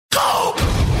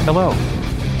Hello.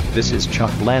 This is Chuck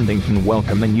Blandington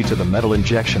welcoming you to the Metal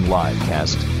Injection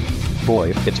Livecast.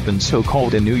 Boy, it's been so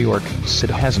cold in New York, Sid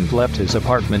hasn't left his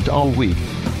apartment all week.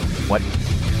 What?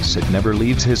 Sid never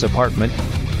leaves his apartment?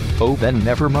 Oh, then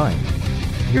never mind.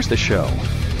 Here's the show.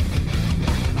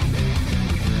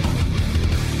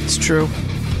 It's true.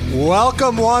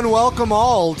 Welcome one, welcome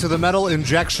all to the Metal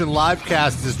Injection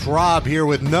Livecast. It's Rob here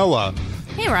with Noah.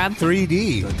 Hey, Rob.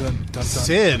 3D.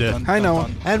 Sid. Hi, Noah.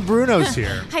 And Bruno's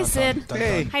here. Hi, Sid.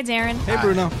 Hey. Hi, Darren. Hey,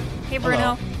 Bruno. Hey,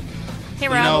 Bruno. Hey,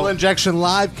 Metal Rob. Injection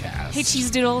Livecast. Hey,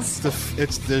 Cheese Doodles.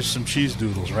 There's some cheese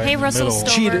doodles right Hey, in the Russell middle.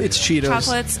 Stover. It's Cheetos.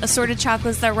 Chocolates, assorted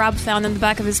chocolates that Rob found in the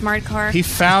back of his smart car. He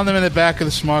found them in the back of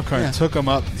the smart car Yeah. and took them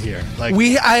up here. Like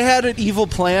I had an evil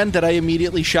plan that I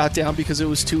immediately shot down because it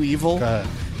was too evil. Go ahead.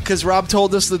 Because Rob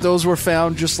told us that those were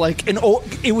found just like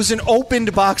it was an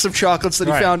opened box of chocolates that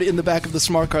he Right. found in the back of the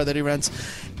smart car that he rents,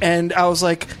 and I was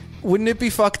like, wouldn't it be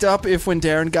fucked up if when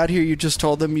Darren got here you just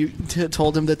told him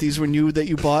that these were new that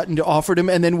you bought and offered him,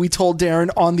 and then we told Darren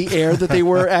on the air that they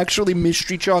were actually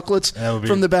mystery chocolates That would be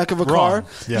from the back of a wrong. car?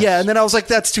 Yes. Yeah, and then I was like,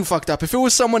 that's too fucked up. If it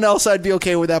was someone else, I'd be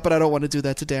okay with that, but I don't want to do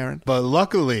that to Darren. But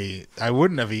luckily, I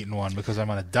wouldn't have eaten one because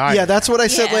I'm on a diet. Yeah, that's what I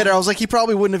said Yeah. later. I was like, he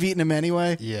probably wouldn't have eaten him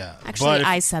anyway. Yeah. Actually, But if-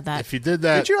 I said that. If you did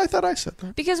that, Did you? I thought I said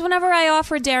that. Because whenever I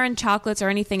offer Darren chocolates or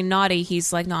anything naughty,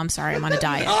 he's like, no, I'm sorry, I'm on a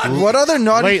diet. What other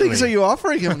naughty Lately. things are you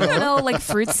offering him? I don't know, like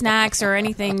fruit snacks or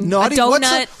anything. Naughty A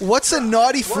donut. What's a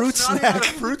naughty fruit snack?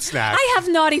 Fruit snack. I have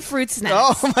naughty fruit snacks.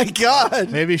 Oh my god!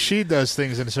 maybe she does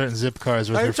things in certain zip cars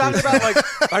with Are her you talking fruit.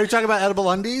 about Are you talking about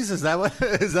edible undies? Is that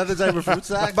the type of fruit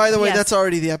snack? By the way, Yes. that's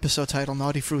already the episode title: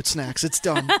 "Naughty Fruit Snacks." It's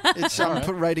done.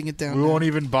 I'm writing it down. We now. won't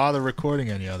even bother recording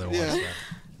any other ones. Yeah.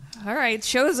 then. All right,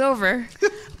 show's over.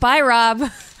 Bye, Rob.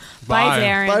 Bye,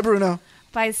 Darren. Bye, Bruno.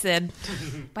 Bye, Sid.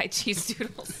 Bye, Cheese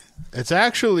Doodles. It's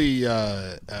actually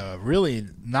really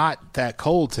not that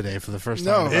cold today for the first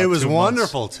time. No. in about It was 2 months.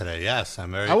 wonderful today. Yes,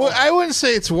 I'm very. I wouldn't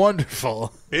say it's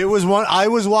wonderful. It was one. I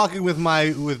was walking with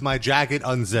my jacket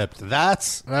unzipped.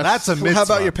 That's a mitzvah. How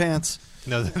about your pants?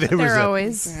 No, they were They're zipped.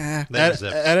 always. Eh. They were At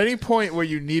zipped. any point where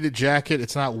you need a jacket,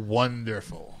 it's not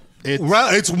wonderful.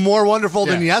 It's more wonderful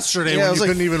than Yeah. yesterday Yeah, it when was you like-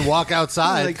 couldn't even walk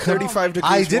outside. Like 35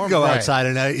 degrees. I did warm. go Right. outside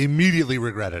and I immediately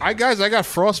regretted it. I got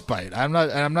frostbite. I'm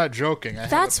not joking. I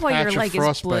That's have a why your patch of leg is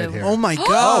frostbite blue. here. Oh my god!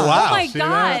 Oh, wow. Oh my See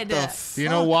that? God. Do you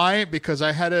know why? Because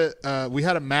I had we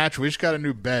had a match. We just got a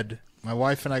new bed. My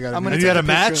wife and I got a I'm new gonna And bed. you take had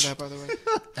a picture match? of that, by the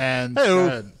way. And Hey-o.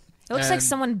 good. It looks like And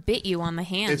someone bit you on the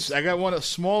hand. I got a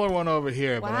smaller one over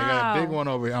here, but I got a big Wow. one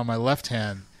over here on my left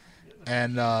hand.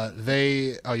 And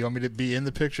you want me to be in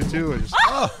the picture too? Or just,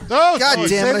 God oh, damn it!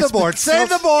 Save the board. Save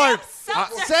the board.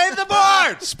 Save the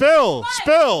board.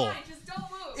 Spill!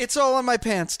 It's all on my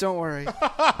pants. Don't worry. Now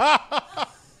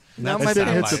That's my It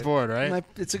didn't hit pants. the board, right?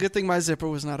 It's a good thing my zipper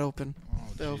was not open.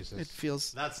 So Jesus. it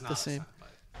feels That's not the same.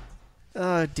 a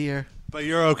Oh dear! But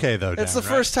you're okay though. It's Dan, the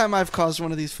right? first time I've caused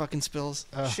one of these fucking spills.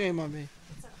 Shame on me.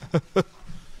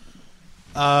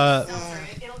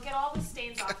 It'll get all the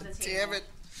stains off the table. Damn it!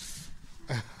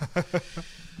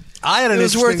 I had an It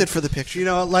was interesting- worth it for the picture. You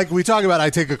know, like we talk about, I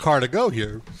take a car to go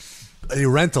here, a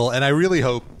rental, and I really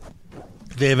hope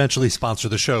they eventually sponsor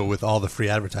the show with all the free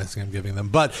advertising I'm giving them.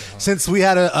 But since we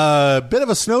had a bit of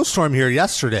a snowstorm here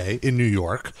yesterday in New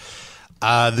York,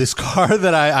 this car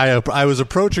that I was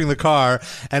approaching the car,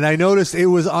 and I noticed it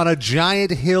was on a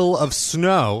giant hill of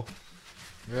snow.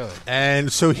 Really?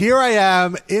 And so here I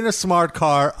am in a smart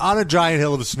car on a giant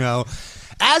hill of snow.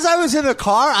 As I was in the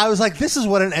car, I was like, this is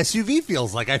what an SUV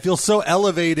feels like. I feel so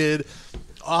elevated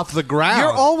off the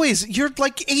ground. You're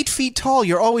like 8 feet tall.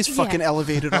 You're always fucking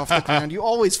elevated off the ground. You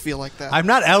always feel like that. I'm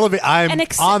not elevated. I'm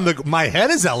And my head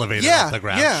is elevated Yeah, off the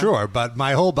ground, yeah. sure, but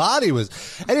my whole body was.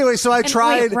 Anyway, so I And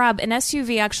tried. wait, Rob, an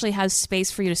SUV actually has space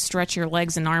for you to stretch your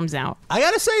legs and arms out. I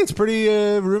gotta say, it's pretty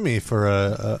roomy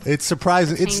for it's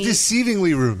surprising. It's Tiny.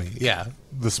 deceivingly roomy. Yeah,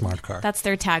 the smart car. That's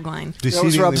their tagline. that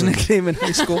was Deceivingly Rob's roomy. nickname in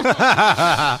high school.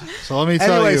 So let me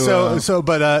tell Anyway, you.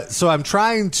 so I'm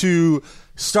trying to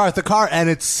start the car and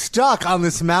it's stuck on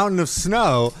this mountain of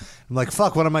snow. I'm like,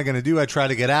 fuck, what am I going to do? I try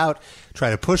to get out,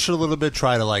 try to push it a little bit,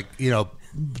 try to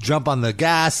jump on the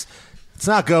gas. It's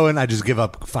not going. I just give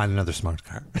up, find another smart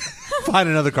car. Find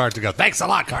another car to go. Thanks a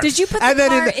lot, car. Did you put And the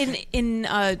then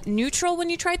car in neutral when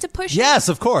you tried to push it? Yes,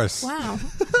 of course. Wow.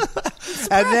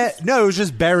 And then no, it was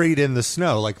just buried in the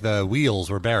snow, like the wheels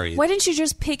were buried. Why didn't you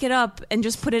just pick it up and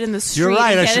just put it in the street? You're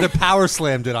right. and I get should it? have power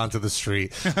slammed it onto the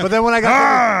street. But then when I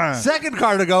got the second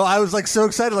car to go, I was like so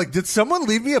excited. Like, did someone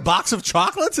leave me a box of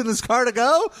chocolates in this car to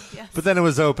go? Yes. But then it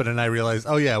was open, and I realized,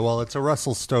 oh yeah, well it's a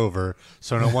Russell Stover,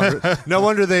 so no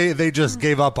wonder they just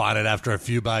gave up on it after a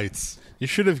few bites. You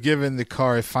should have given the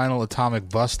car a final atomic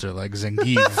buster like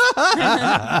Zangief.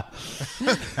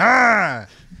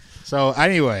 So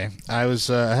anyway, I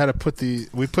had to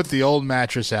we put the old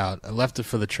mattress out. I left it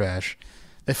for the trash.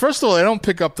 First of all, they don't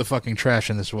pick up the fucking trash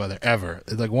in this weather ever.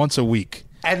 It's like once a week.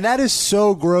 And that is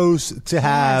so gross to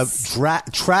have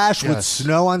trash with Yes.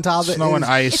 snow on top of it. Snow and It is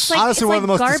ice. It's like- honestly one of the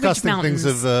most garbage disgusting things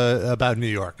mountains. about New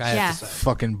York. I have to say.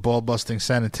 Fucking ball-busting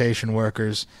sanitation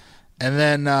workers. And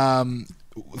then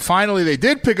finally they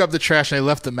did pick up the trash and they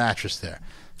left the mattress there.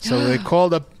 So they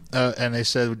called up and they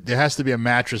said there has to be a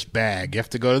mattress bag. You have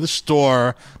to go to the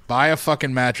store, buy a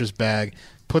fucking mattress bag,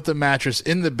 put the mattress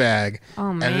in the bag,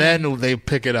 man. and then they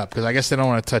pick it up because I guess they don't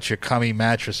want to touch your cummy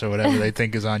mattress or whatever they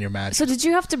think is on your mattress. So did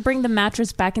you have to bring the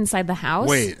mattress back inside the house?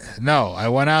 Wait, no. I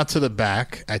went out to the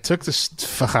back. I took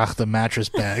the mattress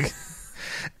bag.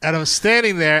 And I'm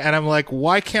standing there, and I'm like,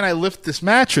 why can't I lift this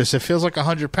mattress? It feels like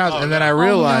 100 pounds. And then I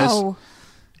realized Oh, no.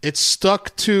 it's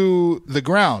stuck to the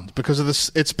ground because of this.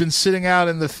 It's been sitting out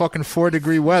in the fucking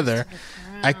 4-degree weather.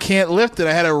 I can't lift it.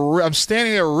 I'm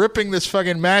standing there ripping this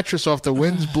fucking mattress off. The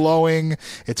wind's blowing.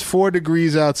 It's 4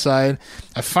 degrees outside.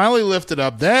 I finally lift it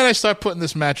up. Then I start putting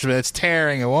this mattress in. It's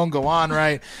tearing. It won't go on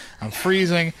right. I'm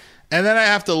freezing. And then I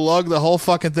have to lug the whole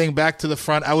fucking thing back to the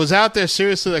front. I was out there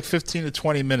seriously like 15 to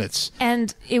 20 minutes.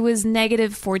 And it was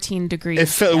negative 14 degrees. It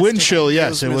felt wind yesterday. chill,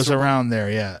 yes. It was miserable. around there,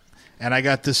 yeah. And I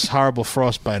got this horrible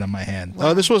frostbite on my hand.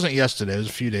 Oh, this wasn't yesterday. It was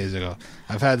a few days ago.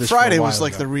 I've had this for a Friday while was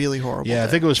like ago. the really horrible. Yeah, I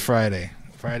day. think it was Friday.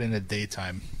 Friday in the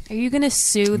daytime. Are you going to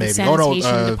sue the Maybe.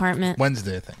 sanitation department?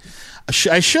 Wednesday, I think.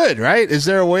 I should, right? Is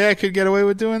there a way I could get away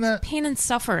with doing that? Pain and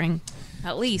suffering,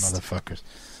 at least. Motherfuckers.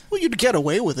 Well, you'd get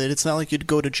away with it. It's not like you'd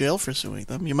go to jail for suing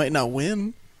them. You might not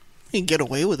win. You can get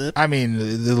away with it. I mean,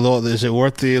 the law. Is it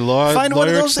worth the law? Find one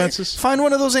of lawyer those. expenses? Find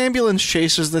one of those ambulance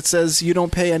chasers that says you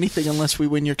don't pay anything unless we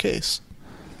win your case.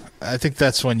 I think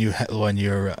that's when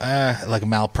you're like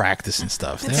malpractice and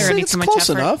stuff. That's Yeah. already It's too much close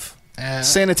effort. enough.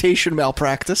 Sanitation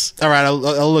malpractice. All right, I'll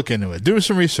look into it. Do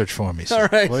some research for me. Sir, All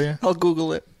right, will you? I'll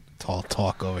Google it. Tall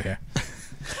talk over here.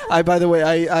 By the way,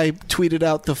 I tweeted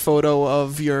out the photo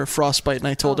of your frostbite, and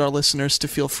I told our listeners to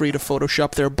feel free to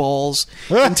Photoshop their balls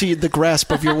into the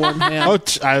grasp of your warm hand. Oh,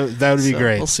 that would be So,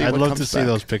 great. we'll see I'd what love comes to see back.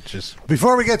 those pictures.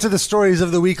 Before we get to the stories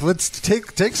of the week, let's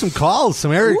take some calls,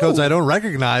 some area codes I don't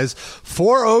recognize.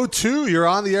 402, you're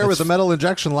on the air with the Metal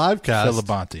Injection Livecast. Phil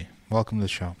Labonte, welcome to the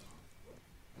show.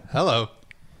 Hello.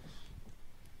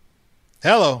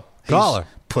 Hello, Caller.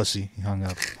 Pussy, he hung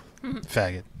up.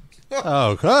 Faggot.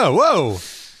 Oh, whoa.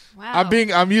 Wow.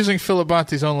 I'm using Phil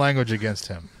Labonte's own language against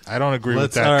him. I don't agree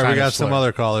with that. All right, kind we got of some slur.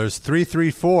 other callers.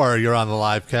 334, you're on the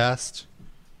Livecast.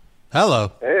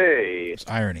 Hello. Hey, It's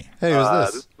irony. Hey, who's this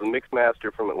this? is the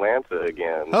Mixmaster from Atlanta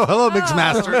again. Oh, hello,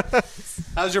 Mixmaster.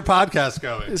 How's your podcast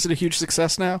going? Is it a huge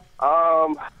success now?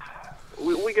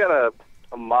 We got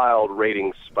a mild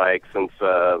rating spike since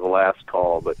the last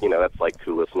call, but that's like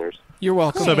 2 listeners. You're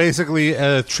welcome. So basically,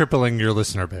 tripling your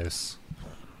listener base.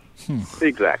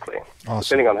 Exactly.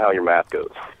 Awesome. Depending on how your math goes.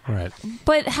 Right.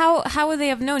 But how would they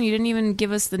have known? You didn't even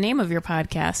give us the name of your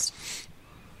podcast.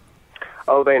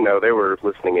 Oh, they know. They were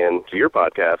listening in to your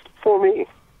podcast for me.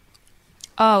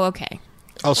 Oh, okay.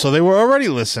 Oh, so they were already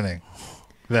listening.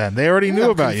 Then they already knew I'm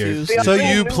about confused. See, I'm So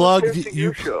brand you new plugged- listener to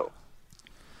your show.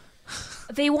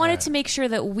 They wanted to make sure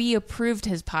that we approved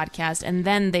his podcast, and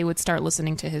then they would start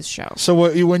listening to his show. So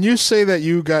when you say that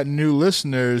you got new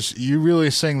listeners, you really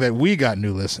saying that we got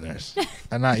new listeners,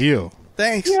 and not you.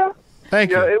 Thanks. Yeah.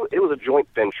 Thank Yeah, you. it was a joint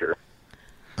venture.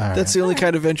 All right. That's the only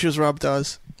kind of ventures Rob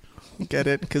does. Get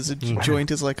it? Because a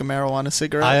joint is like a marijuana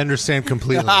cigarette. I understand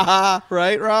completely.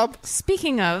 Right, Rob?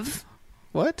 Speaking of,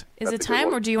 What? is it That's a good time,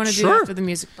 one. or do you want to do Sure. it after the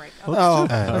music break? Oh, Oh,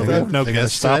 we have no They're gonna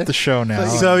guests stop today. the show now.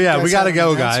 So yeah, You we guys got to have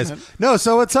go, an guys. announcement? No,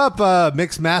 so what's up,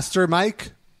 Mixmaster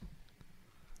Mike?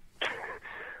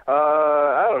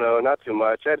 I don't know, not too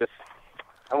much.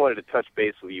 I wanted to touch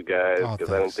base with you guys Oh, because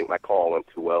I didn't thanks. think my call went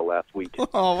too well last week.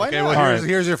 Oh, why Okay, not? well, All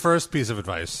here's your first piece of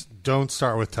advice. Don't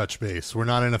start with touch base. We're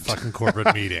not in a fucking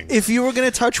corporate meeting. If you were going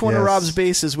to touch one of Yes. Rob's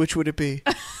bases, which would it be?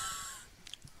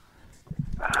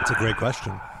 That's a great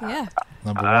question. yeah.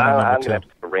 Number one I'm and going number to have two.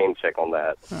 to rain check on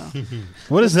that.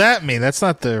 What does that mean? That's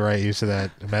not the right use of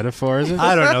that metaphor, is it?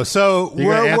 I don't know. So You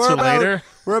gonna answer later?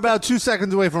 We're about 2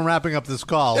 seconds away from wrapping up this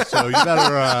call. So you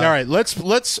better. All right,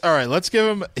 let's give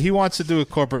him. He wants to do a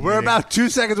corporate. We're meeting. about 2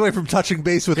 seconds away from touching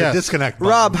base with Yes. a disconnect button.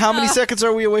 Rob, how many seconds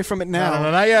are we away from it now?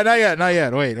 No, not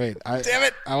yet. Wait. Damn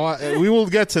it! We will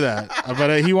get to that.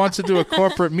 But he wants to do a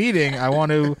corporate meeting. I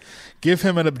want to give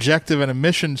him an objective and a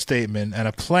mission statement and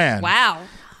a plan. Wow.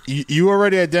 You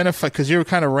already identified because you're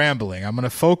kind of rambling. I'm going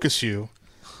to focus you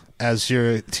as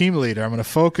your team leader. I'm going to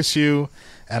focus you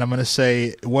and I'm going to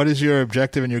say, what is your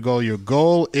objective and your goal? Your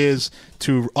goal is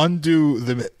to undo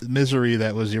the misery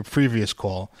that was your previous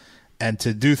call and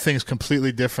to do things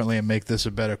completely differently and make this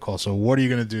a better call. So what are you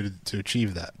going to do to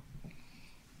achieve that?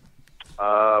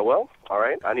 Well, all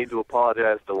right. I need to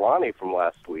apologize to Lonnie from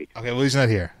last week. Okay, well, he's not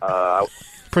here.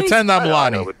 Pretend I'm I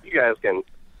Lonnie. know, but you guys can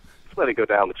just let it go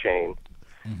down the chain.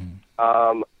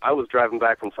 I was driving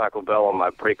back from Taco Bell on my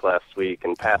break last week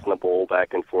and passing a bowl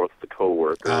back and forth with a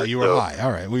coworker. You were high.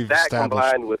 All right, we've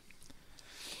established.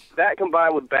 That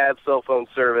combined with bad cell phone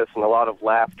service and a lot of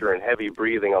laughter and heavy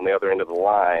breathing on the other end of the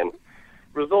line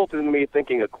resulted in me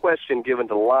thinking a question given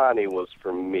to Lonnie was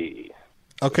for me.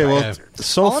 Okay, well,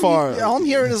 so far, all I'm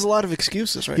hearing is a lot of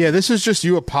excuses, right? Yeah, this is just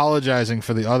you apologizing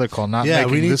for the other call, not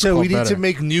making this call better. We need to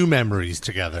make new memories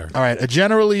together. All right.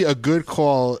 Generally, a good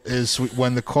call is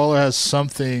when the caller has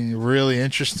something really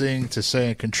interesting to say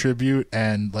and contribute,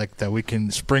 and like that we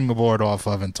can springboard off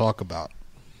of and talk about.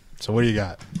 So, what do you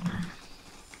got?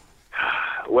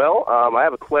 Well, I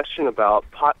have a question about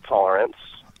pot tolerance,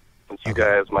 since you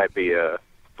guys might be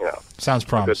sounds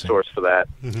promising. A good source for that.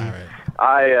 All right.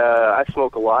 I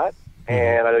smoke a lot,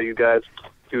 and I know you guys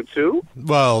do too.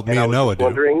 Well, me and Noah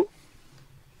do.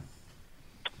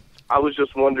 I was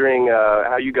just wondering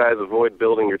how you guys avoid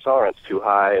building your tolerance too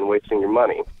high and wasting your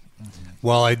money.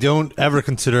 Well, I don't ever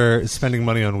consider spending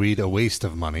money on weed a waste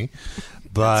of money,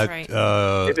 but That's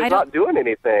right. If it's not doing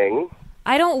anything,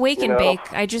 I don't wake and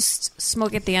bake. I just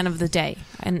smoke at the end of the day.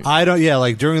 And I don't. Yeah,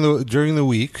 like during the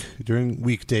week, during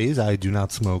weekdays, I do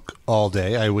not smoke all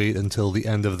day. I wait until the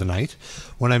end of the night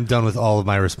when I'm done with all of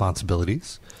my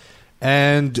responsibilities.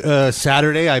 And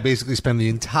Saturday, I basically spend the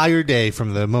entire day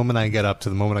from the moment I get up to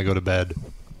the moment I go to bed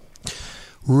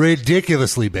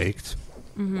ridiculously baked.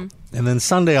 Mm-hmm. And then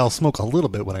Sunday, I'll smoke a little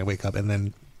bit when I wake up, and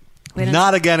then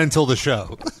not again until the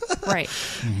show. Right.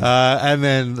 And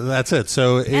then that's it.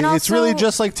 So it's really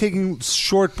just like taking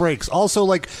short breaks. Also,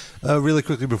 like, really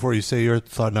quickly before you say your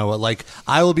thought, Noah, like,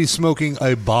 I will be smoking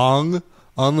a bong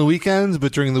on the weekends,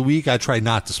 but during the week, I try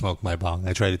not to smoke my bong.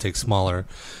 I try to take smaller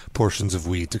portions of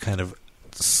weed to kind of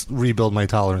rebuild my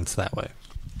tolerance that way.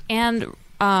 And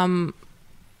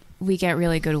we get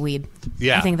really good weed.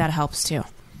 Yeah. I think that helps, too.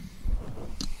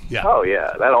 Yeah. Oh,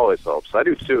 yeah, that always helps. I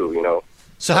do, too, you know.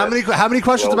 So how many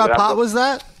questions about pot was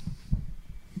that?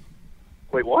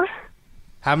 Wait, what?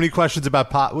 How many questions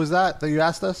about pot was that you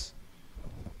asked us?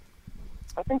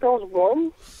 I think that was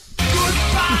one.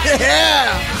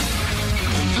 Yeah!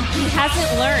 He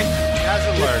hasn't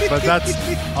learned. But that's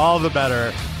all the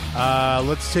better.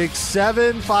 Let's take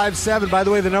 757. By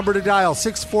the way, the number to dial,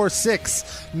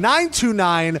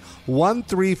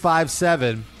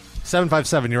 646-929-1357.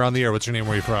 757, you're on the air. What's your name?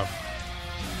 Where are you from?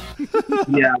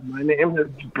 Yeah, my name is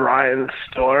Brian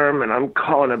Storm, and I'm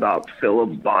calling about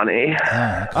Philip Bonnie.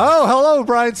 Oh, hello,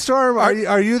 Brian Storm.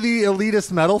 Are you the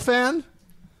elitist metal fan?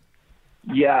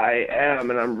 Yeah, I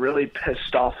am, and I'm really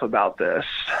pissed off about this.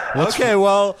 Okay,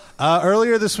 well,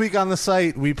 earlier this week on the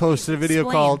site, we posted a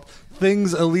video called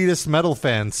Things Elitist Metal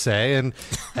Fans Say,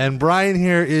 and Brian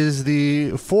here is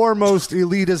the foremost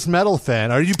elitist metal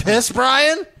fan. Are you pissed,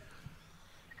 Brian?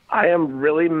 I am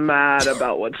really mad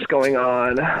about what's going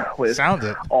on with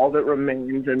all that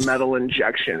remains in Metal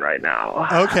Injection right now.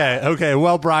 Okay.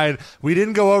 Well, Brian, we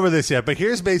didn't go over this yet, but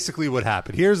here's basically what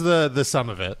happened. Here's the sum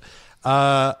of it.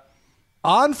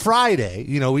 On Friday,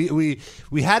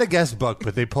 we had a guest book,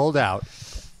 but they pulled out.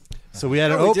 So we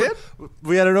had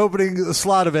we had an opening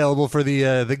slot available for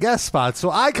the guest spot. So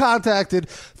I contacted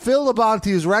Phil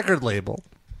Labonte's record label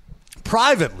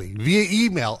privately via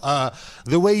email,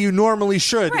 the way you normally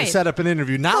should set up an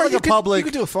interview, not like a public. You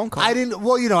could do a phone call. I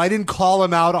didn't call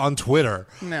him out on Twitter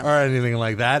or anything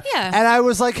like that. Yeah. And I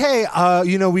was like, hey,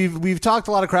 we've talked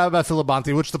a lot of crap about Phil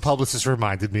Labonte, which the publicist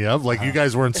reminded me of. Like, you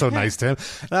guys weren't so nice to him.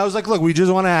 And I was like, look, we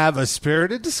just want to have a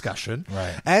spirited discussion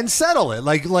and settle it.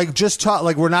 Like just talk.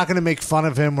 Like, we're not going to make fun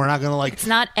of him. We're not going to it's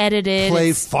not edited.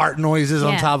 Play fart noises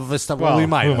on top of his stuff. Well, we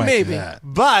might maybe,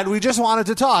 but we just wanted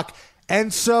to talk.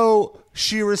 And so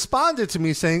she responded to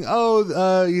me saying,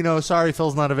 sorry,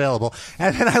 Phil's not available.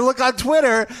 And then I look on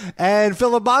Twitter, and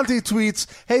Phil Labonte tweets,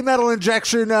 hey, Metal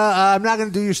Injection, I'm not going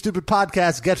to do your stupid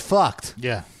podcast. Get fucked.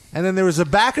 Yeah. And then there was a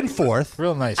back and forth.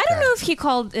 Real nice I don't know if he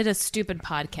called it a stupid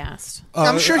podcast.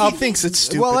 I'm sure he thinks it's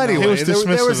stupid. Well, anyway,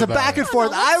 there was a back and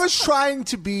forth. it. I was trying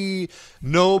to be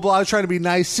noble. I was trying to be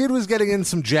nice. Sid was getting in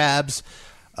some jabs.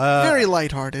 Very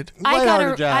lighthearted. I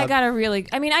Lighthearted jab. gotta really.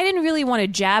 I mean, I didn't really want to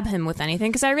jab him with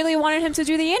anything because I really wanted him to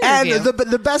do the interview. And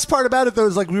the best part about it, though,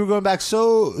 is like we were going back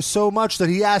so much that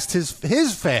he asked his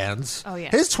fans,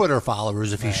 his Twitter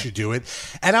followers, if he should do it.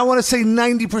 And I want to say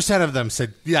 90% of them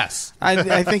said yes.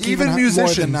 I think even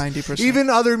musicians, more than 90%. even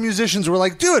other musicians were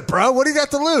like, "Do it, bro. What do you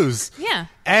got to lose?" Yeah.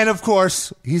 And of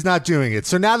course, he's not doing it.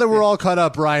 So now that we're all caught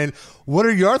up, Brian, what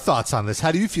are your thoughts on this?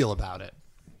 How do you feel about it?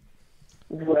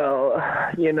 Well,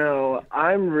 I've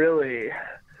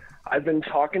been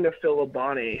talking to Phil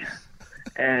Labonte,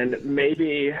 and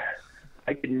maybe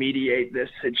I could mediate this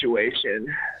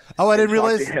situation. Oh, I didn't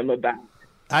realize. Talk to him about.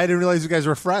 I didn't realize you guys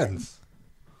were friends.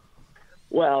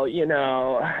 Well, he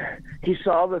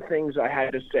saw the things I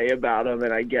had to say about him,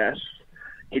 and I guess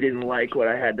he didn't like what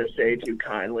I had to say too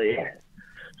kindly.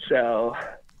 So,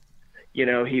 he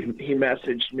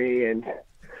messaged me and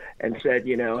said,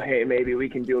 hey, maybe we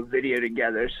can do a video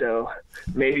together. So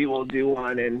maybe we'll do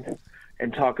one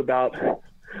and talk about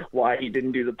why he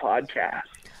didn't do the podcast.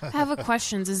 I have a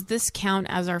question. Does this count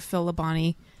as our Phil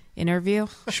Labonte interview?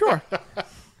 Sure.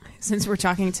 Since we're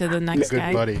talking to the next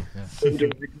guy. Good buddy. Yeah.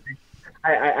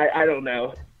 I don't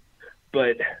know,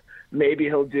 but maybe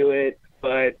he'll do it,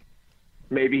 but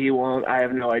maybe he won't. I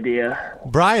have no idea.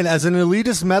 Brian, as an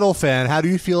elitist metal fan, how do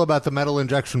you feel about the Metal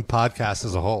Injection podcast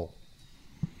as a whole?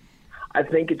 I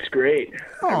think it's great.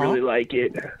 I really like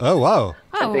it. Oh, wow.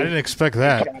 I didn't expect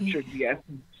that. Captured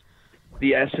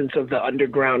the essence of the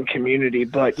underground community,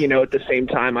 but at the same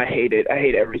time, I hate it. I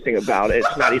hate everything about it.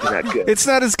 It's not even that good. It's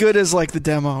not as good as like the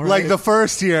demo, right? Like the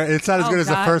first year, it's not as good as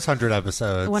the God. first 100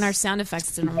 episodes. When our sound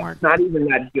effects didn't work. It's not even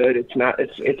that good. It's not.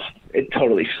 It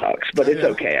totally sucks, but it's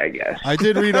okay, I guess. I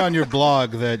did read on your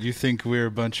blog that you think we're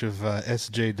a bunch of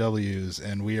SJWs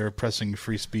and we are oppressing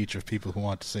free speech of people who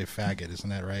want to say faggot. Isn't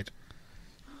that right?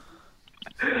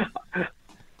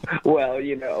 Well,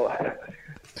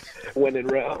 when in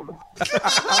Rome.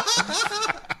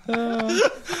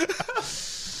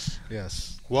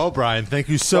 Yes. Well, Brian, thank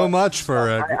you so much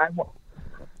for.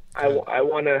 I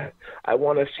want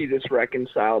to see this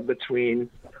reconciled between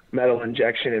Metal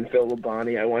Injection and Phil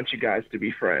Labonte. I want you guys to be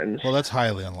friends. Well, that's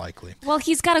highly unlikely. Well,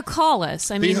 he's got to call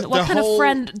us. I mean, what kind of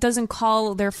friend doesn't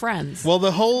call their friends? Well,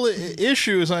 the whole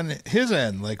issue is on his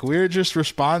end. Like, we're just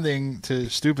responding to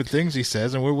stupid things he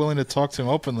says, and we're willing to talk to him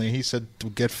openly. He said,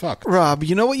 get fucked. Rob,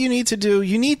 you know what you need to do?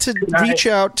 You need to reach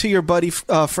out to your buddy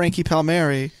Frankie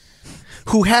Palmieri,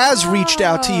 who has reached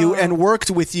out to you and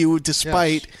worked with you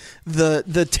despite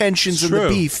the tensions and the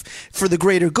beef for the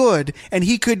greater good, and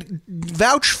he could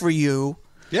vouch for you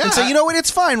and say, you know what, it's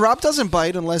fine. Rob doesn't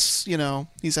bite unless,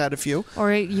 he's had a few.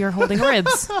 Or you're holding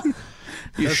ribs.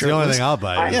 That's the only thing I'll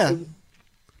bite.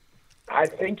 I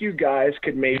think you guys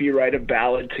could maybe write a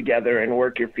ballad together and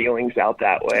work your feelings out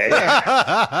that way.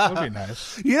 That'd be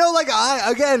nice.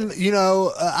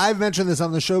 I've mentioned this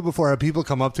on the show before. People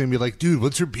come up to me and be like, dude,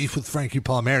 what's your beef with Frankie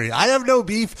Palmieri? I have no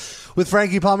beef with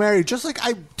Frankie Palmieri, just like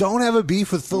I don't have a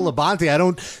beef with Phil Labonte. I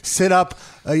don't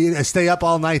stay up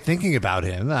all night thinking about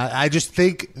him. I just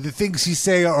think the things he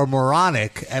say are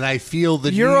moronic, and I feel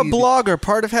the You're a blogger.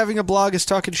 Part of having a blog is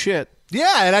talking shit.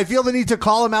 Yeah, and I feel the need to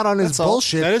call him out on his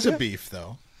bullshit. That is a beef,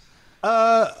 though.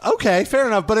 Okay, fair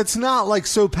enough, but it's not like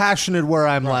so passionate where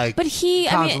I'm like. But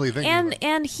constantly thinking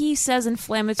and he says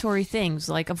inflammatory things.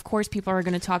 Like, of course, people are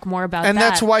going to talk more about that. And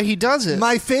that's why he does it.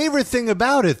 My favorite thing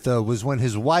about it, though, was when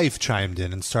his wife chimed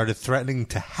in and started threatening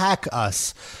to hack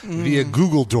us via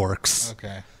Google Dorks.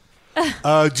 Okay.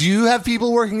 Do you have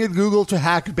people working at Google to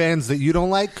hack bands that you don't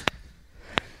like?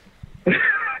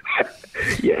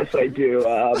 Yes, I do.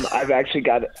 I've actually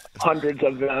got hundreds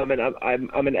of them, and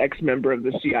I'm an ex-member of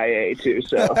the CIA too.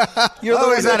 So,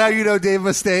 is that how you know Dave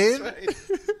Mustaine?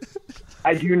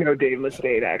 I do know Dave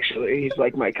Mustaine. Actually, he's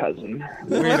like my cousin.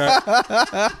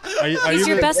 He's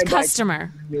your best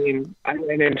customer. I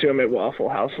ran into him at Waffle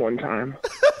House one time.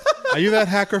 Are you that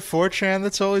hacker 4chan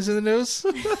that's always in the news?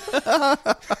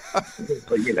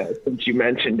 But since you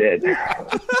mentioned it.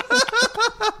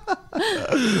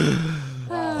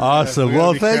 Awesome.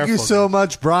 Well, thank you so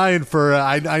much, Brian, for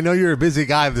I know you're a busy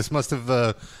guy. This must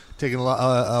have taken a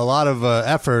lot of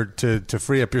effort to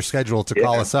free up your schedule to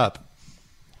call us up.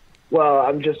 Well,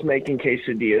 I'm just making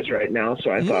quesadillas right now,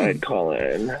 so I thought I'd call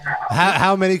in.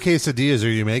 How many quesadillas are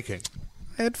you making?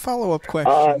 I had follow-up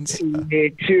questions.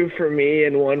 2 for me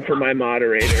and 1 for my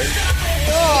moderator.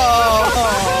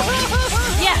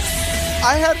 Yes.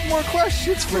 I had more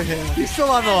questions for him. He's still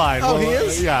on the line. Oh, he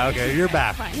is? Yeah, okay. You're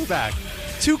back. You're back.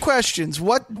 2 questions.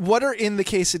 What are in the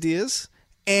quesadillas,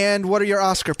 and what are your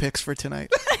Oscar picks for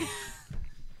tonight?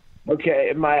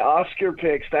 Okay, my Oscar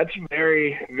picks, that's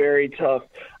very, very tough.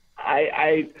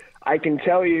 I can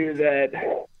tell you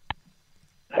that,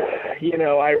 you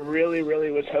know, I really,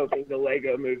 really was hoping the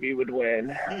Lego movie would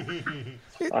win.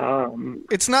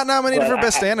 It's not nominated But for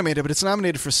Best Animated, but it's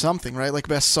nominated for something, right? Like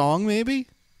Best Song, maybe?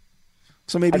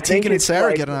 So maybe I think Tegan and it's Sarah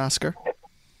like- get an Oscar.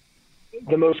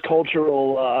 The most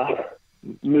cultural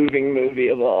moving movie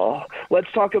of all.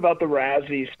 Let's talk about the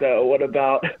Razzies, though.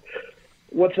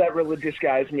 What's that religious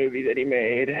guy's movie that he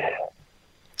made?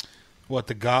 What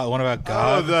about Oh,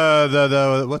 God?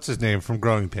 the what's his name from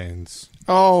Growing Pains?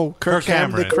 Oh, Kirk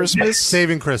Cameron. the Christmas?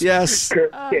 Saving Christmas. Yes.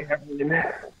 Kirk Cameron.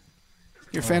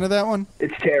 You're a fan of that one?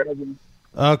 It's terrible.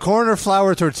 Corn or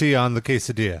flour tortilla on the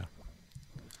quesadilla?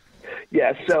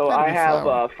 Yeah, so gotta I be have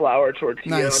flour. flour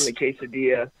tortilla Nice. on the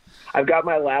quesadilla. I've got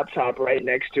my laptop right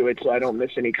next to it so I don't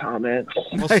miss any comments.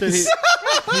 Well, so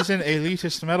he's an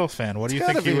elitist metal fan. What do you It's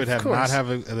think gotta he be, would of have? course. Not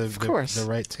have course. the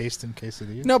right taste in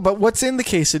quesadilla? No, but what's in the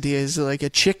quesadilla? Is it like a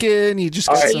chicken? You just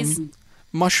got Alright. some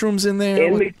mushrooms in there?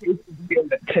 In What- the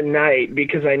quesadilla tonight,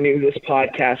 because I knew this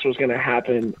podcast was going to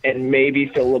happen and maybe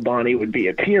Phil Labonte would be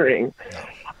appearing,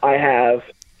 I have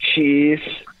cheese,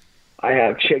 I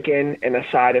have chicken, and a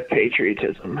side of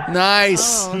patriotism.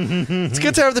 Nice. Oh. It's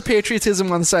good to have the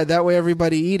patriotism on the side. That way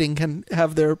everybody eating can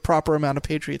have their proper amount of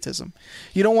patriotism.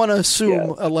 You don't want to assume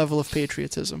Yeah. a level of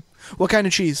patriotism. What kind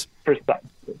of cheese? Precisely.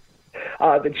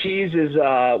 The cheese is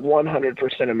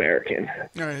 100% American.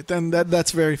 All right, then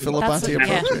that's very Filibante That's-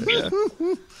 yeah. appropriate.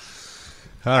 Yeah.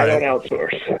 All I don't right.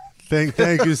 outsource.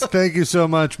 Thank you so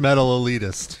much, metal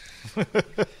elitist.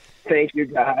 Thank you,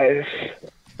 guys.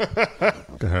 All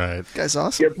right. Guy's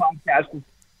awesome. Your podcast is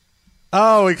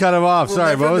Oh, we cut him off. We'll Sorry,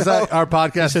 never what was know. that? Our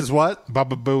podcast is what?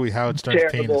 Baba Booey, Howard Stern's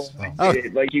terrible. penis. Oh.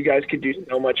 Like, you guys could do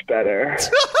so much better.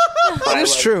 That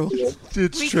is true.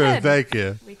 It's We true. could. Thank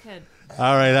you. We could.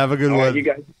 All right, have a good All one. right, you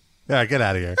guys. Yeah, get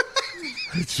out of here.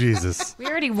 Jesus. We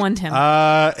already won him.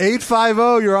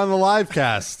 850, you're on the live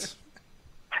cast.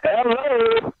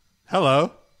 Hello.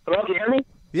 Hello. Hello, can you hear me?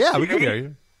 Yeah, we can hear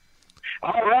you.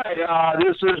 All right.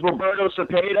 This is Roberto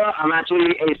Cepeda. I'm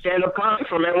actually a stand-up comic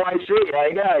from NYC. How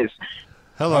you guys?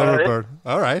 Hello, All right. Robert.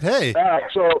 All right, hey. All right.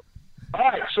 So,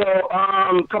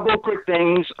 a couple of quick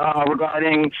things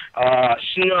regarding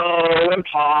snow and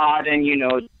pod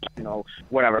and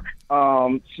whatever.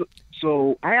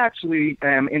 So I actually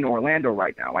am in Orlando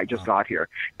right now. I just got here,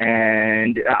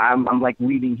 and I'm like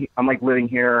living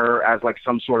here as like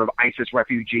some sort of ISIS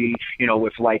refugee,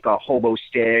 with like a hobo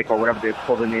stick or whatever the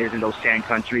equivalent is in those sand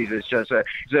countries. It's just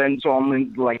and so I'm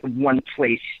in like one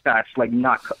place that's like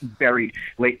not buried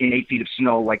like in 8 feet of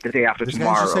snow like the day after This guy's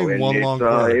tomorrow. just saying And one it's, long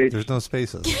word. it's- There's no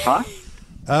spaces. Huh?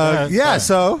 Yeah,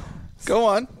 so Go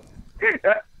on.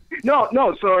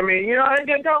 No. So I mean, I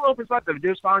got a little perspective.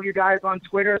 Just found you guys on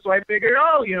Twitter, so I figured,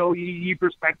 you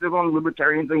perspective on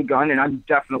libertarians and gun, and I'm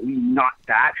definitely not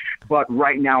that. But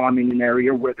right now, I'm in an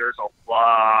area where there's a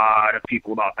lot of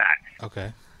people about that.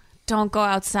 Okay. Don't go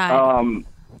outside.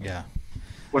 Yeah.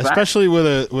 What's that? Especially with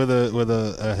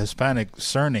a Hispanic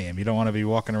surname, you don't want to be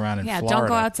walking around in yeah, Florida. don't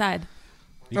go outside.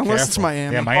 Be Unless it's careful.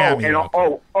 Miami. Yeah, Miami.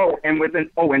 And with an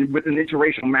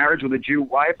interracial marriage with a Jew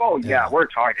wife. Oh yeah, we're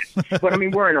targeted. But I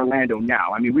mean, we're in Orlando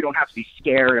now. I mean, we don't have to be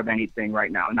scared of anything right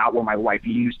now. Not where my wife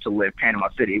used to live, Panama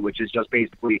City, which is just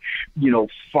basically,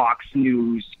 Fox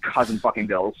News cousin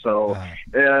fuckingville. So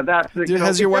that's.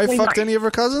 Has your wife fucked any of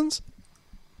her cousins?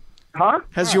 Huh?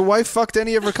 Has your wife fucked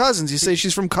any of her cousins? You say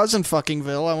she's from cousin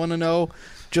fuckingville. I want to know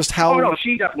just how. Oh no,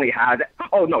 she definitely has.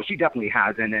 Oh no, she definitely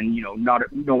has, and then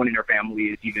no one in her family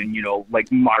is even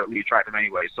like moderately attractive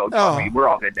anyway. So Oh. I mean, we're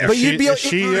all good there. But you'd be is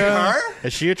she her?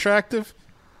 is she attractive?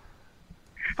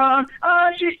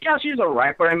 She's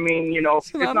alright, but I mean, it's an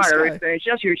honest not guy. everything. She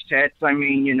has huge tits. I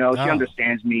mean, she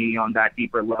understands me on that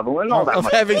deeper level and all that. Of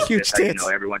much having bullshit huge that, tits.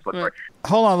 Everyone's looking for.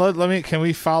 Hold on, let me. Can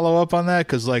we follow up on that?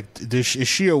 Because like, is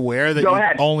she aware that Go you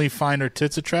ahead. only find her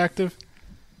tits attractive?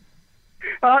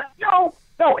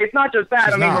 No, it's not just that.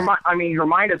 She's not. Her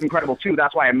mind is incredible too.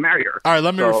 That's why I married her. All right,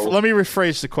 let me So- let me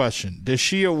rephrase the question. Is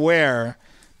she aware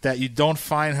that you don't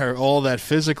find her all that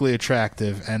physically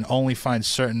attractive and only find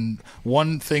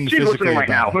one thing She's physically listening right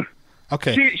about now. her?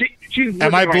 Okay. She's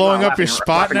Am I listening right blowing now, up your laughing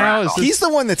spot her now? ass Is off. this- He's the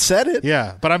one that said it.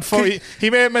 Yeah, but he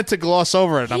may have meant to gloss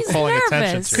over it. I'm He's calling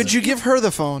attention nervous. to Could it. you give her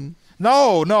the phone?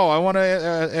 No, I want to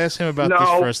ask him about this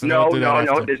first. And then we'll do that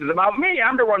after. This is about me.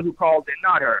 I'm the one who called it,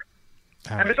 not her.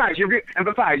 All And right.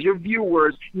 besides, your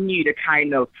viewers need a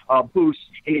kind of boost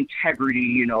in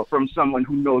integrity, from someone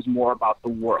who knows more about the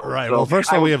world. Right. So Well, first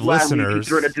of I all, we would have gladly listeners.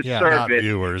 consider it a Yeah, not disservice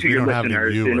viewers. to We your don't have any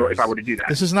listeners, viewers. if I were to do that.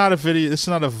 This is not a video. This is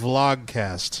not a vlog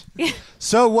cast.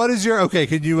 So, what is your okay?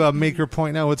 Can you make your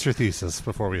point now? What's your thesis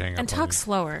before we hang up? And on talk you?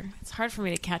 slower. It's hard for me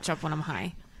to catch up when I'm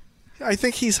high. I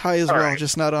think he's high as All well, right.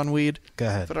 just not on weed. Go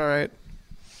ahead. But all right.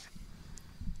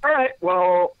 All right.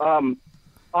 Well, on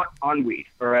weed.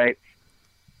 All right.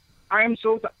 I am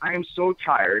so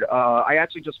tired. I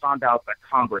actually just found out that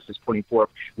Congress is putting forth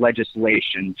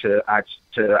legislation to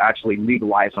actually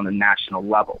legalize on a national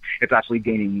level. It's actually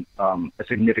gaining a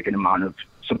significant amount of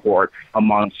support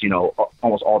amongst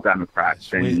almost all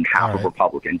Democrats and Sweet. half All of right.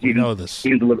 Republicans, We know this.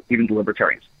 even the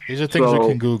Libertarians. These are things you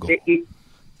can Google.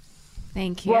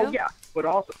 Thank you. Well, yeah, but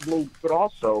also,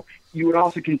 you would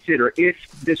also consider if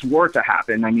this were to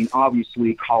happen. I mean,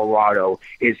 obviously, Colorado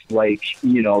is like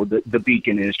the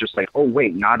beacon, and it's just like, oh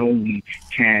wait, not only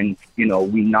can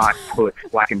we not put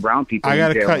black and brown people. I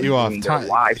got in to jail cut and you off. ruin their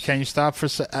lives. Can you stop for a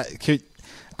second?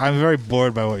 I'm very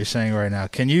bored by what you're saying right now.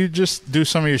 Can you just do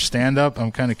some of your stand-up?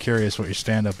 I'm kind of curious what your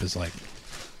stand-up is like.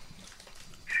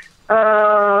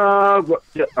 All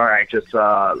right, just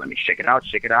let me shake it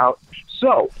out.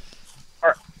 So,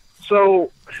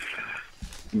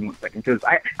 give me 1 second, because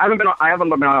I haven't been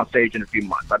on stage in a few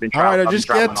months. I've been All traveling. right, just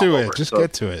get to it. Just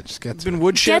get to it. Been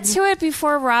woodshed. Get to it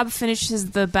before Rob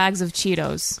finishes the bags of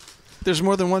Cheetos. There's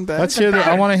more than one bag. Let's hear.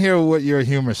 I want to hear what your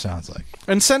humor sounds like.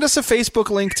 And send us a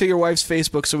Facebook link to your wife's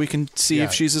Facebook so we can see Yeah.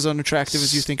 if she's as unattractive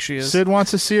as you think she is. Sid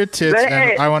wants to see her tits,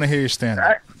 Hey. and I want to hear your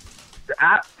stand-up.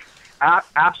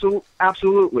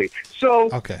 Absolutely.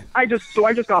 So Okay. I just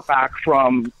got back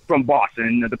from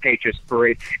Boston, the Patriots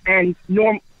parade, and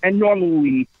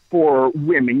normally for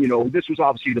women, this was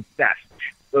obviously the best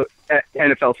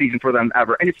NFL season for them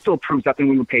ever, and it still proves that the New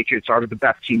England Patriots are the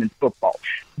best team in football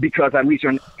because at least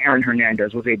Aaron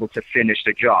Hernandez was able to finish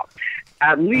the job.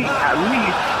 At least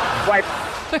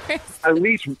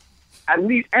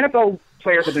NFL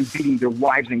players have been beating their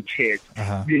wives and kids,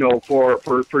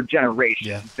 for generations.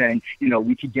 Yeah. Then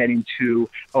we could get into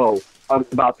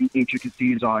about the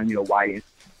intricacies on why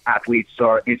athletes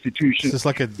are institutions. This is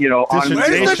like a on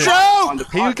dissertation. Where's the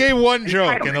joke? He gave one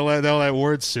joke and all that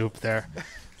word soup there.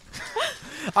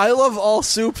 I love all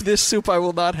soup. This soup I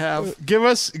will not have. Give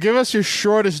us your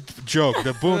shortest joke.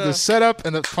 The setup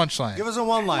and the punchline. Give us a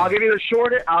one line. I'll give you the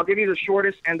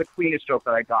shortest and the cleanest joke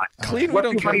that I got. Clean, What we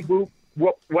don't do Honey care. Boo?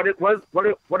 What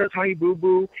does Honey Boo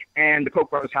Boo and the Koch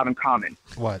brothers have in common?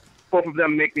 What? Both of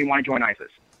them make me want to join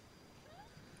ISIS.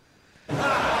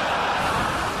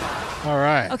 All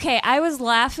right. Okay, I was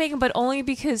laughing, but only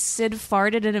because Sid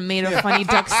farted and it made a funny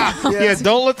duck sound. Yeah,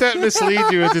 don't let that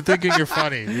mislead you into thinking you're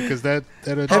funny because that.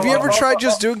 Have you ever tried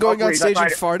just going on stage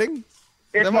and farting?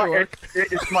 It's That might much, work.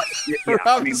 it's much, yeah,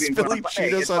 Rob being spilling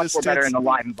Cheetos it's on much his more better tits. in a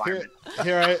live environment.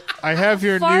 Here, I have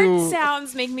your Fart new.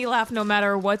 sounds make me laugh no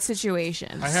matter what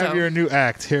situation. I have so. your new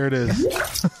act. Here it is. See,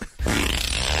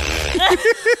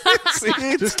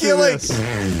 it's Just do killing. this.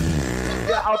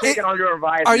 Yeah, I'll take it under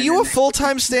advisement. Are you a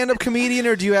full-time stand-up comedian,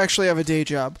 or do you actually have a day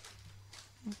job?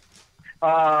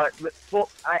 I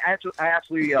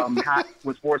actually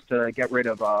was forced to get rid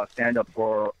of stand-up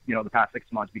for the past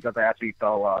 6 months because I actually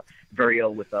fell very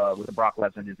ill with the Brock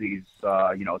Lesnar disease.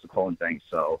 It's a colon thing.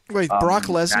 So Wait, Brock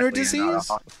Lesnar naturally in,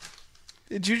 disease?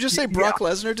 Did you just say Brock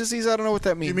Lesnar disease? I don't know what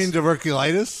that means. You mean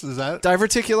diverticulitis? Is that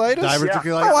diverticulitis?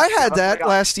 diverticulitis? Oh, I had that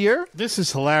last year. This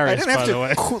is I hilarious, didn't by the way.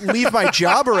 have to leave my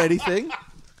job or anything.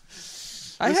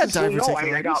 I had diverticulitis. No, I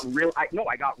mean, I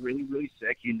got really, really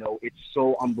sick. It's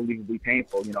so unbelievably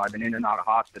painful. I've been in and out of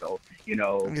hospital. I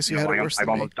guess you had it worse than I've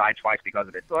me. almost died twice because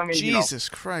of it. So I mean, Jesus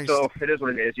Christ. So it is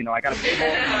what it is. I got to pay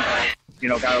more.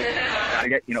 Gotta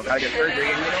get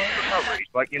surgery and recovery.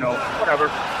 But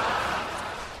whatever.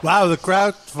 Wow, the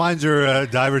crowd finds your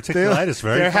diverticulitis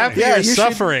very They're funny. happy Yeah, you're you should-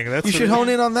 suffering. That's You what should it- hone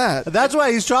in on that. That's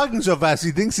why he's talking so fast.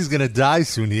 He thinks he's going to die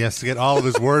soon. He has to get all of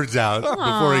his words out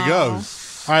before he goes.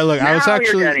 All right, look. Now I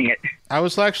you're getting it.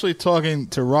 was actually talking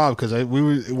to Rob because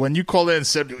when you called in and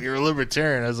said you're a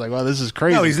libertarian, I was like, "Wow, this is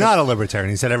crazy." No, he's not a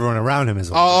libertarian. He said everyone around him is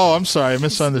a Oh, I'm sorry, I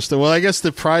misunderstood. Well, I guess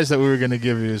the prize that we were going to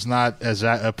give you is not as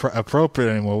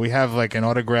appropriate anymore. We have like an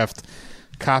autographed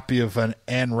copy of an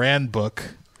Ayn Rand book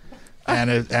and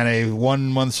a 1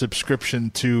 month subscription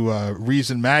to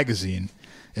Reason magazine.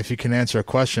 If you can answer a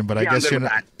question, but I Yeah, I'm guess good with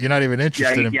that. you're not even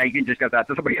interested in. Yeah, you can just get that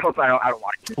to somebody else. I don't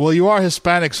want it. Well, you are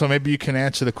Hispanic, so maybe you can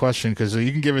answer the question because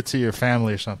you can give it to your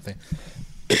family or something.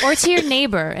 Or to your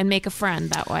neighbor and make a friend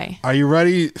that way. Are you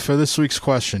ready for this week's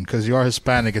question? Because you are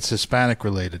Hispanic. It's Hispanic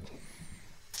related.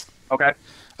 Okay.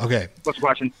 Okay. What's the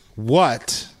question?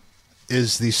 What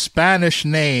is the Spanish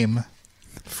name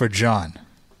for John?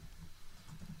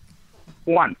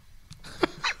 One.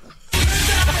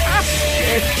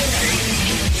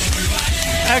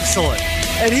 Excellent.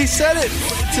 And he said it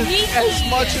as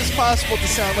much as possible to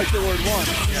sound like the word one.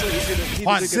 So he did a good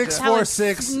job.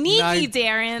 646 Sneaky,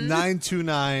 Darren.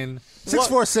 929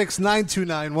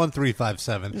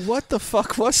 646-929-1357. What the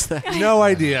fuck was that? No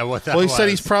idea what that was. Well, he said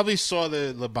he probably saw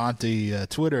the Labonte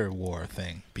Twitter war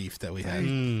beef that we had.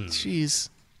 Jeez.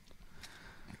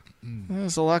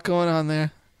 There's a lot going on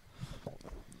there.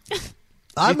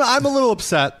 I'm a little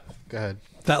upset. Go ahead.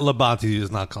 That Labonte is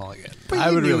not calling it. But I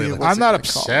you would knew really. he Like wasn't I'm not gonna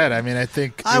upset. call I mean, I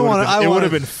think it it would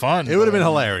have been fun. It would have been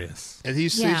hilarious. And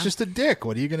he's Yeah. just a dick.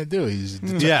 What are you going to do?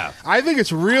 Yeah. I think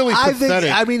it's really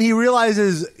pathetic. I mean, he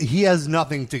realizes he has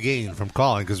nothing to gain from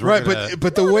calling because Right,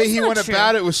 but the way he not went true.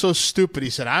 about it was so stupid.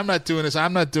 He said, "I'm not doing this.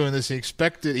 I'm not doing this." He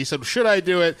said, "Should I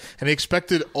do it?" And he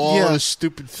expected all Yeah. the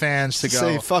stupid fans to go,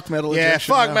 Say, "Fuck Metal yeah,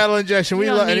 Injection fuck now." Metal Injection." We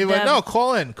don't And he need went, them. "No,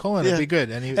 call in, Yeah. it'd be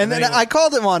good." And then I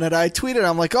called him on it. I tweeted,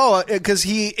 I'm like, oh, because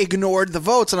he ignored the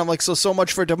votes. And I'm like, so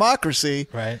much for democracy.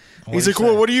 right. He's like,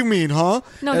 well, what do you mean, huh?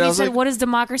 No, and I he was said, like, what does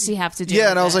democracy have to do yeah,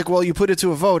 with and I was it? like, well, you put it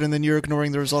to a vote, and then you're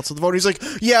ignoring the results of the vote. He's like,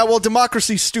 yeah, well,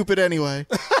 democracy's stupid anyway.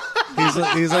 he's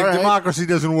like All right. democracy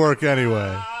doesn't work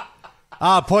anyway.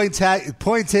 Point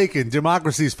taken.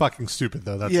 Democracy's fucking stupid,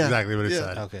 though. That's Yeah. exactly what he Yeah.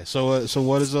 said. Okay, so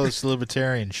what is all this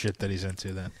libertarian shit that he's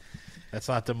into then? That's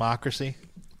not democracy.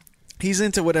 He's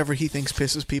into whatever he thinks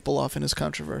pisses people off and is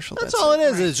controversial. That's all it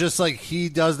is. It's just like he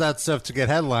does that stuff to get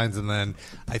headlines, and then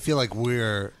I feel like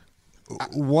we're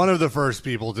one of the first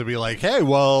people to be like, hey,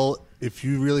 well, if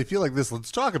you really feel like this, let's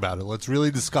talk about it. Let's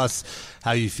really discuss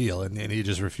how you feel. And he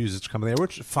just refuses to come there,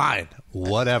 which, fine,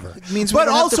 whatever. It means we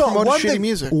don't have to promote shitty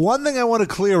music. One thing I want to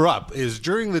clear up is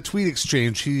during the tweet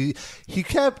exchange, he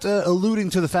kept alluding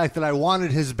to the fact that I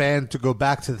wanted his band to go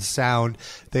back to the sound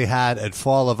they had at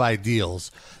Fall of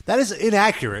Ideals. That is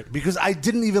inaccurate because I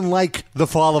didn't even like the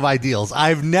Fall of Ideals.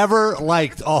 I've never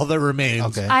liked All That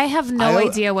Remains. Okay. I have no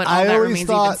idea what All I That always Remains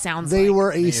thought even sounds they like.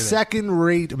 were a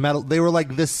second-rate metal. They were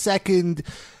like the second.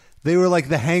 They were like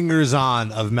the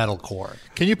hangers-on of metalcore.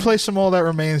 Can you play some All That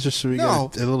Remains just so we No,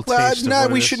 get a little well, taste? no, of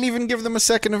what we it is? shouldn't even give them a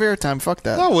second of airtime. Fuck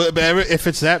that. No, but if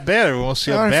it's that bad, everyone will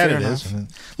see how All right, bad fair it enough.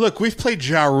 is. Look, we've played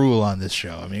Ja Rule on this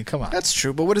show. I mean, come on. That's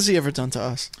true, but what has he ever done to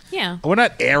us? Yeah. We're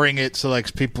not airing it so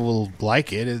like people will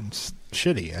like it. It's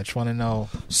shitty. I just want to know.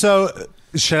 So,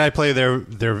 should I play their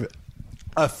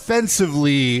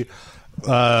offensively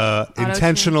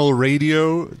intentional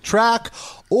radio track,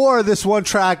 or this one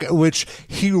track which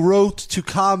he wrote to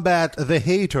combat the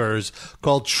haters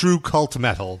called True Cult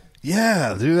Metal?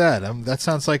 Yeah, do that. That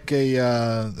sounds like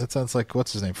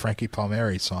what's his name, Frankie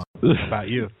Palmieri song about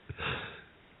you.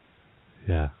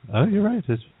 Yeah. Oh, you're right.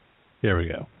 Here we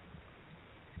go.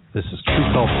 This is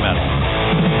True Cult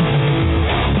Metal.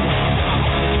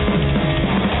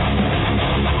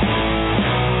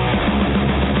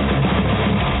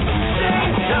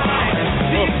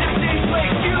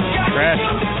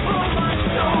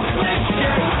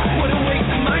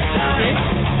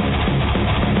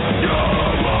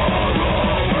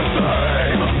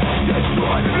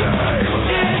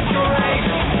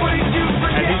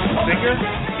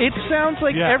 It sounds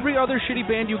like every other shitty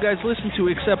band you guys listen to,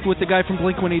 except with the guy from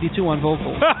Blink-182 on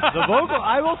vocals. The vocal,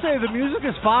 I will say, the music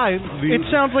is fine. It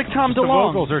sounds like Tom The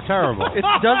DeLonge. vocals are terrible.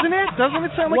 Doesn't it? Doesn't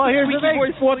it sound like Well, the here's the squeaky thing.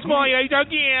 voice? What's my age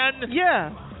again?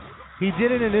 Yeah. He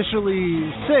didn't initially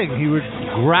sing. He would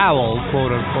growl, quote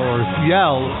unquote, or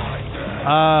yell.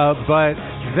 But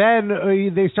then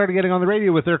they started getting on the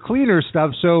radio with their cleaner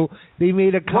stuff, so they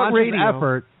made a conscious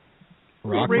effort.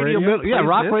 Rock radio?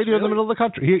 Rock radio in the middle of the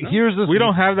country. Here's this. We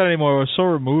don't have that anymore. We're so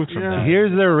removed from that.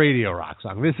 Here's their radio rock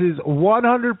song. This is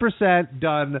 100%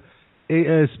 done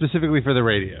specifically for the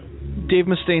radio. Dave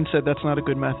Mustaine said that's not a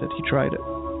good method. He tried it.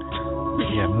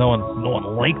 Yeah, no one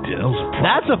liked it.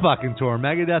 That's a fucking tour.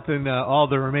 Megadeth and All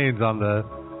That Remains on the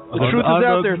Truth Is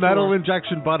Out There Metal tour.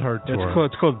 Injection Butthurt tour.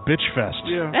 It's called Bitch Fest.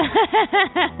 Yeah.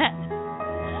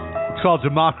 It's called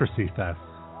Democracy Fest.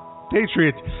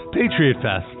 Patriot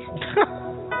Fest.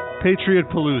 Patriot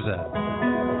Palooza.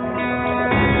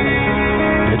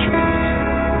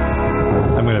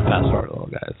 I'm going to fast forward a little,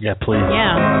 guys. Yeah, please.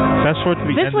 Yeah. Fast forward to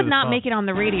the This end would of the not song. make it on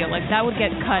the radio. Like, that would get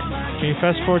cut. Can you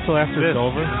fast forward till after it's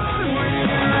over?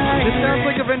 This sounds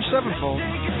like Avenged Sevenfold.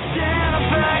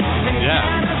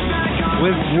 Yeah.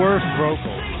 With worse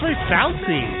vocals. It's very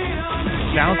bouncy.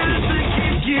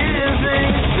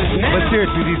 But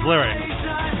seriously, these lyrics.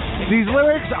 These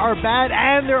lyrics are bad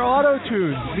and they're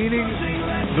auto-tuned, meaning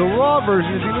the raw version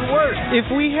is even worse. If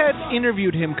we had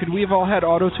interviewed him, could we have all had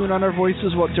auto-tune on our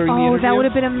voices during the Oh, interview? that would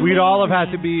have been amazing. We'd all have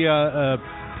had to be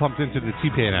pumped into the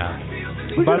T-Pain app.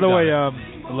 By the way,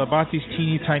 Labonte's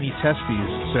Teeny Tiny Testes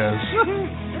says,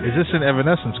 "Is this an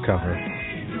Evanescence cover?"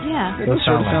 Yeah. It does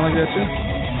sound sound like that, too.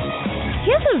 He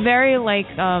has a very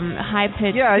high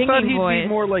pitched Yeah, I singing thought he'd voice. be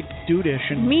more like dudeish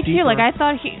and Me too. deeper. Like I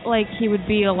thought he would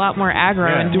be a lot more aggro.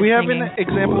 In Do we his have singing. an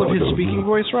example of his speaking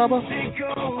voice, Robbo?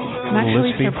 I'm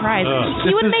actually surprised.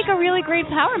 He would make a really great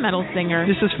power metal singer.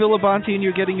 This is Phil Labonte, and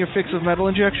you're getting your fix of metal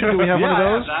injection. Do we have one of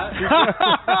those?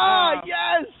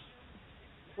 Yes.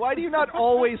 Why do you not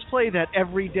always play that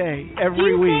every day, every Do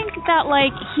you week? think that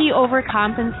he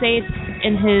overcompensates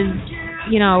in his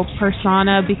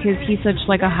persona because he's such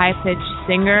a high pitched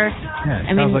singer? Yeah,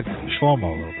 it sounds like Shlomo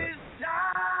a little bit.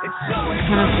 It's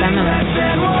kind of feminine.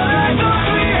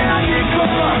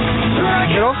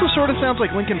 It also sort of sounds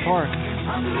like Linkin Park.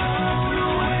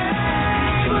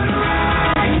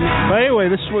 But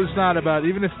anyway, this was not about.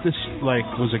 Even if this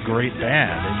was a great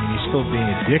band, I mean, he's still being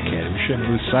a dickhead. We shouldn't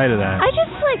lose sight of that. I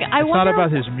just I it's wonder. not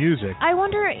about his music. I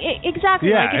wonder exactly.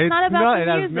 Yeah, it's not about it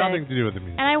the has music. nothing to do with the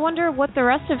music. And I wonder what the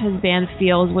rest of his band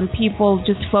feels when people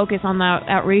just focus on the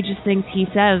outrageous things he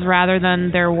says rather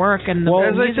than their work and the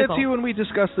As I said musical. to you when we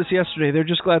discussed this yesterday, they're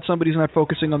just glad somebody's not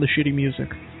focusing on the shitty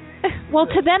music. Well,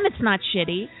 to them it's not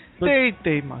shitty.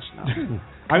 They must know.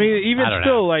 I mean, even I don't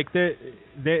still,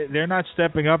 they're not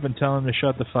stepping up and telling him to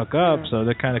shut the fuck up, so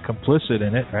they're kind of complicit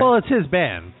in it. Right? Well, it's his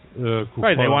band.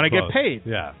 Right, they want to get paid.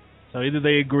 Yeah. So either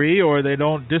they agree or they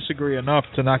don't disagree enough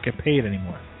to not get paid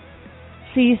anymore.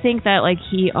 So you think that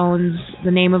he owns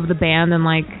the name of the band and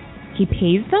he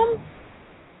pays them?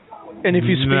 And if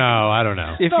you speak, No, I don't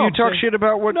know. if you talk shit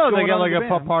about what's No, they going get on like in the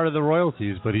a band. part of the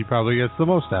royalties, but he probably gets the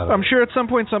most out of I'm it. sure at some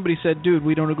point somebody said, "Dude,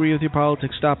 we don't agree with your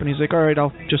politics. Stop." And he's like, "All right,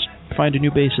 I'll just find a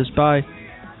new bassist. Bye."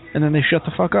 And then they shut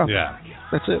the fuck up. Yeah.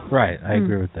 That's it. Right, I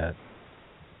agree with that.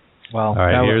 Well, All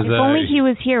right, that here's If only he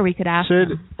was here, we could ask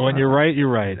Sid, him. when you're right, you're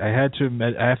right. I have to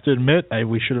admit,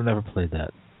 we should have never played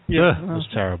that. Yeah. It was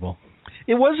terrible.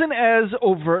 It wasn't as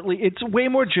overtly. It's way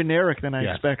more generic than I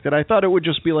expected. I thought it would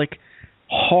just be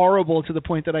horrible to the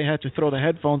point that I had to throw the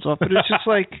headphones off. But it's just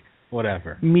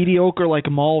Whatever. mediocre,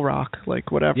 mall rock,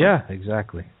 whatever. Yeah,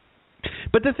 exactly.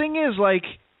 But the thing is,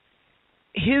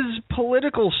 his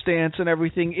political stance and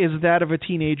everything is that of a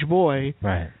teenage boy.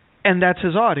 Right. And that's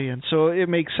his audience, so it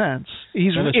makes sense.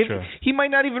 That is true. He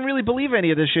might not even really believe any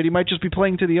of this shit. He might just be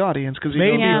playing to the audience because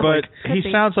Maybe, Yeah, but he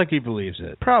sounds like he believes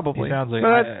it. probably. He sounds like,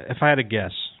 But if I had to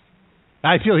guess.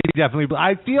 I feel he definitely.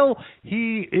 I feel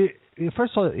he.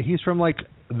 First of all, he's from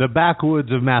the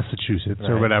backwoods of Massachusetts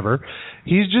or Right. whatever.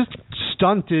 He's just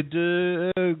stunted.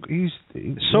 He's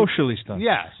Socially stunted.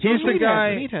 Yeah, He's the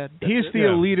guy. meathead. He's the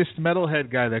elitist metalhead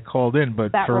guy that called in,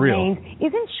 but that for real. remains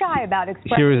isn't shy about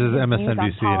expressing Here is his his views on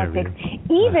MSNBC politics,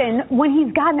 even when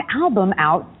he's got an album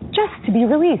out just to be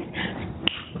released.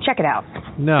 Check it out.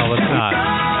 No, let's not.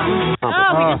 we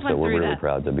just So went we're through really that.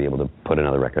 proud to be able to put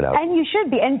another record out. And you should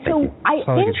be. And so I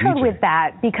Sound like a introed DJ. with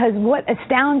that because what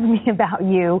astounds me about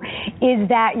you is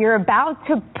that you're about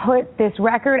to put this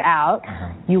record out.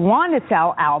 You want to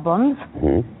sell albums.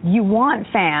 You want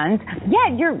fans.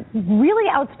 Yet you're really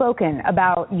outspoken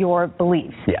about your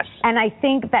beliefs. Yes. And I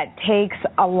think that takes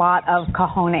a lot of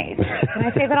cojones. Can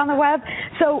I say that on the web?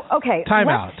 So, okay. Time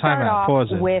let's out. start off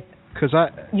Pause it. with Because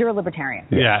you're a libertarian.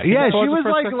 Yeah, Can you she pause it was for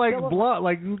a second? blunt,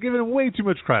 giving way too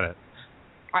much credit.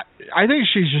 I think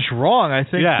she's just wrong. I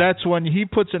think Yeah. that's when he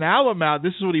puts an album out,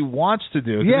 this is what he wants to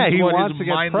do. Yeah, This is he what wants his to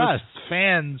get mindless pressed.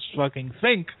 fans fucking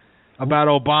think about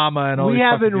Obama and all We these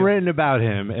haven't fucking written about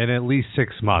him in at least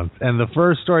 6 months, and the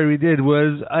first story we did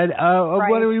was when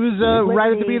he was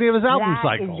right at the beginning of his album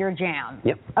cycle. That is your jam.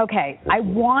 Yep. Okay, I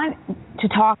want to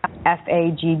talk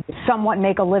FAG, somewhat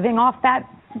make a living off that,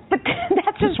 but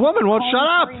that's This woman won't shut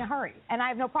up. in a hurry, and I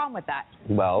have no problem with that.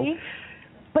 Well, See?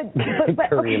 But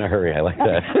curry in a hurry. I like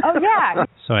that. Oh yeah.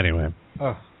 So anyway,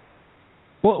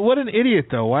 Well, what an idiot,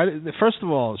 though. Why? First of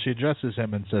all, she addresses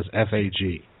him and says FAG.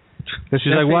 she's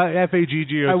like, "What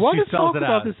FAGG?" I want she to spells talk it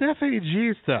about out. this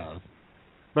FAG stuff,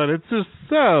 but it's just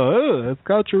it's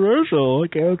controversial. I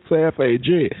can't say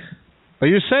FAG. But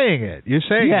you're saying it. You're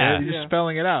saying Yeah. it. You're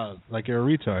spelling it out like you're a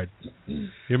retard.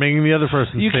 You're making the other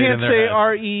person. You say it in can't their say head.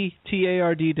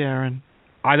 RETARD, Darren.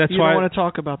 That's you why don't want to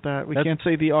talk about that. We That's- can't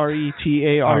say the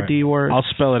RETARD word. I'll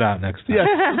spell it out next time.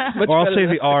 Yeah. Much Or I'll better say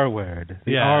than- the R word.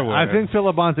 The Yeah, R word. I think Phil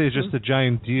Labonte is just a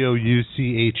giant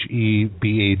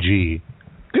DOUCHEBAG.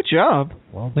 Good job.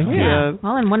 Well, Thank you. Yeah.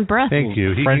 Well, in one breath. Thank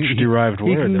you. French-derived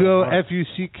He word. can go All right.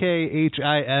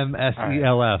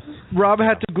 FUCKHIMSELF. Rob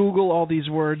had to Google all these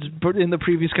words, but in the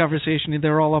previous conversation,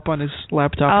 they're all up on his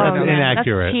laptop Oh, right now. yeah,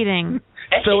 Inaccurate. that's cheating.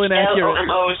 Spell inaccurate.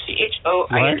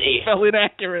 SHLOMOCHOINE. Spell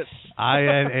inaccurate.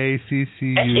 INACCURETE.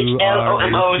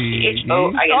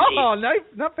 SHLOMOCHOINE. Oh,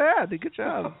 not bad. Good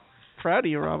job. Proud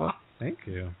of you, Rob. Thank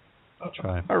you.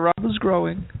 Try. Our Rob is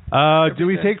growing. Do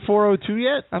we take 402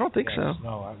 yet? I don't think so.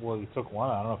 No, well, you took one.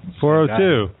 I don't know if it's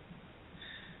 402.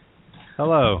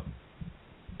 Hello.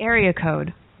 Area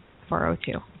code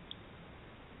 402.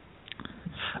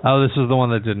 Oh, this is the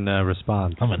one that didn't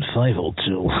respond. I'm in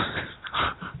 502.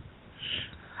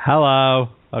 Hello.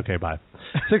 Okay, bye.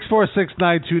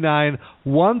 646-929-1357.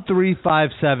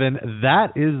 That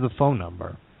is the phone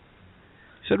number.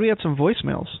 Said we had some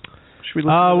voicemails. Should we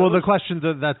listen to Well, those? the question.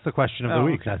 That's the question of the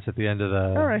week. Okay. That's at the end of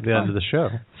the All right, the end fine. of the show.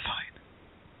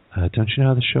 Fine. Don't you know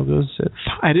how the show goes, Sid?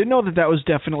 I didn't know that was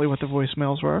definitely what the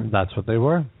voicemails were. That's what they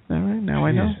were. All right, now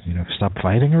I know. You know, stop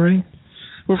fighting already.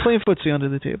 We're playing footsie under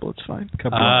the table. It's fine.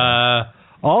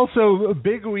 Also, a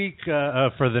big week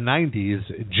for the 90s.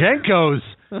 Jenko's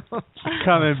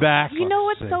coming back. You know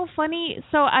what's so funny?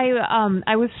 So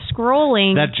I was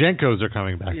scrolling. That Jenko's are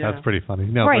coming back. Yeah. That's pretty funny.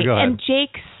 No, right, but go ahead. and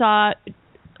Jake saw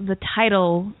the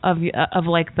title of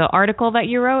like the article that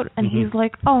you wrote, and he's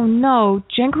like, "Oh no,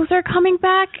 Jenko's are coming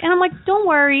back," and I'm like, "Don't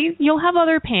worry, you'll have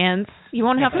other pants. You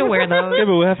won't have to wear those." Yeah,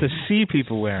 but we'll have to see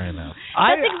people wearing them.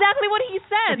 That's exactly what he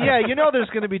said. Yeah, you know there's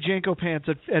going to be Jenko pants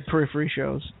at Periphery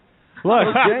shows. Look,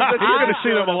 you're going to see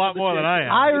them a lot more than I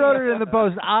am. I wrote it in the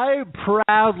post. I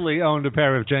proudly owned a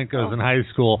pair of Jenko's in high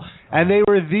school, and they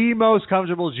were the most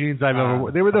comfortable jeans I've ever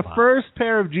worn. They were the first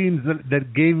pair of jeans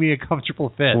that gave me a comfortable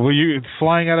fit. Were you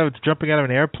jumping out of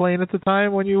an airplane at the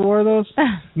time when you wore those?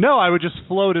 No, I would just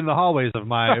float in the hallways of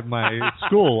my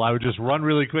school. I would just run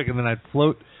really quick, and then I'd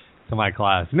float to my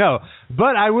class. No,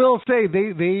 but I will say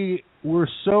they were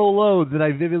so low that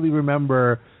I vividly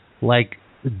remember, like,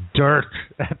 dirt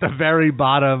at the very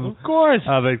bottom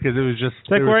of it, because it was just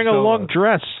It's like wearing a long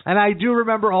dress. And I do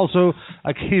remember also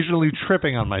occasionally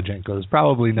tripping on my Jenkos.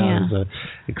 Probably not as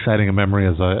exciting a memory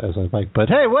as I'd like, but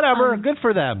hey, whatever. Good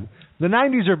for them. The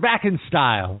 90s are back in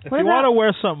style. If you want to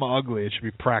wear something ugly, it should be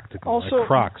practical. Also, like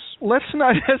Crocs. Let's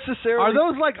not necessarily. Are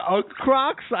those like Ugg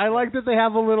Crocs? I like that they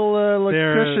have a little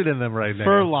cushion in them right now.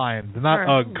 Fur lined, not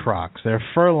Ugg Crocs. They're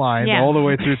fur lined all the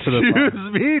way through to the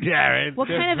Excuse me, Jared. What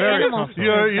kind of animal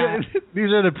fur is that? These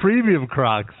are the premium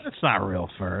Crocs. It's not real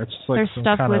fur. It's like They're some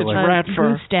stuffed kind with of like rat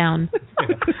fur. goose down.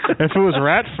 If it was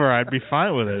rat fur, I'd be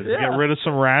fine with it. Yeah. Get rid of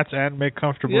some rats and make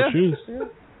comfortable shoes. Yeah.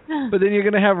 But then you're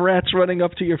going to have rats running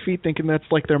up to your feet thinking that's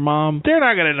like their mom. They're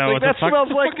not going to know Like, what that the fuck. smells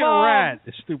It's a like fucking mom. rat.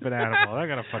 You stupid animal. They're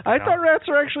going to fucking I know. thought rats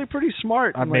are actually pretty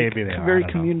smart. And maybe they are. Very I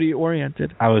don't know. community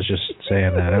oriented. I was just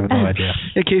saying that. I have no idea.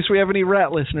 In case we have any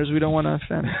rat listeners, we don't want to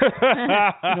offend.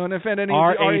 We don't want to offend any of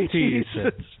the R-A-T.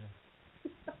 RATs.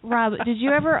 Rob, did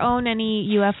you ever own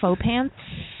any UFO pants?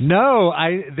 No,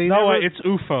 it's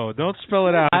UFO. Don't spell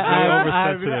it out.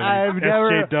 It's I've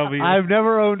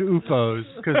never owned UFOs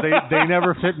because they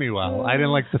never fit me well. I didn't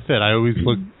like the fit. I always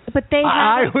looked. But they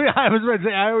I had. was about to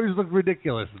say I always look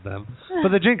ridiculous in them. But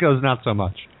the Jinkos not so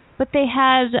much. But they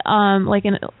had like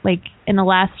an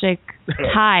elastic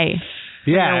tie.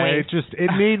 Yeah, it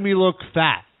made me look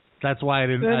fat. That's why I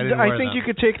didn't. And I I think you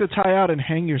could take the tie out and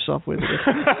hang yourself with it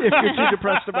if you're too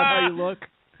depressed about how you look.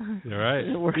 You're right.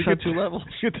 It works You on could- two levels.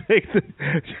 You could take the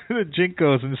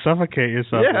Jinkos and suffocate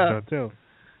yourself with them, too.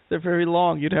 They're very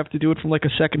long. You'd have to do it from like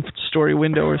a second-story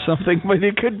window or something, but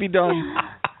it could be done.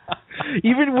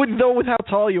 Even with how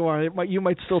tall you are, you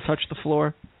might still touch the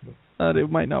floor.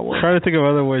 It might not work. Try to think of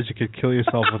other ways you could kill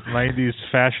yourself with 90s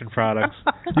fashion products.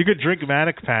 You could drink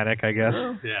Manic Panic, I guess.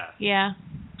 Yeah.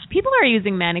 People are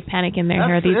using Manic Panic in their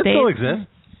hair these days. still exists.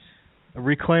 A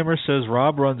reclaimer says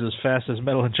Rob runs as fast as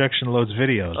Metal Injection loads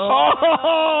videos.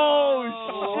 Oh,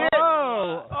 shit.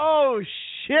 Oh,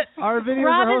 shit. Our videos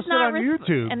Rob are is hosted not on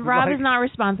YouTube. And Rob is not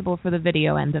responsible for the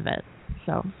video end of it.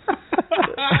 So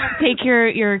take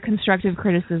your constructive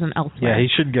criticism elsewhere. Yeah, he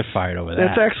shouldn't get fired over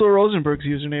that. That's Axel Rosenberg's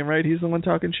username, right? He's the one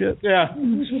talking shit. Yeah.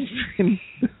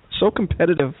 So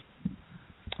competitive.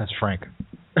 That's Frank.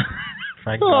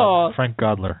 Frank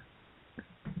Godler.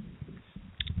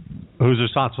 Who's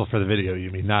responsible for the video? You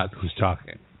mean not who's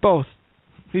talking? Both.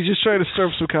 He's just trying to stir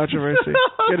up some controversy.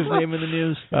 Get his name in the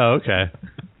news. Oh, okay.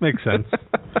 Makes sense.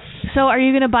 So are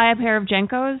you going to buy a pair of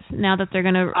Jenkos now that they're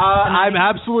going to... I'm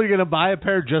absolutely going to buy a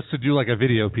pair just to do like a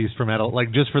video piece for Metal,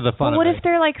 like just for the fun Well, what of if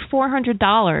they're like $400?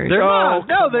 They're not.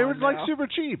 No, they were like super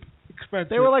cheap. Expensive.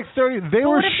 They were like 30. They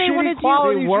were what if they wanted shitty to-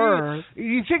 quality. They were.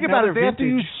 You think Now about it. they're They have to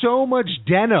vintage. use so much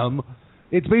denim.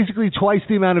 It's basically twice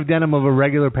the amount of denim of a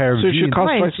regular pair of So it jeans. should cost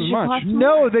Right, twice it as should much. cost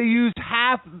No, they use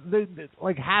half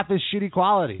as shitty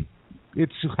quality.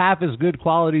 It's half as good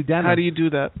quality denim. How do you do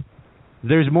that?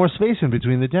 There's more space in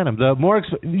between the denim. The more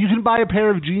you can buy a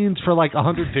pair of jeans for like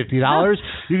 $150.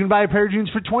 You can buy a pair of jeans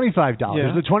for $25.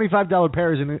 Yeah. The $25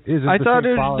 pair isn't I the thought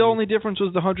same the quality. only difference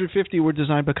was the 150 were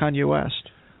designed by Kanye West.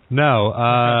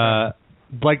 No.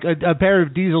 Like a pair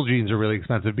of diesel jeans are really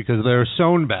expensive because they're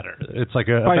sewn better. It's like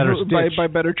a better stitch. By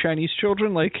better Chinese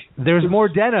children, like there's more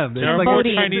denim. There are like more a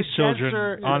Chinese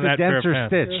children on that pair of denser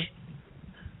pants. stitch.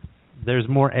 There's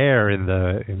more air in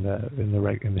the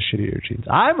shittier jeans.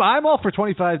 I'm all for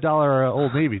 $25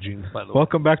 Old Navy jeans. By the way.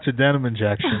 Welcome back to Denim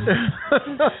Injection.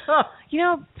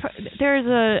 There's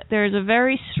a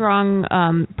very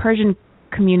strong Persian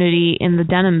community in the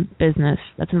denim business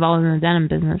that's involved in the denim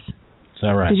business. Is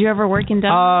that right? Did you ever work in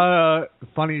denim?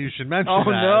 Funny you should mention Oh,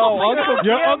 that. no.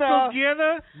 Your Gana. Uncle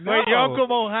Gana? No. Wait, your Uncle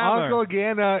Mohammed. Uncle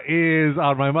Gana is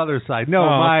on my mother's side. No,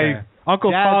 okay.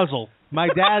 Uncle Fazl.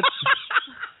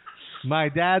 My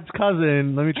dad's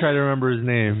cousin. Let me try to remember his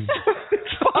name.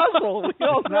 It's Fazl. We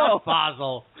all know.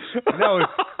 Fazl. No,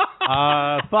 it's,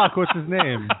 fuck, what's his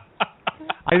name?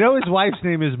 I know his wife's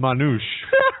name is Manouche.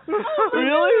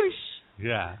 Really?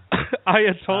 Yeah.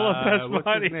 Ayatollah what's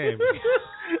Fazmani. his name?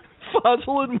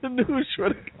 Fazl and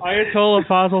Manouche. Ayatollah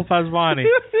Fazl Fazmani.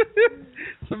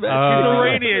 He's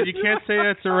Iranian. You can't say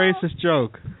that's a racist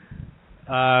joke.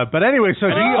 But anyway, so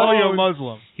you're a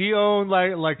Muslim. He owned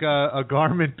like a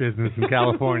garment business in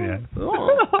California.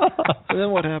 And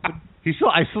then what happened? He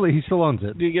still owns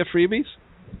it. Do you get freebies?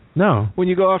 No, When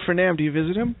you go out for NAM, do you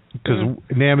visit him? because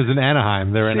NAM is in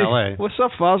Anaheim. They're in LA. What's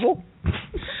up, Fazl?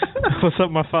 What's up,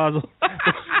 my father?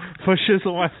 For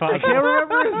shizzle, my father. I can't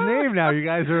remember his name now. You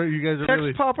guys are Text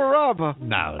really. Papa Rabba.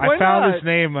 No, I found his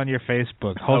name on your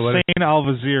Facebook. Hossein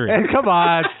Al-Waziri. Hey, come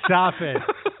on, stop it.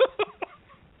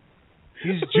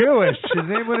 He's Jewish. His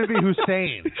name wouldn't be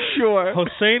Hussein. Sure.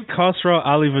 Hossein Khosrow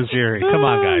Ali Waziri. Come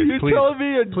on, guys. You're Please, telling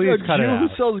me a please cut Jew it who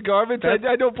out. sells garments?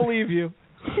 I don't believe you.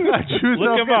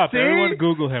 Look him up. See? Everyone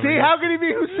Google him. See, how can he be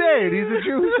Hussein? He's a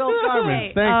Jew who sells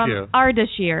garments. Thank you.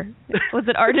 Ardashir. Was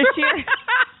it Ardashir?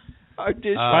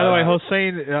 By the way,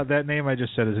 Hossein, that name I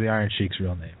just said is the Iron Sheik's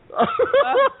real name.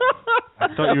 I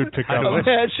thought you would pick up.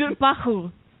 Imagine.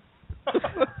 Bahu.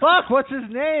 Fuck, what's his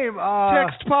name?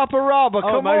 Text Papa Rabba.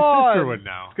 Come my on. sister would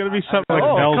know. It's going to be something like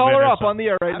Melvin call her or up on the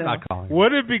air right I'm now. not calling.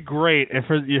 Wouldn't it be great if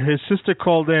his sister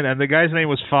called in and the guy's name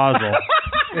was Fazl?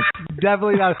 It's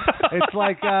definitely not. It's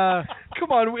like.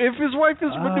 Come on, if his wife is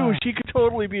Manouche, he could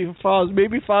totally be Fazl.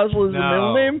 Maybe Fazl is the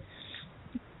middle name.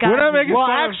 We're not making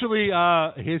actually,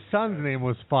 his son's name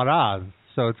was Faraz,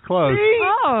 so it's close.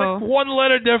 Oh. Like one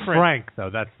letter different. Frank,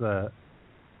 though. That's the.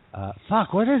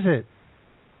 Fuck, what is it?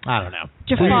 I don't know.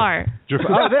 Jafar.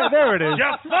 Oh, there it is.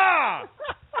 Jafar!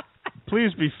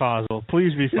 Please be Fazl.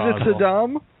 Please be Fazl. Is it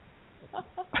Saddam?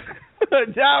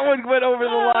 That one went over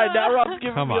the line. Now Rob's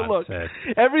giving Come me a on, look.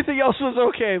 Sid. Everything else was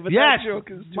okay, but Yes, that joke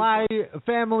is too my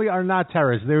family are not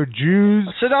terrorists. They're Jews.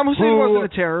 Saddam Hussein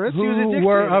wasn't a terrorist. He was a Who dictator.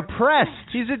 were oppressed.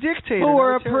 He's a dictator. Who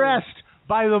were not a terrorist. oppressed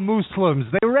by the Muslims.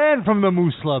 They ran from the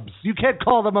Muslims. You can't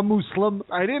call them a Muslim.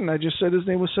 I didn't. I just said his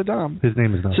name was Saddam. His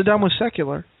name is not. Saddam was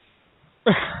secular.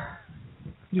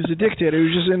 He was a dictator. He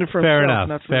was just in it for Fair himself, enough.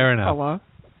 not for Fair enough. Allah.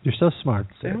 You're so smart.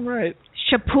 Sid. Damn right.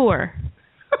 Shapur.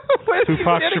 Tupac Did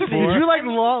Shakur. you like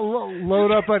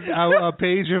load up a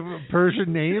page of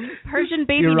Persian names? Persian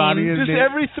baby Iranian names. Just names?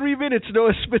 every 3 minutes,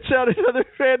 Noah spits out another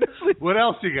fantasy. What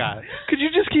else you got? Could you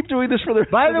just keep doing this for the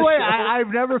rest By of the way, show?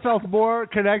 I've never felt more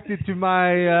connected to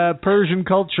my Persian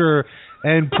culture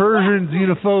and Persian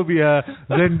xenophobia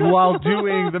than while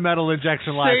doing the Metal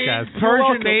Injection livecast.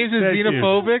 Persian names is Thank you.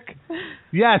 xenophobic?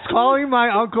 Yes, calling my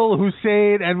uncle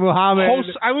Hussein and Muhammad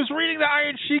I was reading the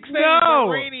Iron Sheik's name.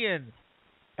 No. He's Iranian.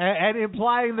 and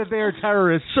implying that they are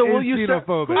terrorists So is will you say,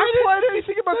 xenophobic. who implied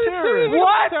anything about terrorism?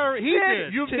 What? He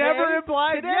did. You've Today? never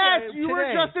implied. Today? Yes, you were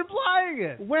Today? just implying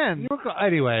it. When?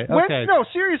 Anyway, When? okay. No,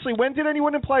 seriously. When did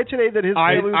anyone imply today that his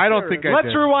I family was don't terrorist? think I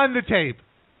Let's did. rewind the tape.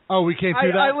 Oh, we can't do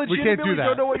I that. We can't legitimately do that.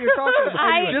 don't know what you're talking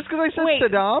about. Just because I said Wait,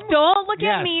 Saddam? don't look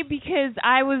Yes. at me because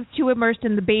I was too immersed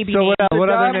in the baby So name. what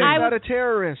other Saddam names? is not a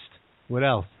terrorist. What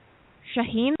else?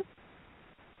 Shaheen?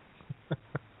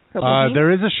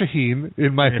 There is a Shaheen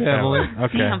in my family.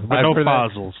 Okay, Damn. but no For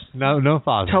that- Fazls. No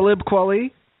Fazl. Talib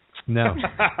Kweli? No.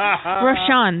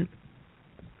 Roshan.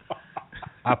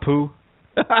 Apu.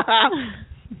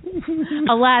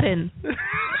 Aladdin.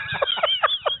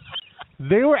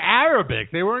 They were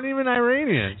Arabic. They weren't even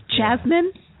Iranian.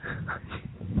 Jasmine.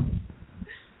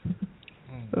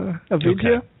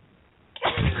 Avidya?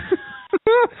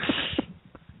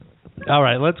 All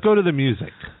right, let's go to the music.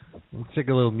 Let's take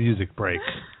a little music break.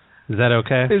 Is that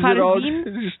okay? Is it all Farzin?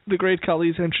 just the great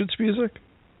Kali's entrance music?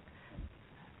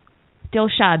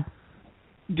 Dilshad.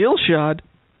 Dilshad?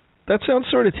 That sounds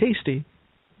sort of tasty.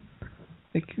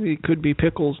 It could be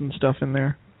pickles and stuff in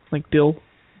there. Like dill.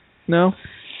 No?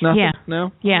 Nothing? Yeah.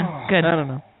 No? Yeah, good. I don't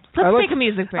know. Let's I like- take a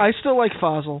music break. I still like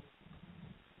Fazl.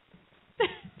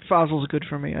 Fozzel's good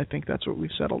for me. I think that's what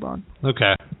we've settled on.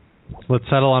 Okay. Let's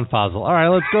settle on Fozzel. All right,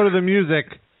 let's go to the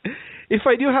music. If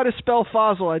I knew how to spell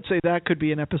Fozzel, I'd say that could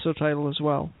be an episode title as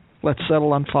well. Let's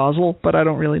settle on Fozzel, but I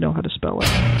don't really know how to spell it.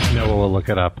 No, we'll look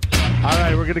it up. All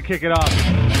right, we're going to kick it off.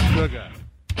 Sugar.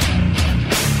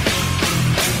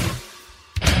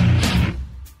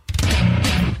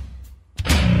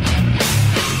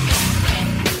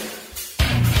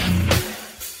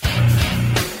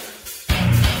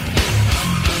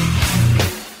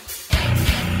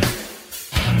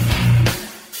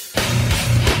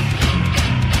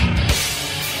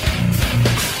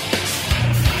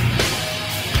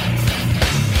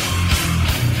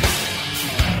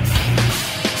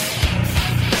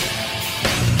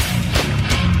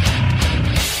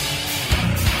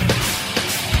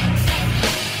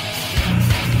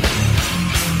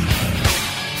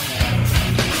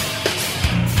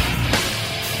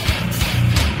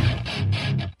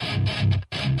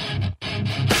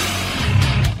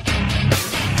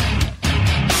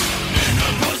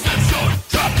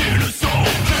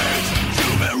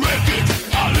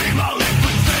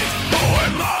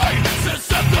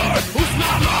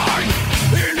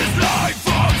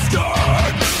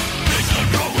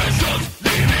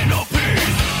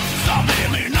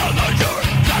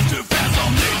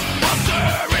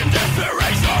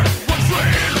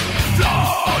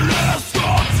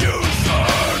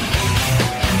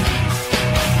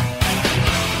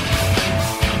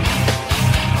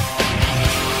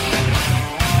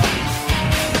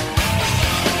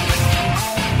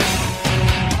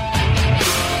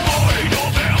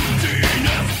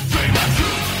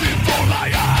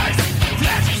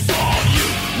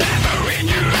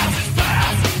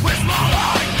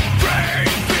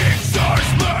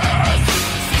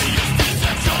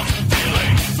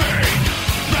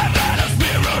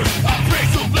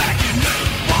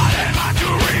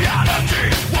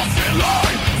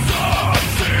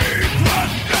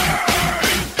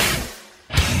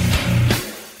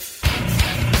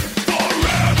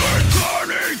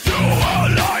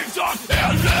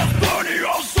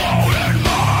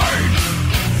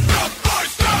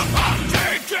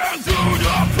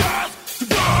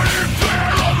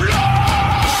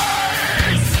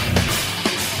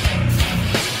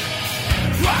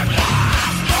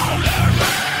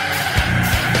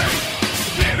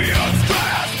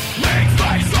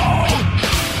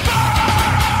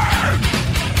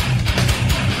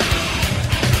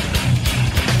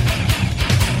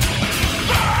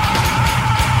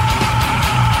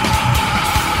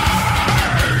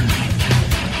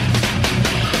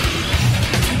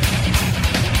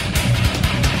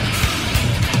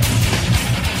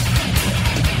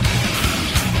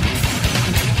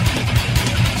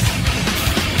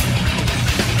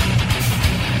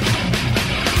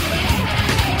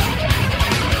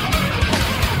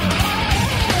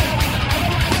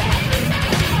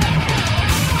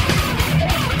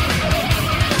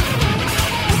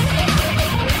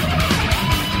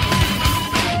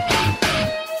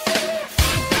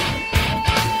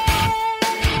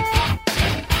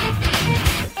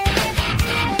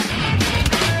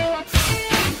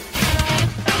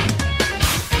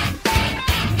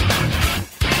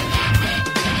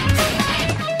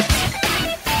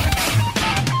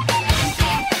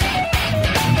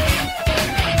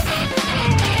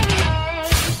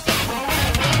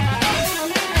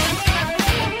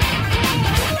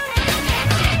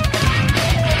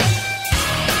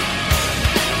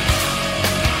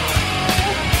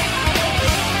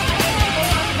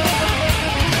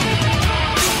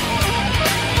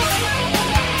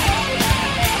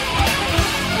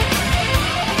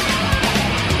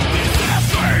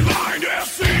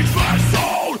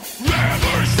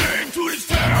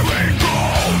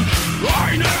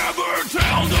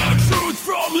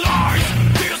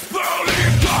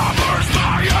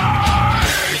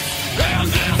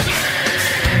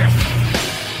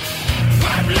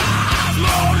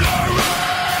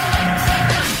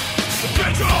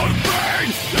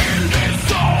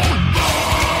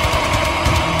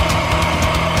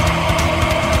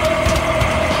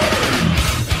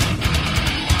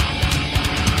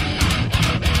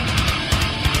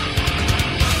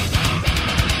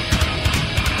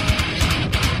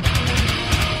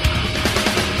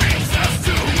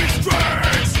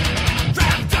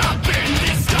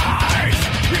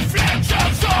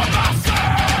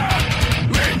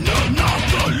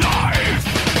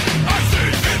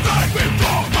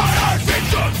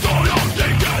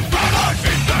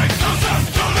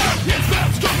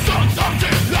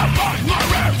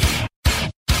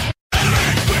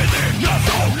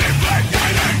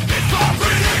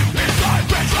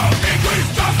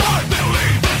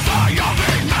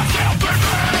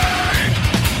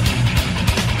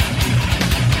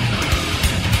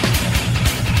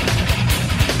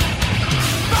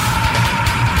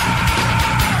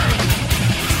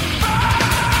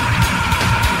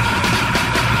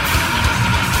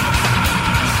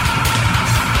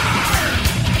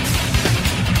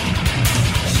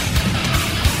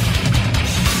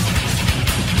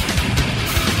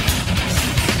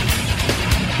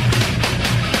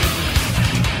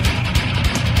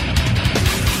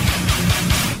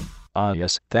 Ah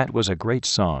yes, that was a great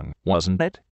song, wasn't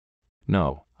it?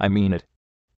 No, I mean it.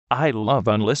 I love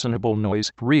unlistenable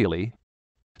noise, really.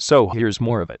 So here's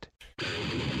more of it.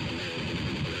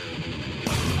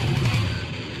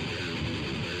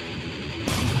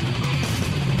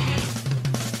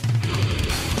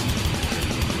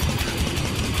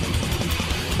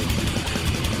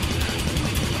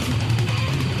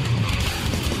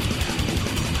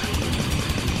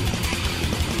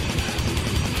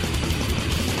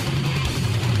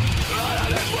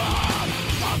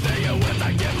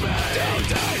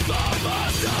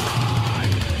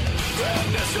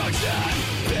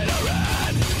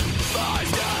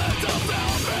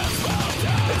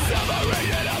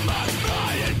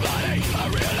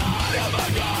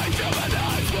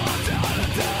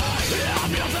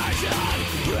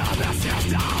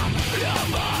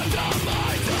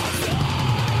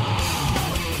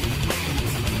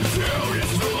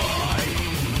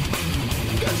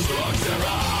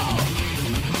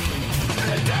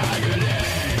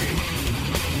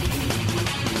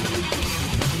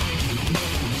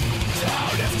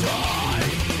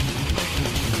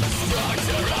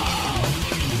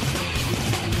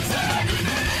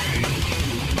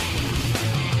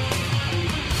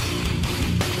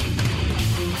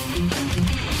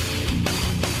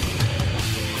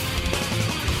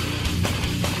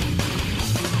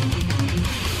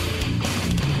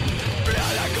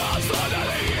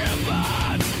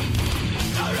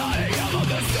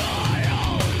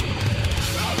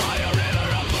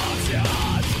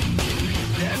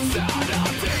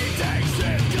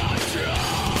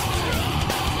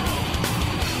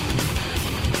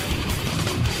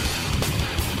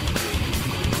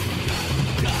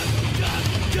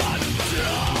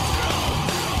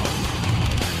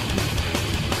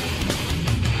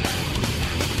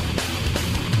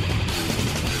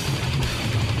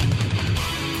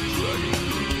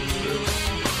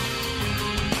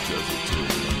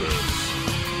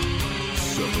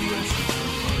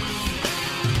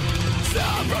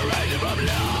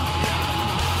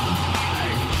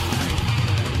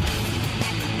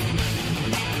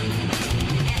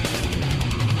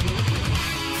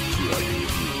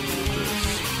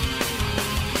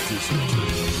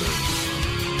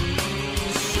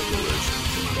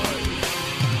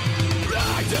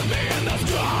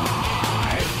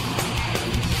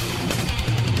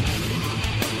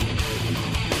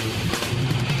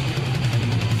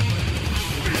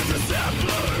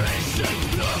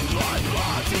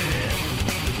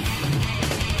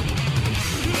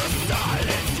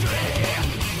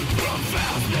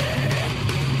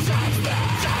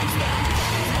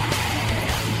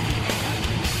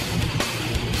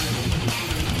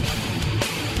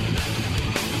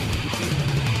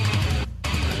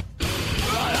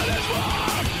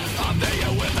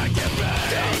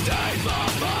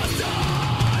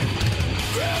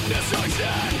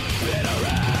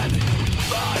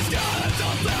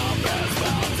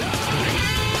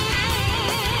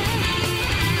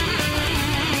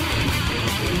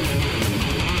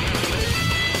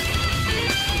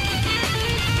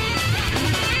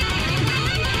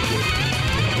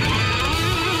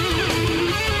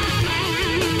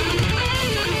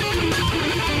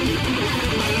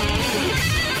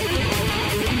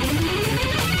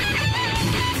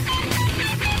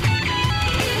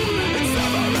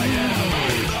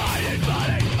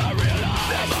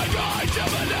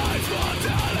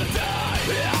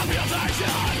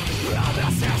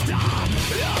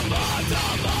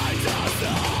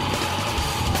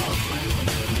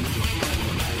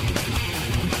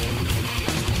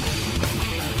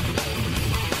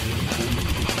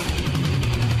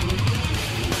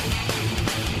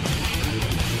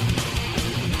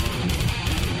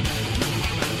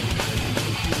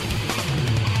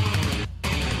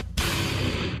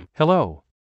 Hello.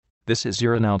 This is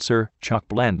your announcer, Chuck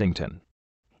Blandington.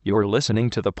 You're listening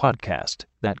to the podcast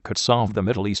that could solve the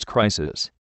Middle East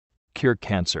crisis, cure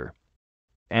cancer,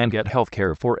 and get health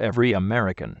care for every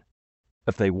American.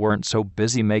 If they weren't so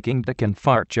busy making dick and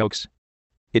fart jokes.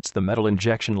 It's the Metal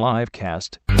Injection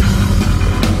Livecast.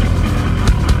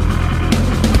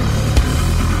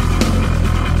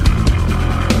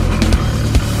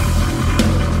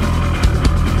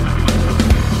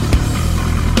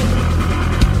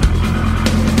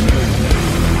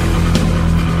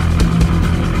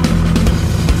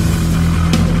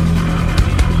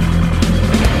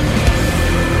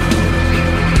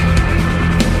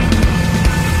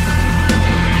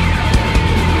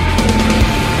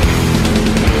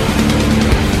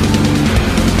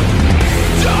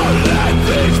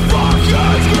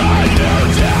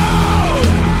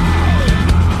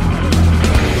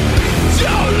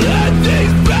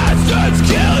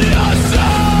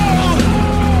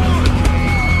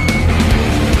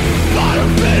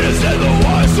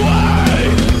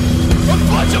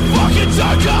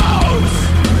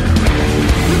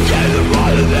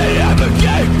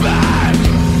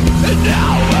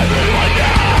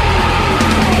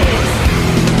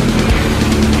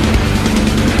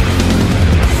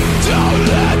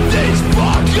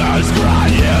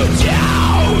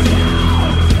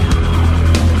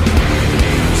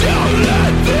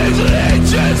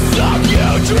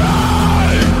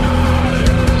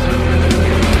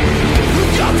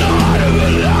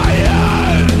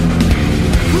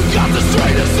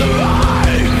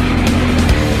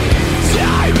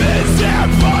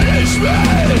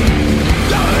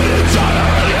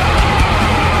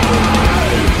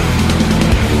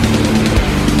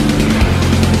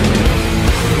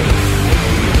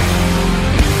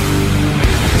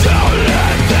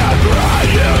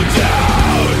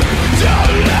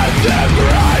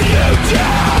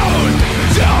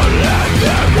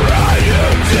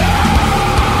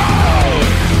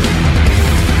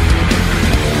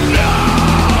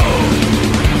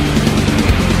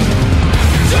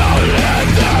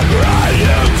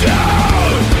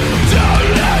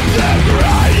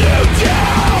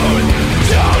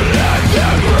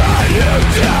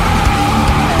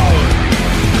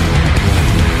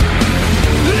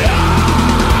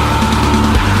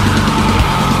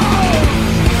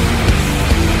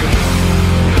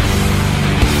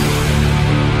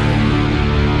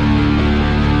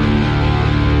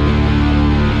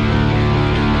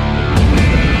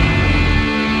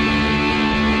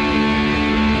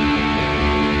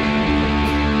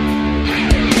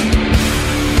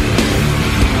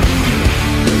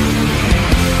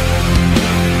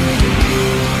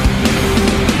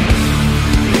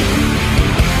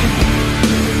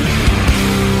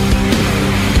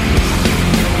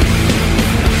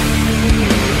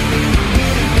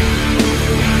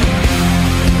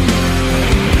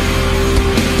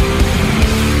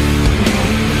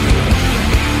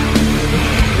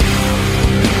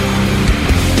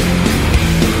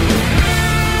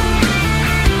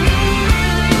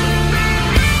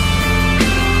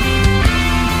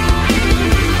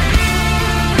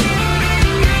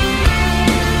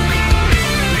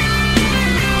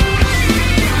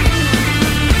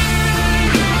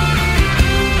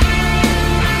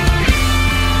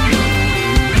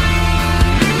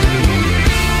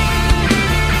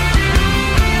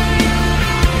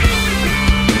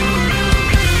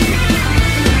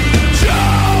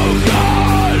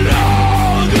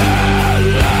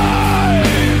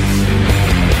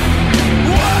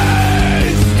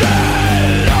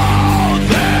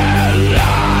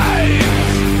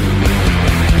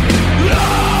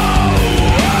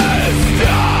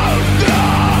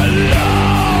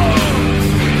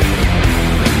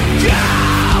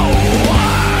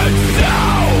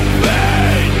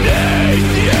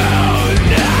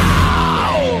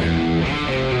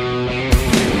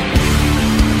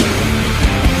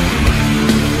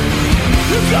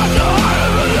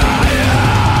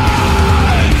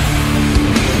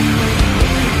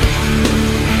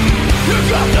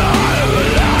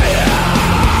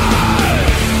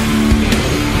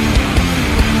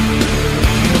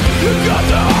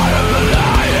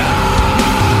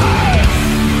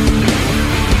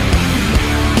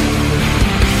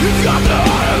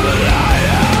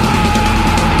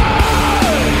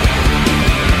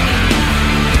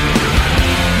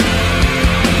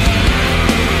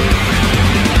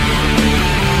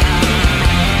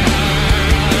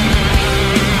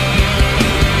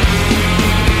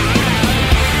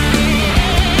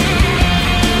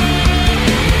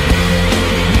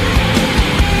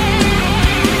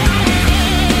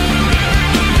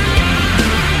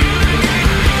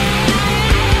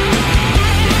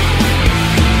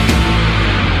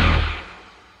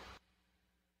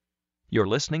 You're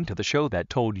listening to the show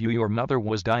that told you your mother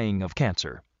was dying of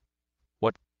cancer.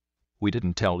 What? We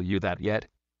didn't tell you that yet?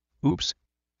 Oops.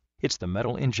 It's the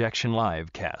Metal Injection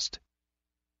Livecast.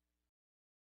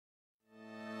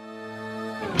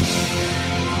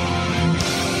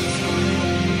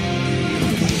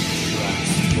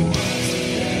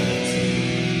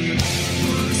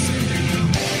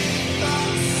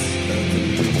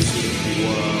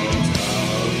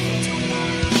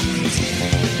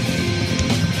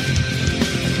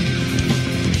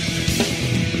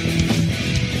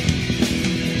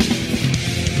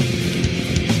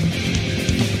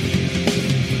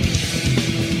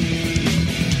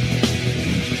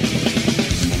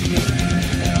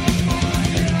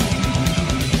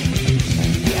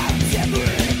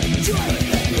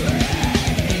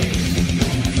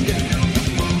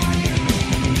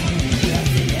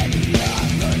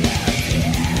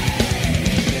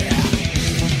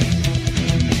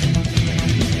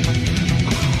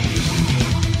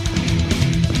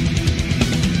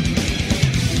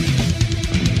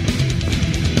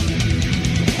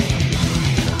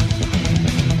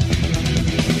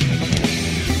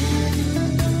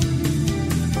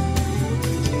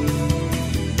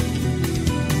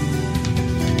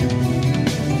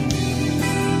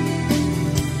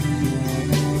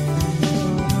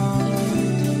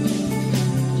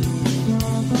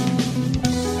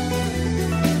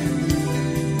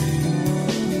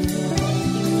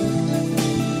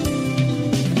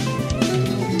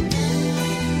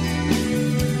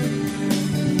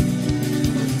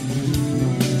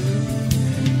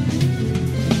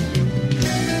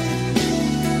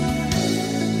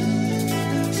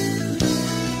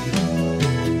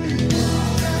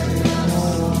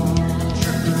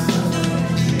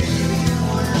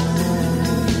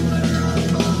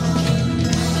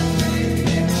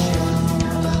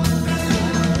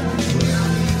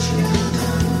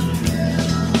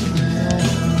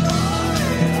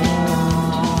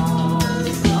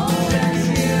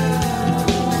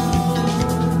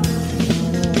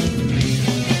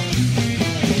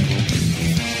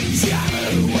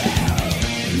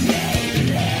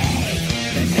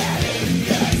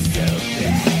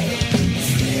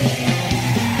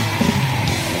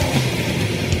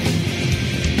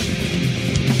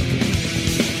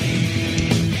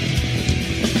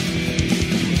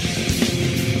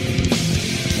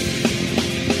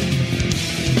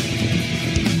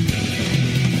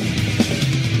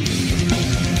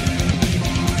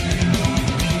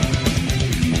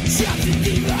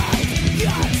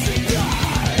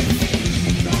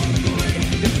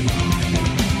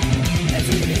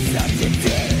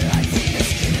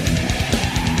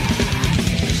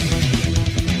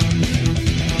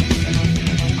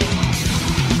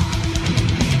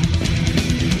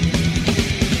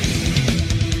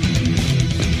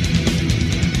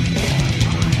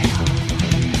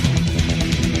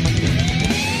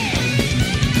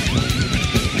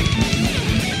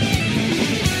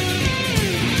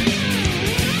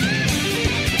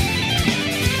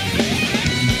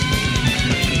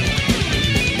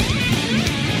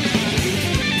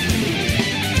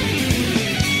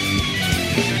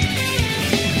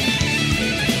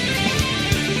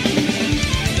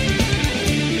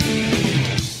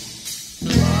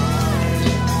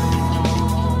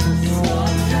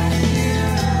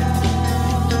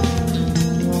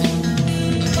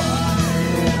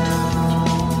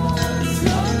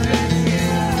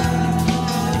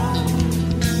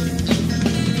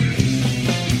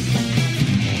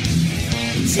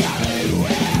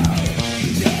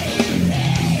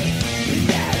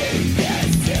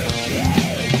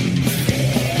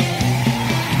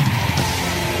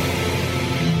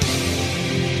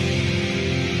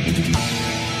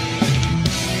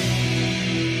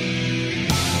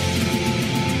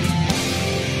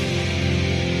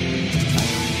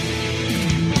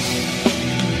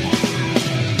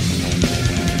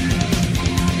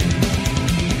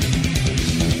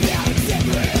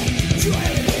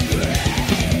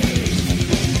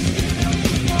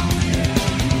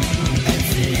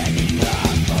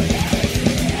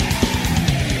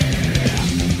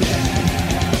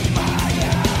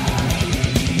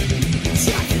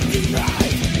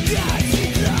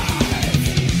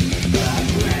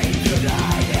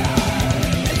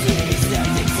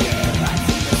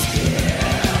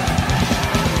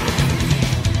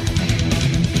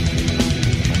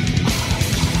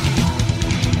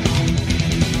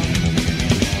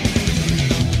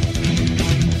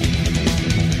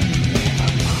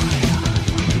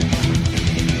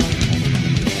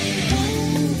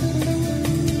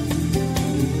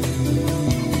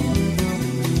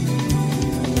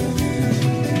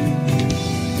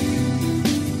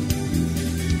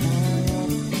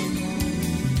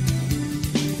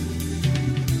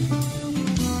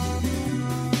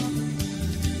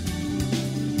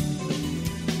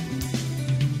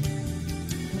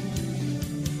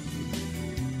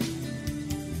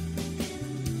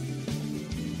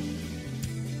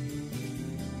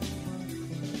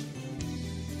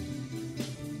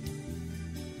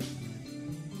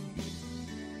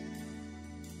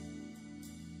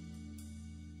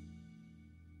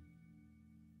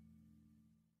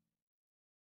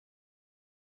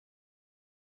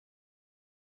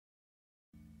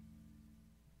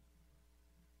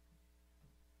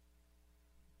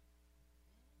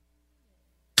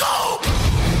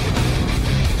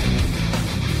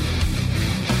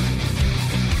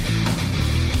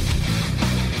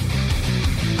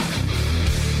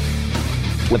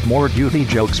 with more duty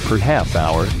jokes per half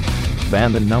hour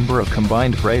than the number of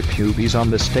combined brave pubes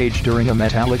on the stage during a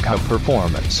Metallica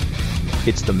performance.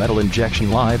 It's the Metal Injection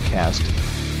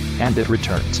Livecast, and it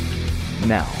returns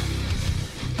now.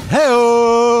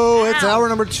 Hey-o! It's hour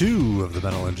number 2 of the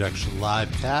Metal Injection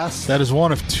Livecast. That is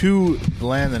one of 2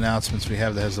 bland announcements we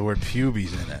have that has the word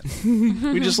pubes in it.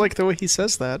 We just like the way he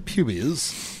says that.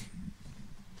 Pubes.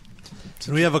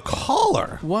 And we have a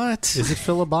caller. What? Is it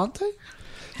Filibante?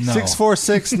 No.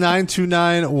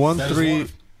 646-929-13...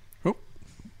 What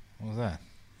was that?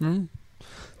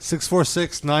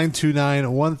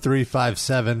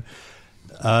 646-929-1357.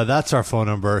 That's our phone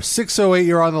number. 608,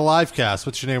 you're on the Livecast.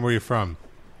 What's your name? Where are you from?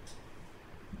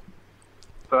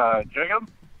 Jacob?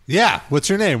 Yeah. What's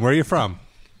your name? Where are you from?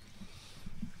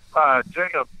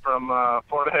 Jacob from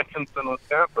Fort Atkinson,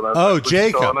 Wisconsin. Oh,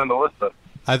 Jacob. Calling in to listen.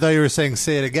 I thought you were saying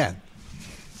say it again.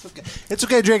 It's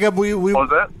okay, Jacob. We what was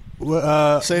that?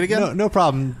 Say it again? No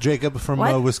problem, Jacob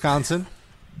from Wisconsin.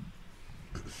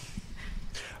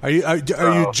 Are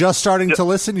you just starting to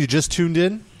listen? You just tuned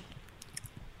in?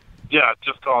 Yeah,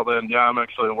 just called in. Yeah, I'm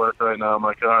actually at work right now in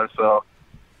my car, so...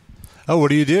 Oh, what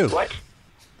do you do? What?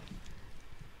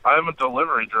 I'm a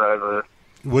delivery driver.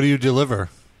 What do you deliver?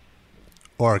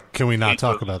 Or can we not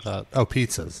talk about that? Oh,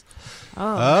 pizzas.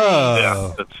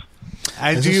 Yeah,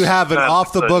 and do you have an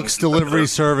off-the-books delivery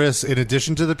service in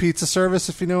addition to the pizza service,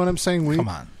 if you know what I'm saying? Come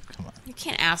on. You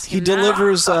can't ask him He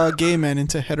delivers gay men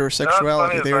into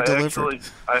heterosexuality. They are delivered.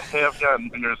 I have gotten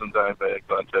beers and dime bags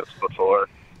on tips before,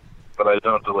 but I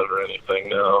don't deliver anything,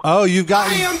 no. Oh, you've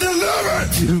gotten... I am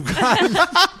delivered! You've gotten...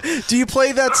 Do you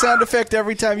play that sound effect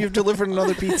every time you've delivered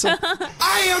another pizza?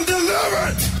 I am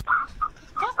delivered!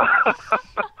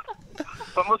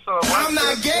 But listen, I'm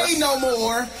not gay no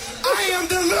more. I am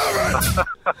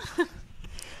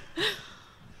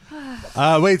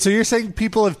delivered! Wait, so you're saying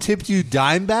people have tipped you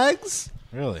dime bags?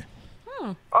 Really?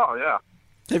 Oh, yeah.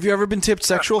 Have you ever been tipped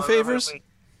sexual favors?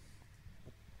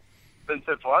 Been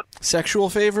tipped what? Sexual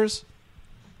favors?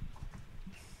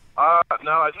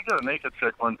 No, I did get a naked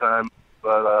chick one time,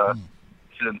 but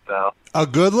she didn't know. A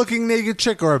good-looking naked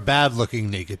chick or a bad-looking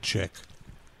naked chick?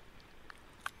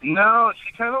 No,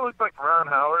 she kind of looked like Ron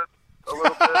Howard a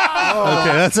little bit.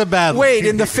 Okay, that's a bad look. Wait,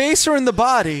 in the face or in the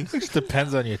body? It just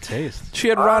depends on your taste. She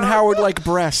had Ron Howard-like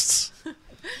breasts.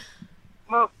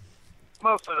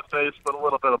 Mostly the face, but a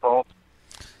little bit of both.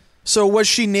 So was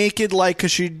she naked like because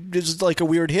she is like a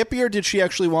weird hippie, or did she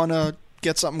actually want to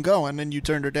get something going and you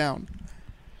turned her down?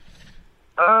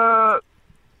 I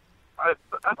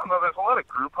don't know. There's a lot of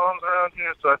group homes around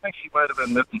here, so I think she might have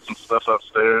been missing some stuff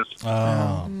upstairs.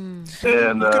 Oh. And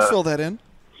you could fill that in.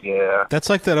 Yeah. That's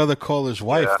like that other caller's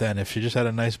wife, then, if she just had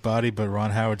a nice body but Ron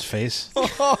Howard's face.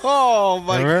 Oh,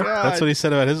 my Remember? God. That's what he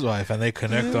said about his wife, and they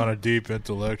connect on a deep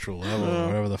intellectual level, or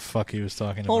whatever the fuck he was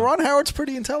talking about. Well, Ron Howard's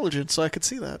pretty intelligent, so I could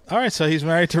see that. All right, so he's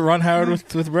married to Ron Howard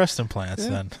with breast implants,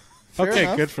 then. Fair Okay,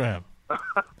 enough. good for him. In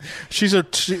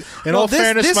Well, all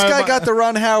fairness, this my guy got the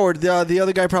Ron Howard. The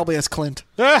other guy probably has Clint.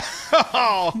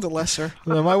 The lesser.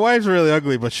 Well, my wife's really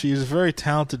ugly, but she's a very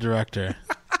talented director.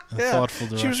 A Yeah, thoughtful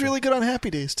director. she was really good on Happy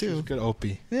Days too. Good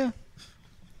Opie. Yeah.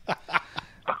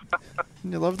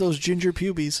 You love those ginger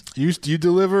pubes. You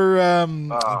deliver?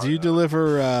 Do you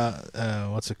deliver?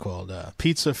 What's it called?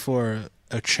 Pizza for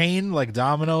a chain like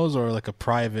Domino's or like a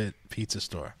private pizza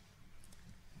store?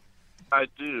 I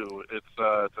do. It's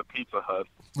a Pizza Hut.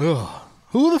 Ugh.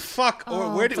 Who the fuck?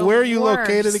 Where are you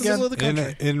located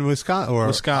again? In Wisconsin or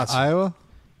Wisconsin. Iowa?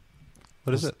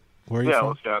 What is it? Where are you Yeah, from?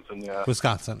 Wisconsin. Yeah.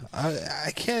 Wisconsin.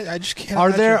 I can't. I just can't.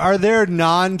 Are there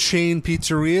non-chain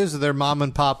pizzerias? Are there mom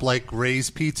and pop like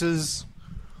Ray's pizzas?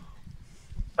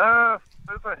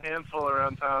 There's a handful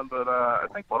around town, but I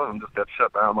think one of them just got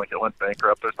shut down, like it went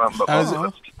bankrupt or something. But most of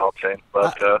it's just all chain.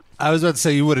 But I was about to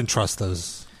say you wouldn't trust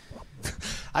those.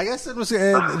 I guess it was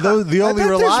the only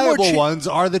reliable ones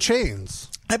are the chains.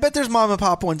 I bet there's mom and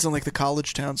pop ones in like the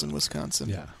college towns in Wisconsin.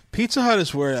 Yeah. Pizza Hut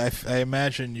is where I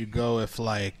imagine you go if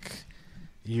like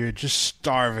you're just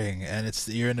starving and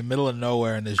you're in the middle of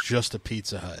nowhere and there's just a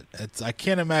Pizza Hut. I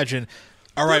can't imagine.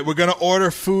 All right, we're gonna order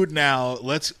food now.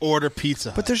 Let's order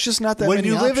Pizza Hut. But there's just not that when many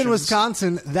you live in options.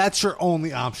 Wisconsin, that's your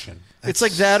only option. It's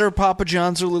like that or Papa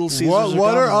John's or Little Caesars.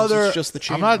 What or are Domino's. other? It's just the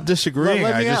chain. I'm not disagreeing.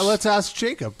 Let's ask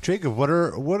Jacob. Jacob, what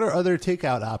are other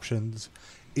takeout options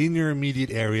in your immediate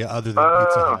area other than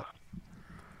Pizza Hut?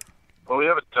 well, we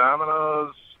have a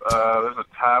Domino's. There's a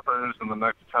Toppers in the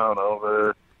next town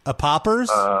over. A Poppers?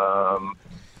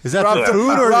 Is that Rob, the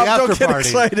food or Rob, the after don't get party?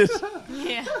 excited.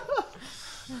 Yeah.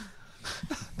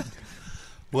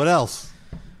 What else?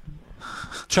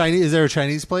 Chinese? Is there a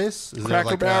Chinese place? Is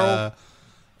Cracker there like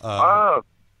Barrel?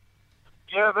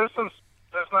 Yeah, there's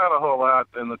there's not a whole lot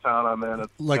in the town I'm in.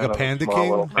 It's Like kind a of Panda small King?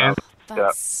 little town. That Yeah.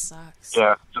 sucks.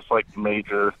 Yeah, just like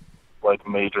major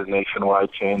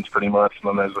nationwide chains, pretty much. And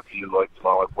then there's a few like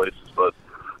smaller places, but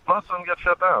most of them get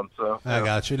shut down. So I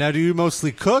got you. Now, do you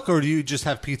mostly cook, or do you just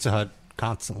have Pizza Hut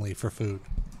constantly for food?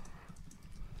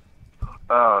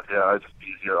 Oh yeah, I just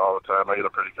eat here all the time. I get a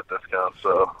pretty good discount,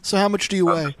 so. So how much do you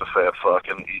I'm weigh? just a fat fuck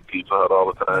and eat Pizza Hut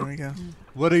all the time. There we go.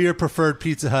 What are your preferred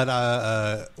Pizza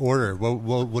Hut order?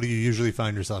 What do you usually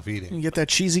find yourself eating? You get that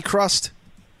cheesy crust.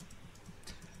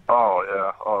 Oh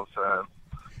yeah, all the time.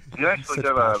 You actually Such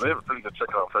get passion. they have a pretty good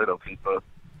chicken Alfredo pizza.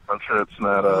 I'm sure it's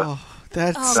not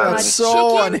That Oh, sounds God.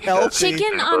 so Chicken- unhealthy.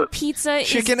 Chicken on pizza is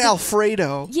Chicken the-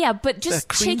 Alfredo. Yeah, but just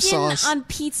That cream chicken sauce. on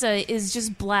pizza is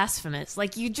just blasphemous.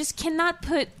 Like, you just cannot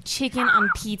put chicken on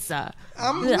pizza.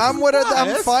 I'm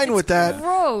Ugh. fine with that.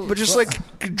 Gross. But just like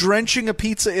drenching a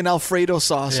pizza in Alfredo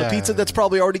sauce, Yeah. a pizza that's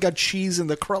probably already got cheese in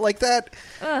the crust, like that.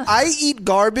 Ugh. I eat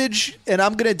garbage, and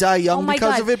I'm gonna die young Oh my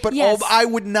because God, of it. But yes. I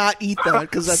would not eat that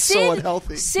because that's so Sid-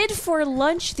 unhealthy. Sid for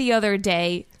lunch the other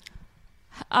day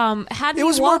had me It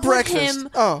was more walk with breakfast. him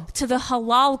Oh. to the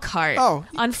halal cart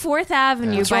on 4th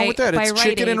Avenue What's by, wrong with that? by It's Rite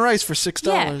chicken Aid. and rice for $6.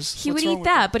 Yeah, he What's would wrong eat with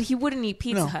that, but he wouldn't eat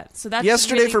Pizza No. Hut. So that's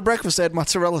Yesterday really, for breakfast, I had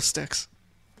mozzarella sticks.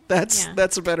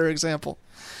 That's a better example.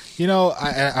 You know,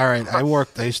 I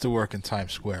used to work in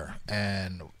Times Square,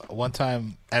 and one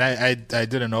time, and I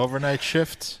did an overnight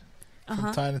shift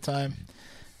from time to time,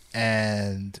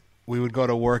 and we would go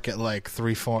to work at like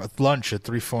lunch at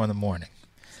 3-4 in the morning.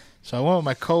 So I went with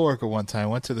my coworker one time.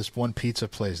 Went to this one pizza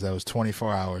place that was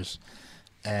 24 hours,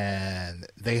 and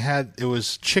it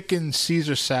was chicken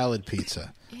Caesar salad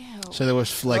pizza. So there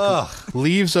was like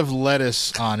leaves of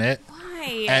lettuce on it,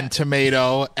 and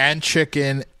tomato, and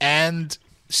chicken, and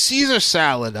Caesar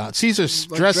salad on Caesar's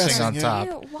dressing on top.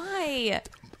 Ew, why?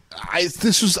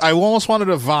 I almost wanted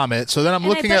to vomit. So then I'm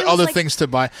And I looking bet at it was other like- things to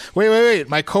buy. Wait!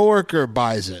 My coworker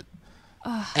buys it,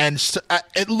 Ugh. and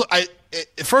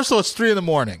first of all, it's 3 in the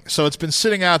morning, so it's been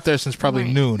sitting out there since probably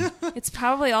noon It's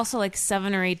probably also like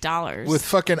 $7 or $8 with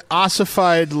fucking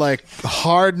ossified, like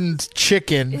hardened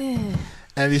chicken Ugh.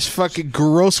 and these fucking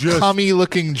gross, cummy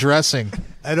looking dressing.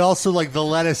 And also, like, the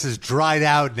lettuce is dried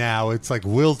out now. It's like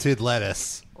wilted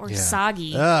lettuce. or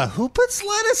soggy. Who puts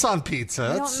lettuce on pizza?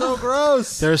 don't That's so know.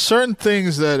 gross. There are certain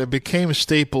things that became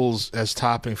staples as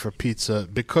topping for pizza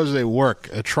because they work,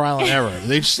 a trial and error.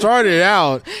 They started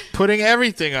out putting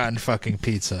everything on fucking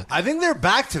pizza. I think they're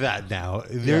back to that now.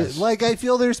 Yes. Like, I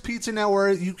feel there's pizza now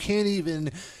where you can't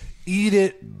even eat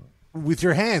it with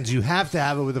your hands. You have to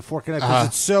have it with a fork and knife because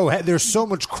it's there's so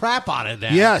much crap on it now.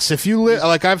 Yes, if you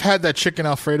like, I've had that chicken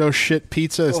Alfredo shit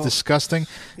pizza. It's disgusting.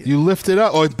 You lift it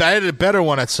up. Oh, I had a better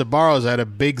one at Sabaro's. I had a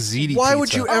big ziti. Why pizza.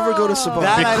 would you ever go to Sbarro?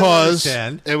 That I don't Because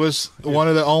understand. it was one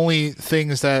of the only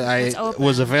things that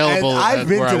was available. And I've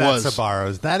been where to I that was.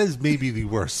 Sabaro's. That is maybe the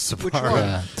worst Sabaro's. one?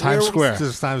 Yeah, Times Square. This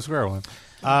is Times Square one.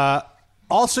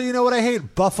 Also, you know what I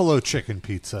hate? Buffalo chicken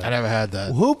pizza. I never had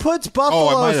that. Who puts I buffalo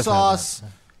might have had sauce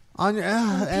on your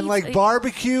and like pizza.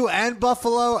 barbecue and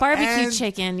buffalo Barbecue and,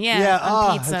 chicken,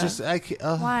 on pizza.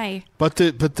 Why? Why? But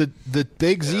the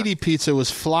big ziti pizza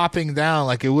was flopping down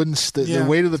like it wouldn't. Yeah. The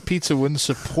weight of the pizza wouldn't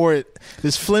support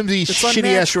this flimsy, It's shitty ass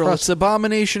unnatural. crust. It's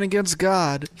abomination against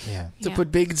God Yeah. to Yeah.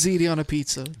 put baked ziti on a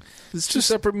pizza. It's two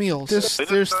separate meals. They just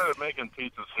started making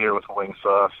pizzas here with wing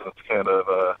sauce, and it's kind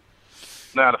of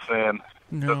not a fan.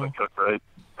 No. Doesn't cook right.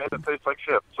 And it tastes like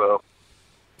shit. So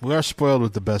We are spoiled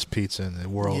with the best pizza in the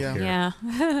world Yeah. here. Yeah.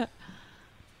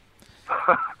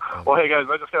 well, hey guys,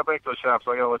 I just got back to the shop,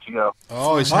 so I gotta let you go.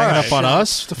 Oh, he's All hanging right. up on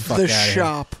us? The fuck The outta here.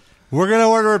 shop. We're gonna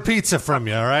order a pizza from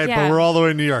you, all right? Yeah. But we're all the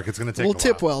way in New York. It's gonna take. We'll a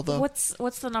tip while. well though.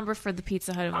 What's the number for the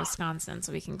Pizza Hut in Wisconsin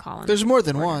so we can call him? There's more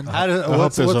than one. How do- I hope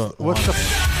what's there's what's the?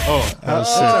 Oh, that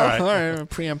was sick. all right. All right,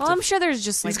 preemptive. Well, I'm sure there's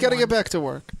just like He's got to one. get back to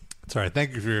work. It's all right.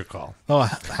 Thank you for your call. Oh,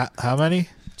 how many?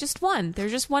 Just one.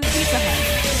 There's just one Pizza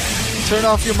Hut. Turn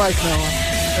off your mic, Noah.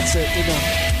 That's it. You're done.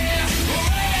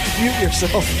 Mute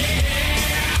yourself.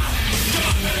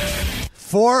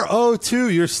 402.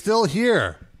 You're still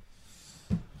here.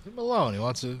 Leave him alone. He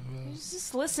wants to. He's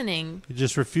just listening. You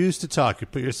just refuse to talk. You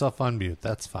put yourself on mute.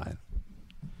 That's fine.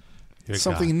 You're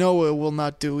Something gone. Noah will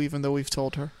not do, even though we've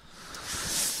told her.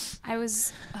 I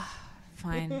was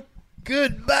fine.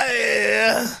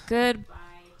 Goodbye. Good.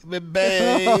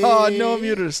 Bye. Oh, Noah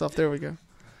muted herself. There we go.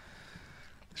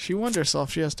 She won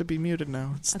herself. She has to be muted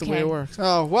now. It's the way Okay. it works.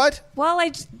 Oh, what? Well, I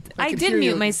can did hear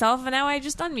mute you. myself, and now I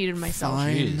just unmuted myself.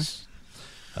 Fine. Jeez.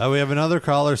 We have another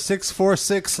caller.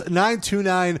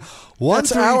 646-929-13.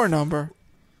 That's our number.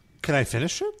 Can I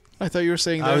finish it? I thought you were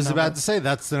saying I their was number. about to say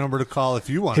that's the number to call if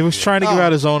you want. He was trying to give Oh.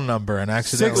 out his own number and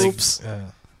accidentally. Oops.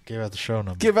 Gave out the show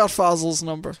number. Give out Fazl's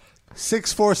number.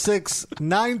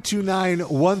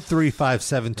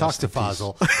 646-929-1357. Talk to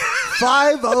Fazl.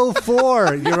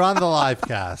 504. You're on the live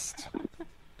cast.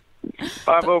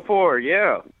 504,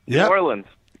 yeah. Yep. New Orleans.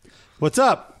 What's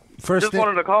up? Just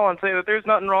wanted to call and say that there's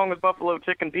nothing wrong with buffalo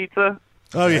chicken pizza.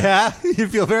 Oh, yeah? You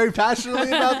feel very passionately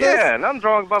about this? Yeah, nothing's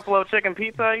wrong with buffalo chicken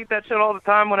pizza. I eat that shit all the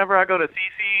time whenever I go to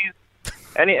CC's.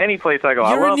 Any place I go.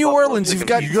 You're I love in New buffalo Orleans. chicken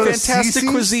You've got pizza. fantastic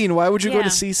cuisine. Why would you go Yeah. to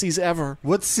CC's ever?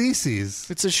 What's CC's?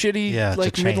 It's a shitty, Yeah, it's a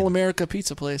like, chain. middle America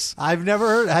pizza place. I've never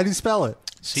heard. How do you spell it?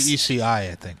 CECI,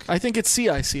 I think. I think it's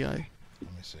CICI.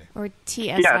 Or Yeah,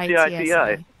 TSI.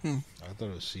 CICI. I thought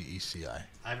it was CECI.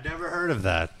 I've never heard of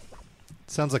that.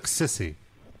 Sounds like sissy.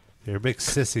 You're a big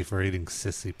sissy for eating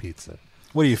sissy pizza.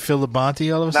 What are you, Phil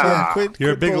Labonte all of a sudden? Yeah, quit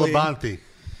You're a big bullying. Labonte.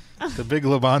 The big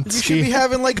Labonte. You should be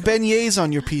having, like, beignets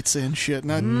on your pizza and shit,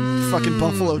 not fucking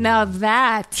buffalo. Now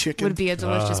that Chicken. would be a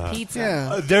delicious pizza.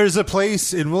 Yeah. There's a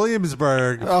place in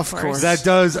Williamsburg Of course. that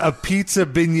does a pizza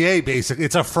beignet, basically.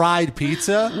 It's a fried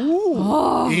pizza. Ooh.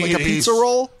 Like a pizza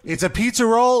roll? It's a pizza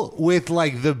roll with,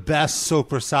 like, the best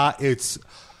soprasada. It's...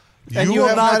 And you will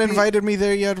have not be- invited me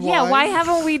there yet? Yeah, why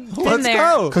haven't we been Let's there?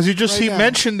 go. Because you just Right he now.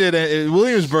 mentioned it at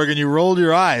Williamsburg and you rolled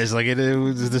your eyes like it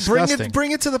was disgusting.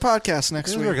 Bring it to the podcast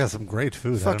next Williamsburg week. has some great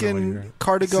food. I don't know what Fucking you're-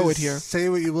 car to go it here. Say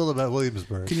what you will about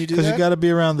Williamsburg. Can you do Because that? you got to be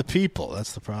around the people.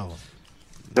 That's the problem.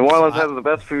 New Orleans has the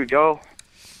best food, yo.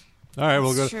 All right,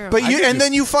 we'll go. But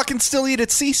then you fucking still eat at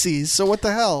CC's. So what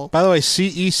the hell? By the way,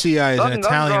 CECI is an Nothing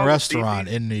Italian wrong with restauant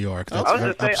in New York. That's I was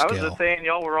very just upscale. saying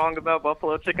y'all were wrong about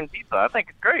buffalo chicken pizza. I think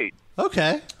it's great.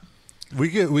 Okay. We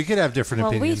could have different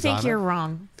Well, we opinions think on you're it.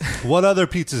 wrong. What other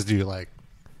pizzas do you like?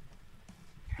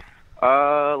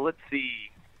 Let's see.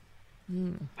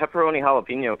 Pepperoni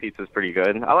jalapeno pizza is pretty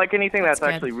good. I like anything that's good.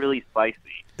 actually really spicy.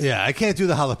 Yeah, I can't do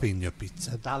the jalapeno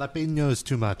pizza. The jalapeno is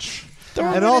too much. Oh,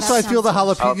 And also, I feel the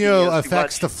Jalapeno jalapeno is too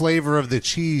affects much. the flavor of the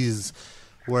cheese,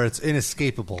 where it's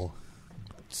inescapable.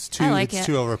 It's too. I like it's it.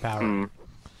 too overpowering.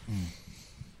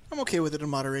 I'm okay with it in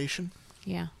moderation.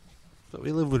 Yeah. But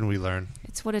we live when we learn.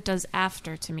 It's what it does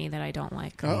after to me that I don't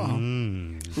like. Uh-oh.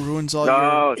 Ruins all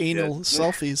Oh, your anal shit.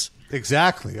 selfies.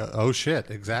 Exactly. Oh shit.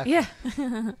 Exactly.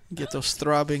 Yeah. Get those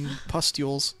throbbing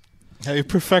pustules. Have you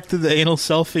perfected the anal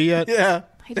selfie yet? Yeah.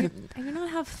 I do not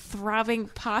have throbbing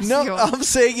pustules. No, I'm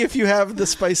saying if you have the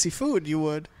spicy food, you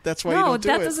would. That's why you No, don't do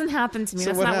that it. doesn't happen to me. So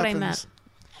That's not what I happens? meant.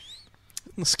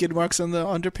 The skid marks on the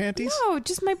underpanties? No,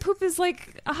 just my poop is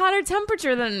like a hotter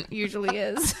temperature than it usually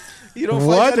is. You don't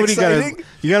What? find that What do you got? exciting?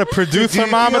 You got a Purdue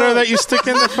thermometer that you stick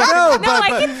in the fucking? No, No, I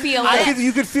can feel it.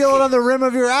 You could feel it on the rim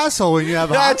of your asshole when you have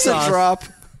That's hot a sauce. drop.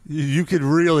 You could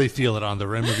really feel it on the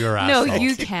rim of your No, asshole.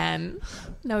 you can.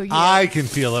 No, you. I can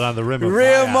feel it on the rim of my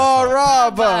asshole.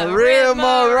 Rimaraba. Rimaraba.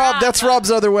 Rimaraba. That's Rob's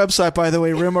other website, by the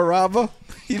way. Rimaraba.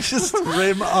 You just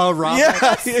Rimaraba.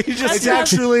 Yeah, you just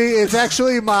It's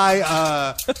actually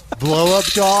my blow up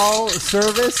doll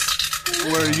service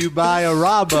where you buy a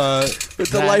Raba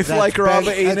With the lifelike Raba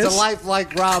It's anus? a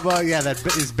lifelike Raba, yeah, that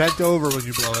is bent over when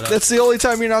you blow it up. That's the only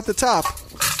time you're not the top.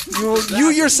 You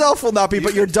yourself will not be,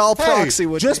 but your doll proxy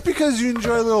would. Just because you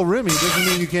enjoy a little rimmy doesn't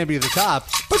mean you can't be the top.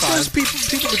 But there's people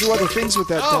that do other things with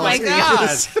that. Oh doll. my god!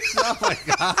 Yes. Oh my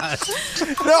god!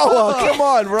 No, come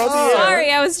on, we're on the air.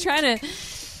 Sorry, I was trying to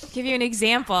give you an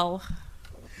example.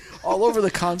 All over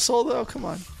the console, though. Come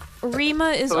on. Rima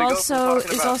is So we go from also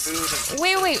talking about food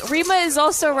wait. Rima is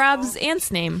also Rob's aunt's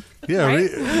name. Yeah,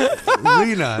 right?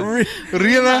 Rena.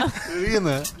 Rena.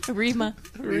 Rena. Rima.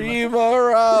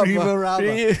 Rimaraba.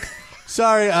 Rimaraba.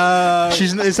 Sorry,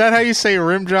 Is that how you say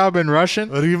rim job in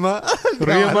Russian? Rima.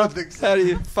 Rima. How do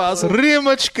you Fazl?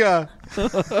 Римочка.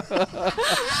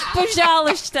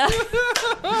 Пожалуйста.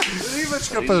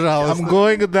 Римочка, пожалуйста. I'm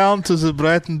going down to the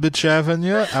Brighton Beach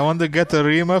Avenue. I want to get a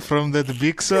Rima from that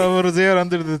Bixa over there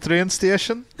under the train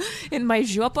station. In my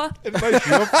жопа.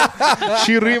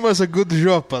 She Rima's a good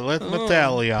jopa, let me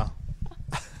tell ya.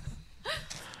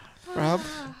 Rob?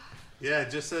 Yeah,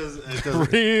 it just says.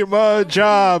 Rima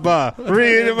Jabba.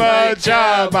 Rima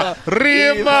Jabba.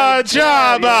 Rima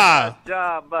Jabba.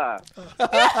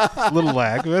 Jabba. Little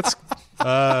lag.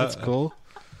 That's cool.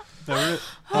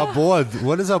 Aboard.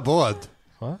 What is aboard?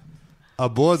 What?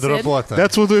 Aboard reporter.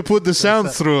 That's what we put the sound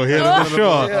through here on the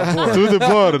show. To the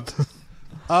board.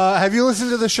 Have you listened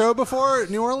to the show before,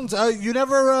 New Orleans? You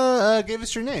never gave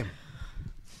us your name.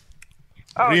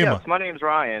 Oh Rima. yes, my name's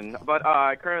Ryan, but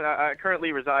I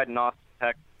currently reside in Austin,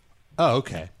 Texas. Oh,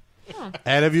 okay.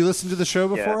 And have you listened to the show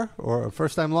before, or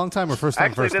first time, long time, or first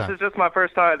time, Actually, first this time? is just my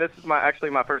first time. This is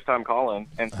my first time calling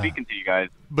and speaking to you guys.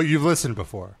 But you've listened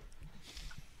before.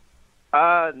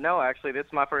 No, actually, this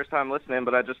is my first time listening,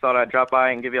 but I just thought I'd drop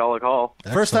by and give you all a call.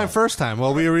 First time.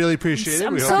 Well, we really appreciate it.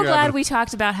 I'm We hope so you're glad having- we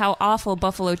talked about how awful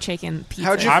buffalo chicken pizza.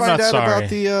 How'd you I'm find not out sorry. about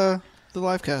the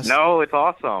live cast? No, it's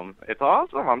awesome. It's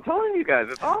awesome. I'm telling you guys,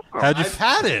 it's awesome. I've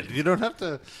had it. You don't have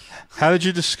to. How did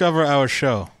you discover our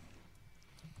show?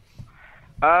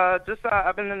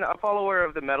 I've been a follower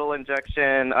of the Metal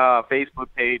Injection Facebook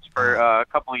page for a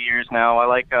couple of years now. I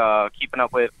like keeping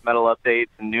up with metal updates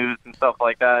and news and stuff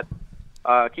like that.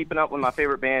 Keeping up with my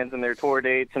favorite bands and their tour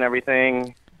dates and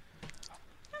everything.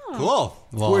 Cool.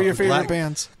 Well, Who are your favorite glad-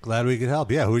 bands? Glad we could help.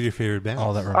 Yeah, who are your favorite bands?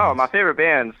 All that remains. Oh, my favorite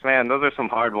bands, man, those are some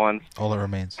hard ones. All that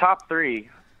remains. Top 3.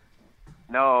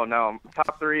 No.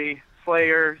 Top 3,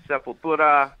 Slayer,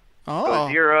 Sepultura,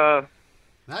 Gojira.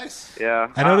 Nice. Yeah.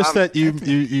 I noticed that you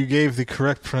gave the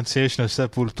correct pronunciation of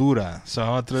Sepultura, so I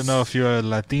wanted to know if you're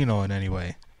Latino in any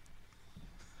way.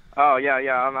 Oh, yeah.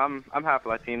 I'm half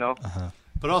Latino.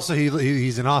 But also,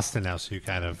 he's in Austin now, so you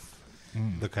kind of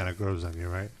that kind of grows on you,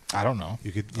 right? I don't know.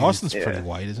 You Austin's pretty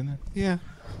white, isn't it? Yeah,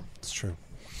 it's true.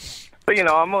 But,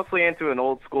 I'm mostly into an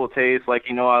old school taste. Like,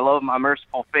 I love my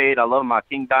Merciful Fate. I love my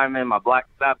King Diamond, my Black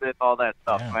Sabbath, all that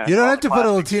stuff, man. You don't All have the to put a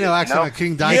classic Latino shit, accent you know? on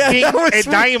King Diamond.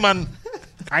 King Diamond.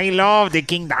 I love the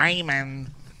King Diamond.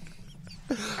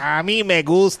 A mí me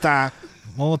gusta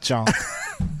mucho.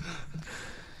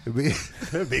 Me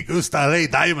gusta Lay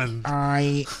Diamond.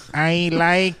 I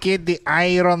like it, the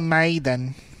Iron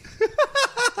Maiden.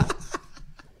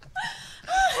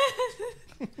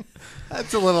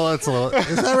 That's a little. Is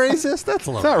that racist? That's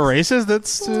a little. It's not racist.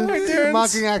 That's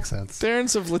mocking accents.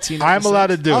 Darren's of Latino. I'm allowed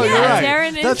to do Oh, it. you're right.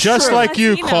 Darren is That's just true. like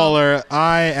you, Latino. caller.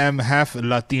 I am half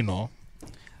Latino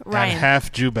Ryan. and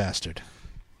half Jew bastard.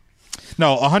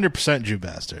 No, 100% Jew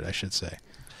bastard, I should say.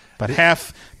 But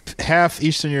half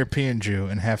Eastern European Jew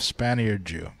and half Spaniard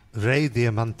Jew. Rey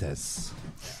Diamantes.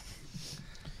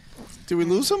 Did we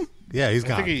lose him? Yeah, he's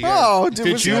gone.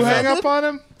 Did you hang up on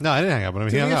him? No, I didn't hang up on him.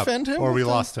 He Did hung we up. offend him Or we with the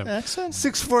lost him. accent?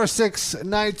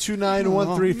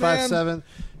 646-929-1357.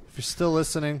 If you're still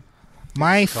listening.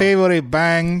 My favorite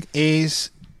band is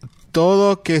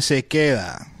Todo Que Se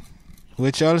Queda,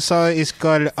 which also is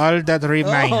called All That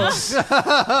Remains.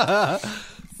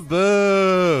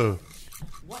 Boo.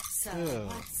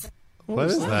 What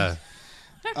is that?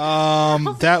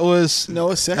 That was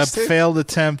Noah a sex tape? failed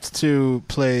attempt to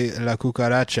play La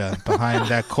Cucaracha behind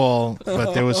that call,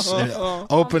 but there was an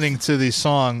opening to the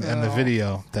song and the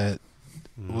video that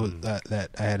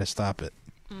I had to stop it.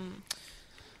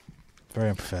 Very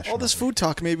unprofessional. All this food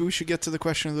talk, maybe we should get to the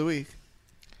question of the week.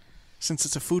 Since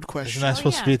it's a food question. Isn't that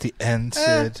supposed to be at the end,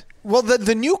 Sid? Well,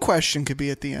 the new question could be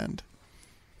at the end.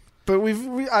 But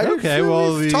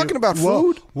talking about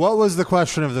food. What was the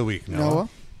question of the week, Noah?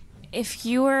 If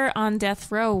you were on death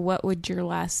row, what would your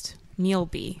last meal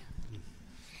be?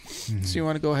 So you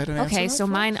want to go ahead and answer Okay, that so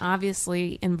first? mine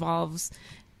obviously involves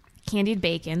candied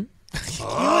bacon.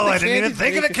 Oh, I didn't even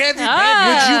think of the candy.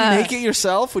 Would you make it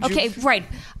yourself? Right.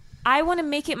 I want to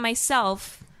make it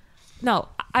myself. No,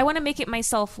 I want to make it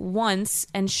myself once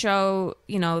and show,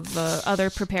 the other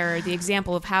preparer the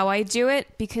example of how I do it,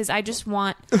 because I just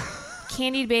want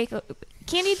candied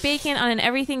bacon on an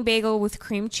everything bagel with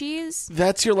cream cheese.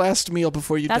 That's your last meal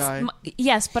before you die.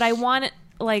 Yes, but I want it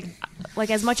like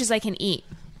as much as I can eat.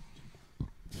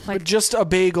 But just a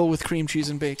bagel with cream cheese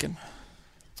and bacon.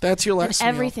 That's your last An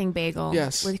meal. everything bagel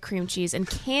Yes. with cream cheese and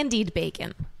candied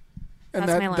bacon. And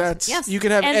That's my last. that's yes. you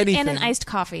can have and, anything. And an iced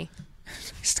coffee.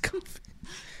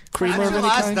 Creamer of any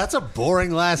kind. That's a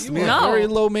boring last meal. No. Very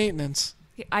low maintenance.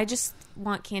 I just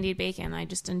want candied bacon. I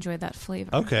just enjoy that flavor.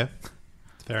 Okay.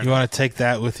 You want to take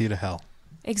that with you to hell.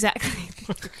 Exactly.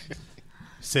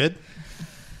 Sid?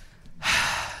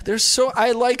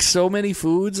 I like so many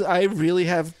foods.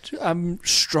 I'm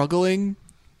struggling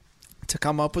to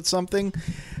come up with something.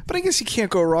 But I guess you can't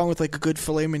go wrong with like a good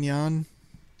filet mignon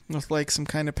with like some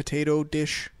kind of potato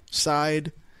dish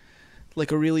side.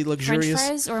 Like a really luxurious French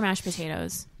fries or mashed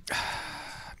potatoes?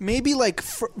 Maybe like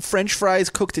French fries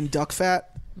cooked in duck fat.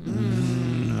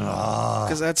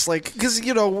 Because that's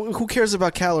who cares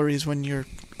about calories when you're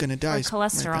gonna die? Or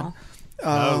cholesterol.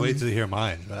 Wait till you hear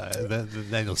mine.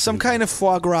 Then you'll Some see. kind of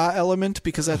foie gras element,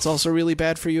 because that's also really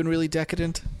bad for you and really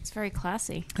decadent. It's very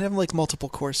classy. I have like multiple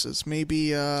courses.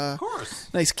 Maybe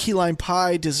nice key lime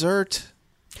pie dessert.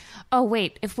 Oh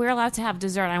wait, if we're allowed to have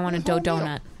dessert, I want a dough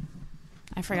donut.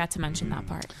 I forgot to mention that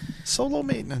part. Solo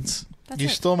maintenance. You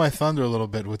stole my thunder a little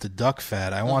bit with the duck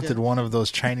fat. I wanted one of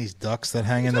those Chinese ducks that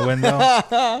hang in the window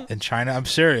in China. I'm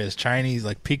serious. Chinese,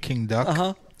 like Peking duck.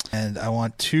 Uh-huh. And I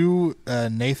want 2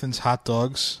 Nathan's hot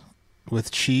dogs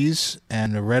with cheese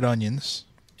and red onions.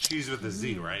 Cheese with a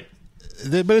Z, right?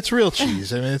 But it's real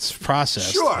cheese. I mean, it's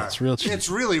processed. Sure. It's real cheese. It's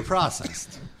really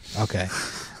processed. Okay.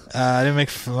 I didn't make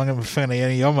fun of any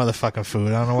of your motherfucking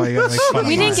food. I don't know why you got to make fun of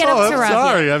We mine. didn't get up to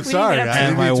Rob yet. I'm sorry. I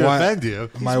didn't mean to offend you.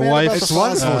 My wife's It's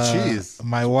wonderful cheese.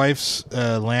 My wife's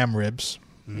lamb ribs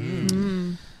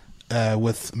with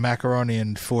macaroni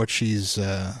and 4 cheese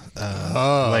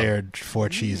layered 4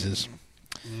 cheeses,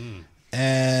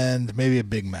 and maybe a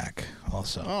Big Mac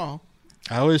also. Oh.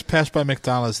 I always pass by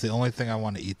McDonald's. The only thing I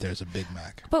want to eat there is a Big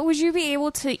Mac. But would you be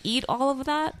able to eat all of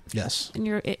that? Yes.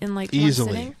 In like Easily.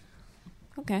 one sitting?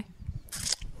 Okay.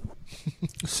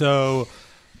 So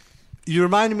you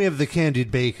reminded me of the candied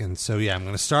bacon. So yeah, I'm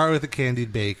going to start with the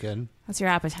candied bacon. That's your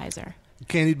appetizer.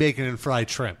 Candied bacon and fried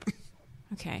shrimp.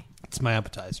 Okay. It's my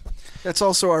appetizer. That's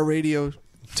also our radio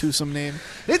twosome name.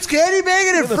 It's candied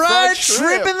bacon and The fried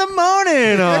shrimp in the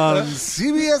morning on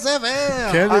CBS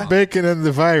FM. Candied bacon and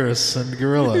the virus and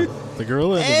gorilla. The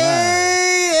gorilla and the virus.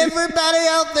 Hey, everybody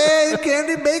out there in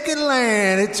Candy Bacon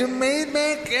Land. It's your main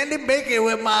man, Candy Bacon,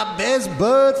 with my best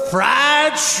bud,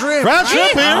 fried shrimp. Fried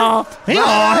shrimp here.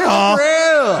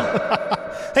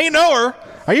 Hey, Noah,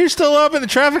 are you still up in the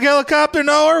traffic helicopter,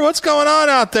 Noah? What's going on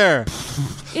out there?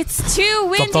 It's too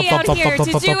windy out here to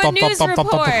do a news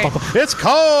report. It's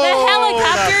cold. The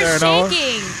helicopter is Noah.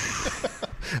 shaking.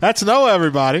 That's Noah,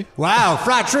 everybody. Wow,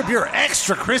 fried shrimp, you're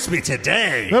extra crispy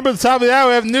today. Remember at the top of the hour,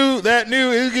 we have that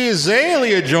new Iggy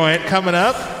Azalea joint coming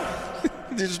up.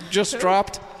 It just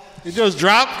dropped. It just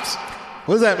dropped.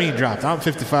 What does that mean, dropped? I'm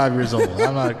 55 years old.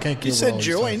 Can't keep You said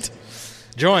joint.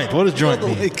 Joint. What does joint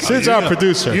mean? Sid's our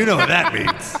producer. You know what that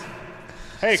means.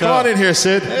 Hey, come on in here,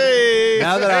 Sid. Hey.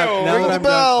 Now that I'm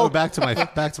done, back to my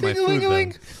food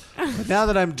Ding-a-ling-a-ling. then. But now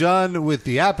that I'm done with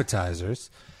the appetizers,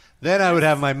 then I would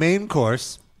have my main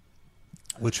course,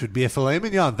 which would be a filet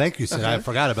mignon. Thank you, Sid. Okay. I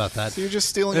forgot about that. So you're just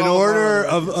stealing an all of order our-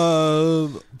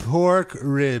 of pork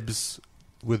ribs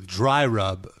with dry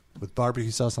rub with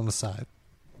barbecue sauce on the side.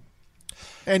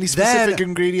 Any specific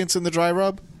ingredients in the dry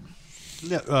rub?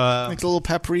 Like a little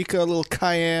paprika, a little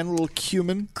cayenne, a little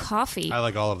cumin. Coffee. I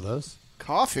like all of those.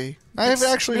 Coffee. I have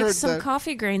actually Mix heard some that.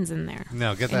 coffee grains in there.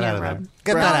 No, get in that your out of there. rub.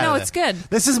 Get that out no, of it's there. good.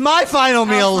 This is my final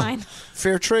meal. Oh, fine.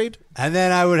 Fair trade. And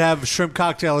then I would have shrimp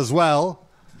cocktail as well.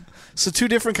 So 2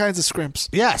 different kinds of scrimps.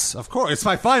 Yes, of course. It's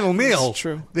my final meal. That's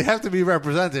true. They have to be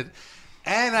represented.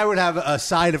 And I would have a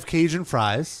side of Cajun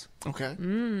fries. Okay.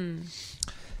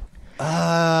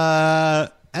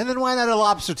 And then why not a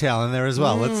lobster tail in there as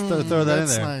well? Let's throw that in there.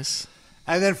 That's nice.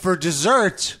 And then for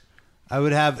dessert, I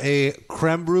would have a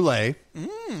creme brulee,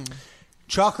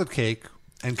 chocolate cake,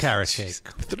 and carrot cake.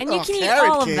 And you can eat carrot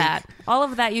all cake. of that. All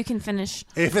of that you can finish.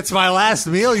 If it's my last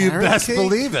meal, you Carrot best cake?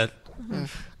 believe it.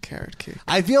 Carrot cake.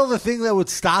 I feel the thing that would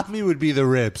stop me would be the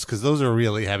ribs, because those are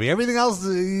really heavy. Everything else,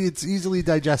 it's easily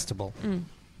digestible.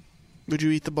 Would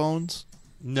you eat the bones?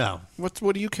 No. What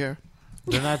do you care?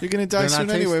 They're not, You're going to die they're soon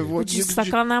not anyway. tasty. Would you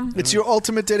suck on them? It's your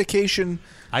ultimate dedication.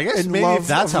 I guess and maybe love if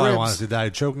that's of how I ribs. wanted to die,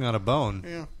 choking on a bone.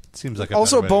 Yeah. Seems like a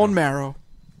Also better way to bone go. marrow.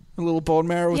 A little bone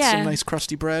marrow with Yeah. some nice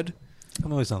crusty bread.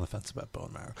 I'm always on the fence about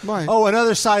bone marrow. Why? Oh,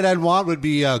 another side I'd want would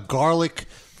be garlic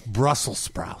Brussels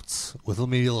sprouts with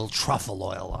maybe a little truffle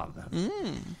oil on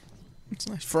them. It's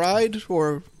nice. Fried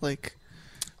or like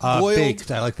boiled? Baked.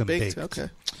 I like them baked. baked. Okay.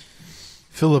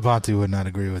 Phil Labonte would not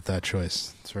agree with that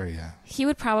choice. It's very, He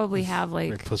would probably have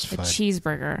like a pussified.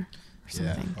 cheeseburger or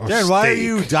something. Or Darren, why are steak.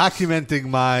 you documenting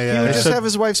my... He would just have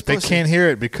his wife's They pussy. can't hear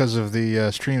it because of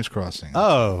the streams crossing.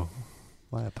 Oh,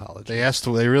 my apologies. They asked.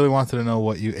 They really wanted to know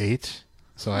what you ate,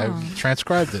 so I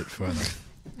transcribed it for them.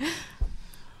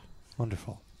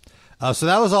 Wonderful. So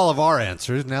that was all of our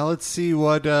answers. Now let's see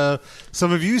what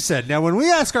some of you said. Now, when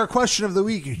we ask our question of the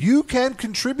week, you can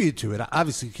contribute to it.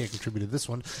 Obviously, you can't contribute to this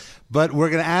one, but we're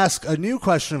going to ask a new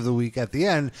question of the week at the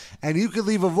end, and you can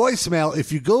leave a voicemail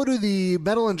if you go to the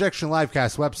Metal Injection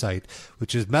Livecast website,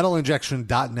 which is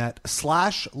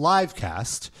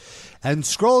metalinjection.net/livecast, and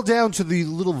scroll down to the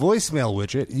little voicemail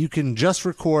widget. You can just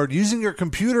record using your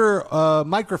computer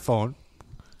microphone.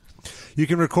 You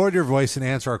can record your voice and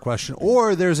answer our question,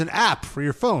 or there's an app for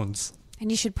your phones. And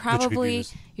you should probably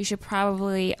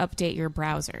update your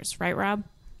browsers, right, Rob?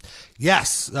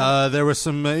 Yes, there was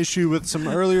some issue with some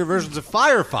earlier versions of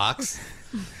Firefox.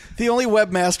 The only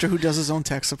webmaster who does his own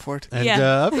tech support. And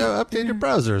update your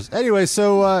browsers. Anyway,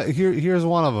 so here's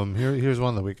one of them. Here's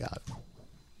one that we got.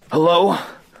 Hello?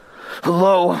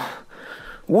 Hello?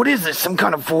 What is this, some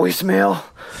kind of voicemail?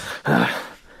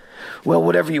 Well,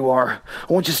 whatever you are,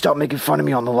 I want you to stop making fun of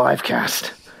me on the live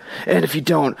cast. And if you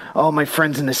don't, all my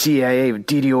friends in the CIA would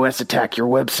DDoS attack your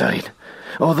website.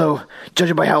 Although,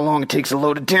 judging by how long it takes to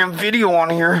load a damn video on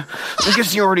here, I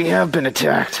guess you already have been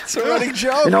attacked. It's a running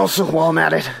joke. And also, while I'm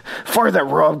at it, fire that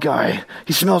Rob guy.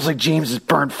 He smells like James's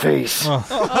burnt face.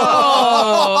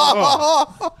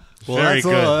 Well, Very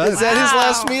good. Is that his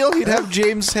last meal? He'd have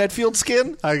James Hetfield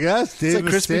skin? I guess. It's like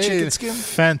crispy chicken skin?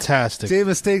 Fantastic. Dave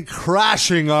Mustaine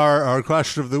crashing our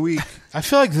question of the week. I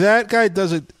feel like that guy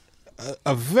does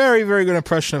a very, very good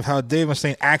impression of how Dave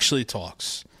Mustaine actually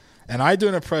talks. And I do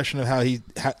an impression of how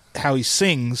he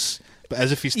sings, but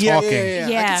as if he's talking. Yeah.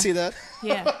 I can see that.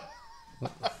 Yeah.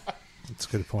 That's a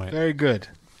good point. Very good.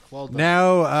 Well done.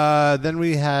 Now, then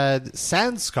we had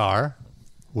Sanskar,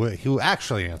 who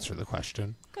actually answered the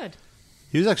question. Good.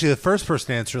 He was actually the first person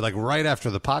to answer, like, right after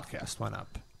the podcast went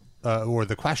up, or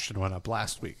the question went up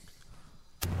last week.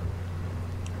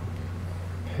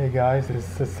 Hey guys,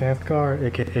 this is Sanskar,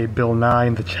 aka Bill Nye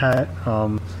in the chat.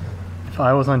 If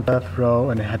I was on death row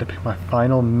and I had to pick my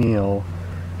final meal,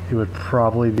 it would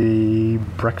probably be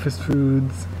breakfast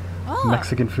foods,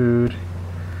 Mexican food,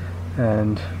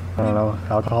 and I don't know,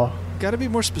 alcohol. Got to be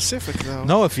more specific, though.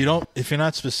 No, if you're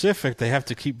not specific, they have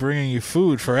to keep bringing you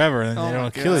food forever, and they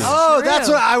don't kill you. Oh, that's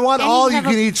what I want. All you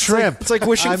can eat shrimp. It's like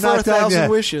wishing for 1,000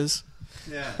 wishes.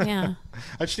 Yeah.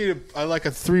 I just need I like a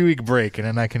 3-week break, and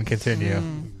then I can continue.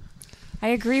 I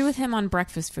agree with him on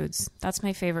breakfast foods. That's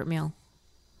my favorite meal.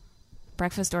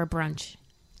 Breakfast or brunch.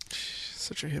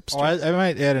 Such a hipster. Oh, I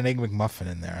might add an Egg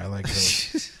McMuffin in there. I like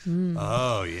those.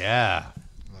 Oh, yeah.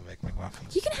 Love Egg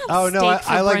McMuffin. You can have Oh, no, steak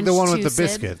for I like the brunch one too, with the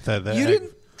Sid. biscuit. You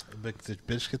didn't. The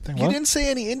biscuit thing. You What? didn't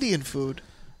say any Indian food.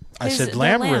 I said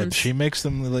lamb ribs. She makes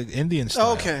them like Indian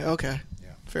style. Oh, okay.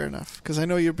 Fair enough. Because I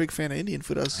know you're a big fan of Indian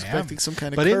food. I was expecting some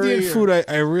kind of But curry Indian or- food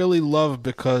I really love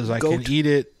because I Goat. can eat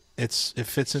it. It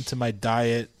fits into my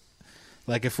diet.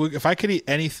 Like if I could eat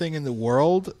anything in the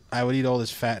world, I would eat all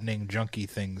this fattening, junky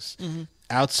things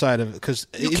outside of because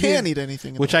You can eat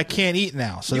anything in which the I can't eat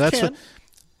now. So You that's can. what.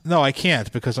 No, I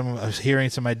can't because I'm adhering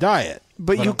to my diet.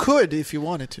 But you I'm- could if you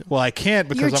wanted to. Well, I can't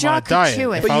Your because I'm jaw on a could diet.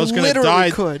 chew it. If But I you was going to literally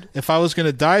die, could. if I was going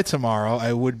to die tomorrow,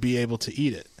 I would be able to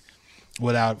eat it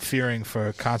without fearing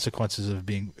for consequences of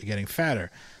getting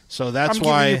fatter. So that's I'm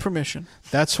why giving you permission.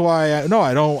 That's why I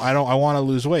don't. I want to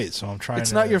lose weight, so I'm trying. It's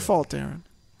to, not your fault, Darren.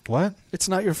 What? It's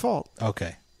not your fault.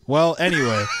 Okay. Well,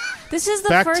 anyway. This is the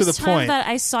Back first to the time point. that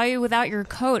I saw you without your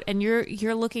coat, and you're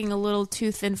looking a little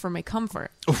too thin for my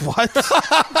comfort. What?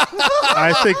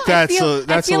 I think that's I feel a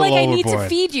like little I need overboard. to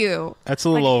feed you. That's a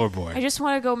little overboard. I just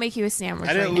want to go make you a sandwich.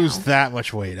 I didn't right lose now. that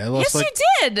much weight. I lost Yes, like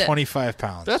you did. 25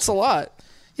 pounds. That's a lot.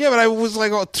 Yeah, but I was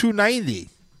like 290.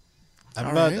 All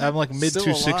I'm right. like mid Still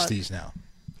a lot. 260s now.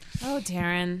 Oh,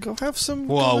 Darren. Go have some.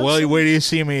 Well, wait till you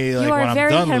see me like You are when I'm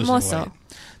very done losing hermoso. weight.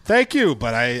 Thank you,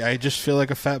 but I just feel like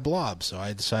a fat blob, so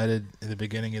I decided at the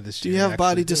beginning of this Do year. you have to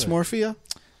body actually do it. dysmorphia?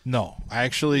 No, I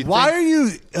actually. Why think- are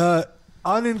you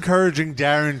unencouraging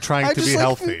Darren trying I to be just like-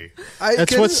 healthy?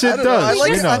 That's what Sid I don't know. does. I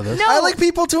like, We know I, this. I like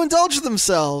people to indulge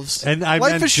themselves. And I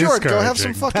Life meant is short. Go have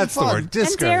some discouraging. fucking That's the fun. word, And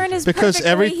discouraging. Darren is Because perfect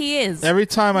the way he is. every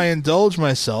time I indulge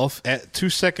myself, at 2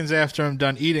 seconds after I'm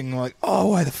done eating, I'm like, oh,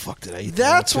 why the fuck did I eat that?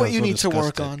 That's I feel what you so need to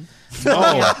work disgusted. on.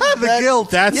 No, The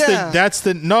guilt. that's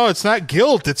the no. It's not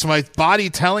guilt. It's my body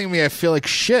telling me I feel like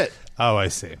shit. Oh, I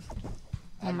see.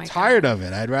 Oh my I'm tired of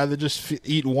it. I'd rather just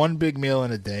eat one big meal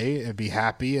in a day and be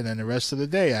happy, and then the rest of the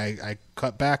day I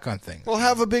cut back on things. Well,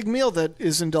 have a big meal that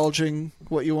is indulging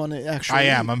what you want to actually. I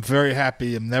am. eat. I'm very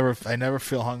happy. I never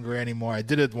feel hungry anymore. I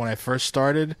did it when I first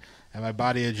started, and my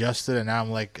body adjusted, and now I'm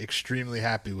like extremely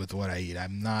happy with what I eat.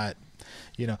 I'm not,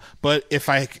 But if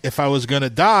I was gonna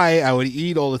die, I would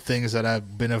eat all the things that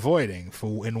I've been avoiding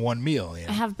in one meal.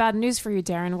 I have bad news for you,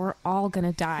 Darren. We're all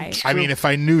gonna die. I mean, if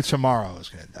I knew tomorrow I was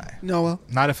gonna die. Noah,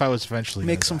 Not if I was eventually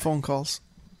make gonna some die. phone calls.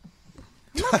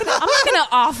 I'm not gonna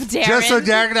off Darren. Just so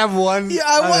Darren can have one. Yeah,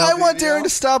 I want Darren to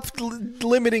stop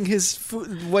limiting his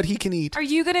food, what he can eat. Are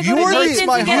you gonna You go to are Nathan's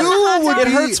the- and get a you hot would dog?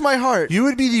 It hurts my heart. You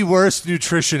would be the worst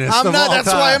nutritionist I'm of not. all That's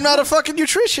time. why I'm not a fucking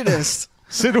nutritionist.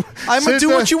 I'm a do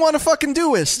what you want to fucking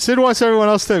doist. Sid wants everyone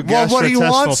else to have Well, what he gastrointestinal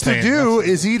wants pain. to do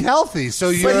is eat healthy. So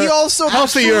you're But he also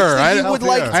healthier. He would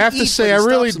like I have to eat, say, but I he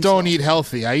really stops don't himself.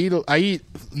 eat healthy. I eat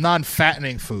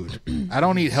non-fattening food. I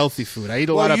don't eat healthy food. I eat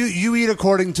a lot Well, of. you eat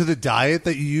according to the diet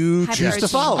that you High choose to protein.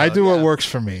 follow. I do what works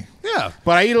for me. Yeah.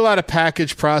 But I eat a lot of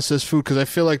packaged processed food because I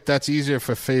feel like that's easier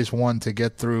for phase one to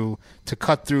get through, to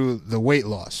cut through the weight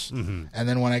loss. Mm-hmm. And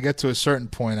then when I get to a certain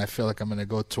point, I feel like I'm going to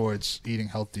go towards eating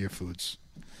healthier foods.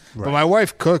 Right. But my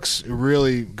wife cooks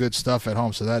really good stuff at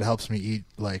home, so that helps me eat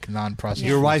like non-processed.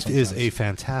 Your food wife is sometimes. a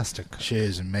fantastic. She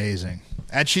is amazing.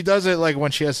 And she does it like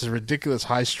when she has this ridiculous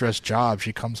high stress job.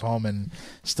 She comes home and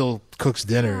still cooks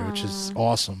dinner, which is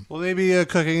awesome. Well, maybe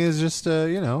cooking is just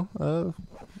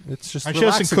it's just. She doesn't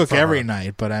relaxing cook for every her.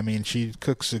 night, but I mean, she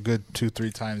cooks a good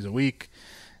 2-3 times a week,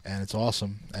 and it's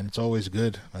awesome, and it's always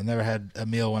good. I never had a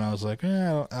meal when I was like,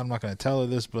 I'm not going to tell her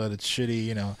this, but it's shitty,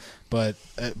 you know. But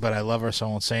I love her, so I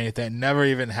won't say anything. I never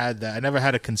even had that. I never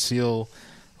had to conceal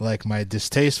like my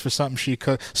distaste for something she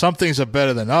cooked. Some things are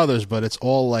better than others, but it's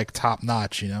all like top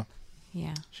notch, you know.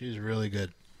 Yeah. She's really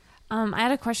good. I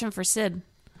had a question for Sid.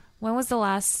 When was the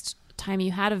last time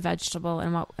you had a vegetable,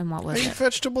 and what was I eat it?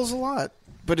 vegetables a lot,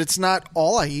 but it's not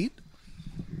all I eat.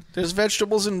 There's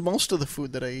vegetables in most of the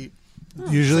food that I eat.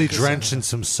 Usually drenched in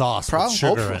some sauce with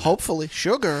sugar in it. Hopefully.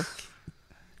 Sugar.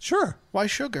 Sure. Why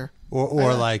sugar?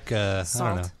 Or like I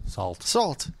don't know, salt.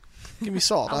 Salt. Give me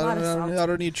salt. A lot of salt. I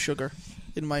don't need sugar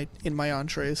in my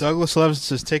entrees. Douglas Levin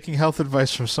says, taking health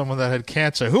advice from someone that had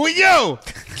cancer. Who are you?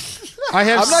 I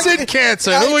have Sid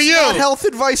cancer. Who are you? Not health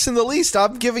advice in the least.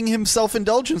 I'm giving him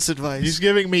self-indulgence advice. He's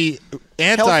giving me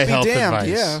anti-health be damned, advice.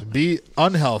 yeah. Be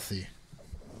unhealthy.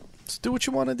 Just do what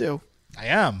you want to do. I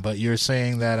am, but you're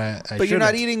saying that I But you're not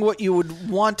shouldn't. eating what you would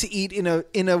want to eat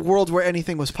in a world where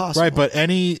anything was possible. Right, but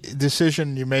any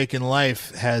decision you make in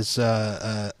life has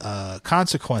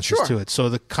consequences Sure. to it. So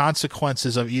the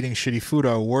consequences of eating shitty food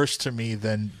are worse to me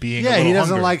than being. a Yeah, he little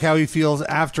doesn't hungry. like how he feels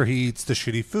after he eats the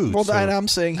shitty food. Well, so- and I'm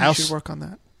saying he I'll should s- work on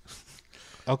that.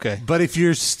 Okay, But if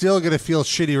you're still going to feel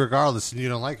shitty regardless and you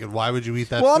don't like it, why would you eat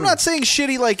that Well, food? I'm not saying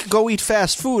shitty like go eat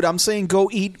fast food. I'm saying go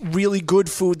eat really good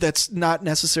food that's not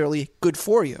necessarily good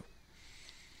for you.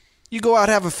 You go out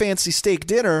have a fancy steak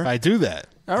dinner. I do that.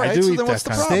 All right, I do so eat then that what's the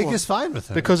kind of problem? Steak is fine with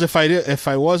him. Because if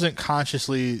I wasn't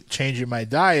consciously changing my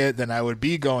diet, then I would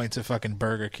be going to fucking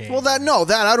Burger King. Well, that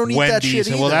I don't eat that Wendy's, shit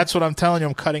and- either. well, that's what I'm telling you.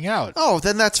 I'm cutting out. Oh,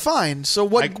 then that's fine. So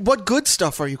what good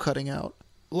stuff are you cutting out?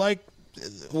 Like,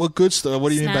 what good stuff? What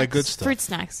do you mean by Snacks. good stuff? Fruit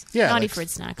snacks. Yeah, Naughty like- fruit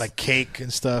snacks. like cake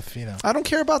and stuff. You know, I don't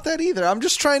care about that either. I'm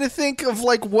just trying to think of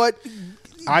like what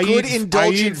I good eat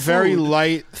indulgent very food.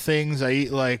 light things. I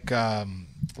eat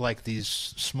like these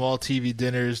small TV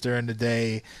dinners during the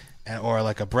day, or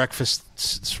like a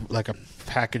breakfast, like a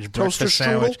packaged Toaster breakfast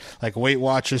sandwich, like Weight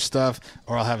Watchers stuff,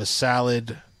 or I'll have a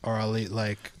salad, or I'll eat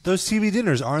like Those TV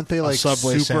dinners, aren't they a like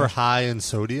Subway super sandwich. high in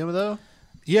sodium though?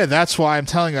 Yeah, that's why I'm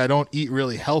telling you I don't eat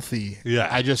really healthy. Yeah.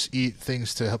 I just eat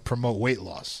things to help promote weight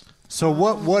loss. So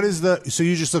what is the so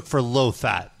you just look for low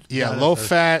fat? Yeah, Not low a-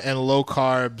 fat and low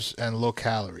carbs and low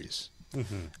calories.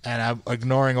 Mhm. And I'm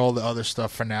ignoring all the other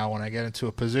stuff for now. When I get into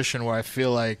a position where I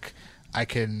feel like I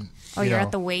can, Oh, you're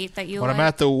at the weight that you when I'm like?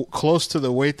 at the close to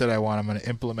the weight that I want, I'm going to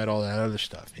implement all that other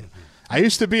stuff. You know? I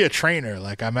used to be a trainer.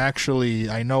 Like I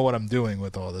know what I'm doing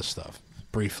with all this stuff.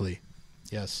 Briefly,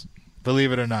 yes.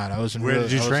 Believe it or not, I was in. Where really,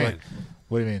 did you I was train? like-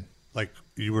 what do you mean? Like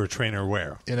you were a trainer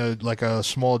where? In a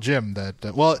small gym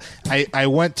that well, I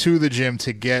went to the gym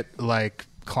to get like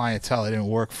clientele. I didn't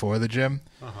work for the gym.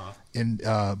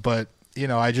 But you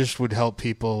know, I just would help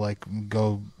people like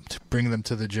go to bring them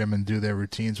to the gym and do their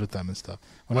routines with them and stuff.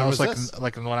 When When I was was like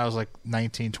this? when I was like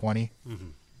 19, 20.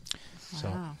 So,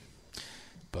 Wow.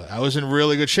 but I was in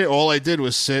really good shape. All I did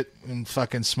was sit and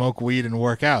fucking smoke weed and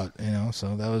work out. You know,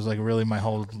 so that was like really my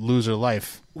whole loser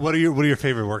life. What are your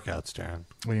favorite workouts, Darren?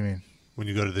 What do you mean? When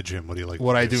you go to the gym, what do you like?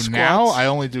 What to I do now, I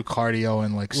only do cardio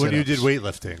and like. When you sit-ups. did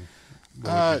weightlifting,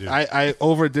 what would you do? I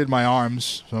overdid my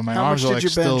arms, so my How arms much are did like you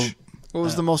still. bench? What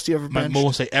was the most you ever My benched?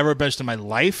 most I ever benched in my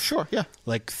life? Sure, yeah.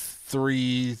 Like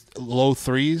low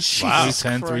threes, Jesus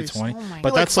 310, Christ. 320. Oh my But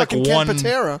God. that's Like like fucking one, Ken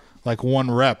Patera. like one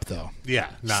rep though. Yeah,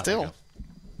 not Still. like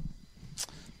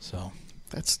So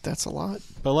That's a lot.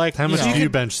 But like, How much know, do you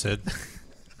bench, Sid?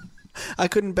 I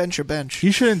couldn't bench a bench.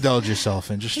 You should indulge yourself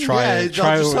and just try yeah, it.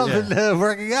 Try yourself yeah. in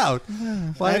working out. Why I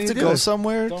don't have you to do go it?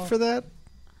 somewhere for that.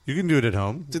 You can do it at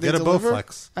home. Do they Get a deliver?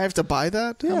 Bowflex. I have to buy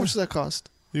that. How much does that cost?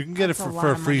 You can get That's it a lot for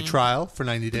a of free money. trial for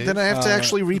 90 days. Then I have to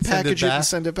actually send repackage it and back.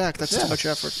 send it back. That's Yeah. too much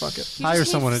effort. Fuck it. You Hire just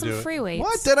need someone to some do it. free weights.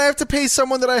 What? Then I have to pay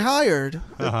someone that I hired.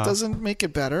 That Uh-huh. doesn't make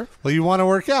it better. Well, you want to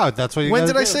work out. That's what you When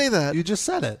gotta did I do. say that? You just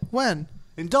said it. When?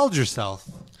 Indulge yourself.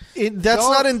 That's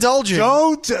Don't- not indulging.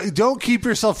 Don't keep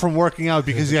yourself from working out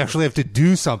because you actually have to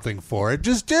do something for it.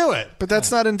 Just do it. But that's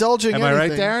not indulging Am I right,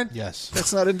 anything. Darren? Yes.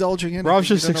 That's not indulging anything. Rob's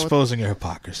You just don't know what- exposing your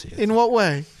hypocrisy. In what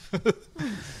way?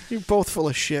 You're both full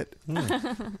of shit. You're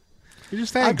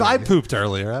just I angry. pooped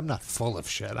earlier. I'm not full of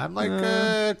shit. I'm like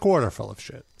a quarter full of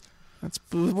shit. That's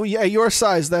well, yeah, your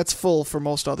size. That's full for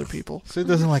most other people. So it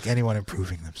doesn't like anyone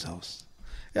improving themselves.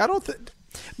 I don't think.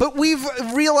 But we've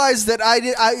realized that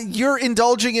you're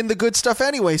indulging in the good stuff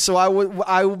anyway, so I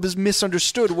was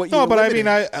misunderstood what you were No, but limiting.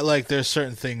 I mean, I like there's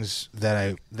certain things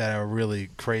that are really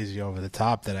crazy over the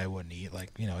top that I wouldn't eat. Like,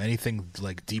 you know, anything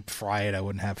like deep fried I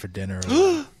wouldn't have for dinner.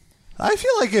 I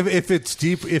feel like if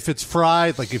it's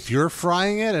fried, like if you're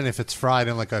frying it and if it's fried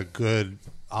in like a good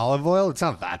olive oil, it's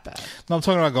not that bad. No, I'm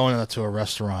talking about going to a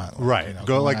restaurant. Like, Right. you know,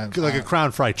 Go going like a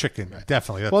crown fried chicken. Right.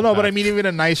 Definitely. That's Well, no, bad. but I mean, even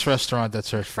a nice restaurant that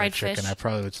serves fried Fried chicken, fish. I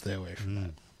probably would stay away from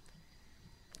that.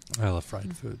 I love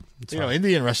fried food. It's You know, fine.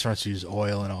 Indian restaurants use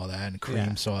oil and all that and cream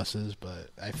Yeah. sauces, but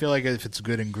I feel like if it's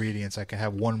good ingredients, I can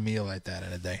have one meal like that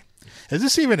in a day. Is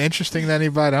this even interesting to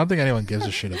anybody? I don't think anyone gives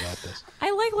a shit about this.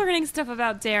 I like learning stuff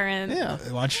about Darren. Yeah.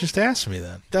 Why don't you just ask me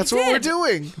then? That's I what we're did.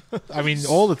 doing. I mean,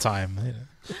 all the time. You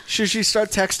know. Should she start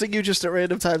texting you just at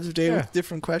random times of day Yeah. with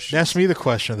different questions? Ask me the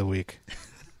question of the week.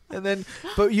 And then,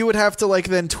 but you would have to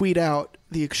then tweet out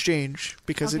the exchange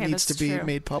because Okay, it needs to that's be true.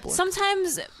 made public.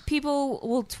 Sometimes people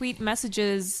will tweet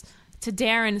messages to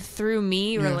Darren through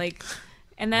me, or Yeah.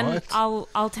 and then What?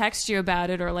 I'll text you about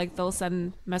it, or they'll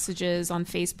send messages on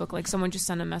Facebook. Like someone just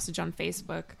sent a message on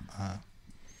Facebook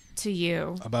to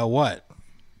you. About what?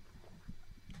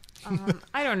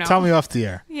 I don't know. Tell me off the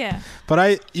air. Yeah.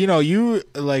 But you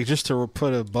just to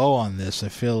put a bow on this, I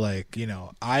feel like,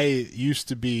 I used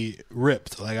to be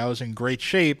ripped. Like I was in great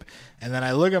shape. And then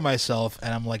I look at myself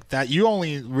and I'm like, that you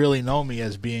only really know me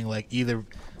as being like either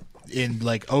in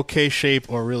like okay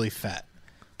shape or really fat.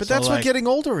 But So, that's what like- getting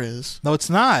older is. No, it's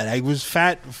not. I was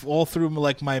fat all through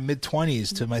like my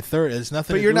mid-20s to my 30s. It's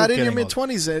nothing. But to you're do not with in your getting mid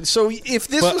older. 20s then. So if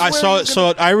this But was I where saw you're it.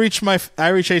 So I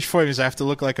reach age 40 because I have to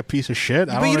look like a piece of shit.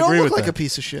 I but don't you don't agree look with like that. a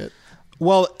piece of shit.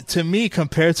 Well, to me,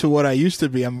 compared to what I used to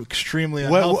be, I'm extremely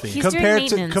unhealthy. He's doing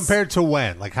maintenance. compared to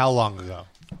when? Like how long ago?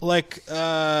 Like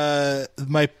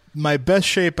my best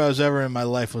shape I was ever in my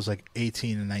life was like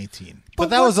 18 and 19. But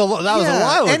that was a while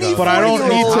ago. But I don't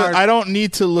need to. 40-year-old I don't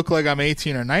need to look like I'm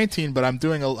 18 or 19. But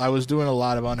I was doing a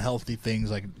lot of unhealthy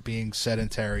things, like being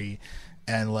sedentary,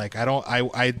 and like I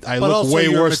But look also way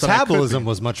your worse than I could be. metabolism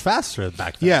was much faster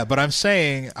back then. Yeah, but I'm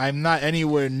saying I'm not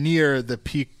anywhere near the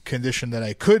peak condition that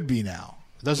I could be now.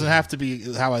 It doesn't have to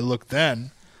be how I looked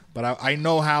then, but I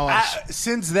know how.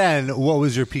 Since then, what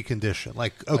was your peak condition?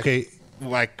 Like, okay.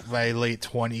 Like my late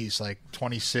 20s, like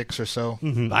 26 or so.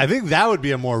 I think that would be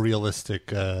a more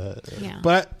realistic.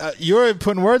 But you're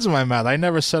putting words in my mouth. I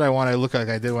never said I want to look like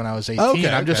I did when I was 18. Okay,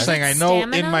 I'm just okay. saying I know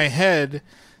Stamina? in my head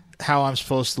how I'm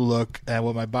supposed to look and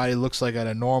what my body looks like at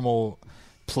a normal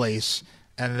place.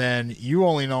 And then you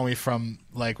only know me from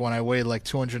like when I weighed like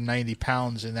 290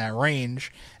 pounds in that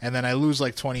range, and then I lose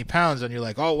like 20 pounds, and you're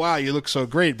like, "Oh wow, you look so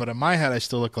great." But in my head, I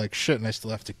still look like shit, and I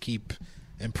still have to keep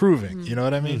improving. You know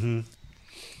what I mean?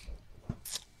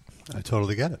 I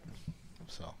totally get it.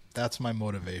 So that's my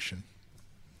motivation.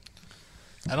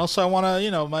 And also, I want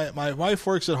to, my wife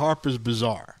works at Harper's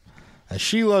Bazaar. And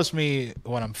she loves me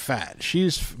when I'm fat.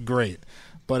 She's great.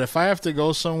 But if I have to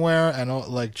go somewhere and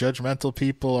like judgmental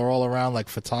people are all around, like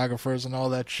photographers and all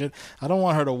that shit, I don't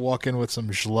want her to walk in with some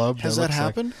schlub. Has that looks like-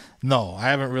 happened? No, I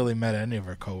haven't really met any of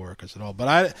her coworkers at all.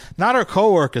 But not her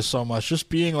coworkers so much, just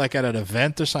being like at an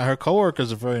event or something. Her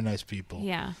coworkers are very nice people.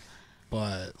 Yeah.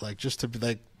 But like just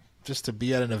to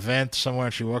be at an event somewhere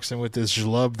and she walks in with this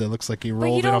schlub that looks like he But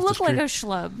rolled you in don't off look the like street. a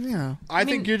schlub. Yeah. I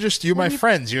think you're my when you-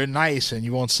 friends. You're nice and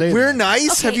you won't say We're that.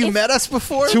 nice. Have Okay, you if- met us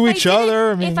before? To If each I didn't-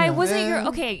 other. I mean, if I yeah.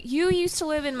 wasn't you used to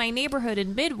live in my neighborhood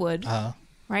in Midwood,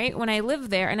 right? When I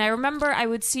lived there, and I remember I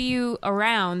would see you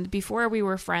around before we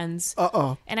were friends.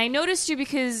 And I noticed you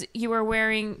because you were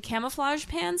wearing camouflage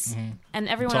pants, and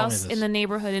everyone told me else this. in the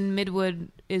neighborhood in Midwood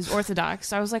is Orthodox.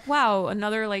 So I was like, wow,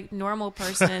 another like normal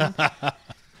person.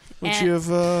 Would And- you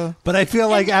have? But I feel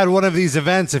like at one of these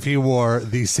events, if you wore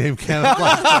these same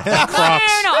camouflage pants,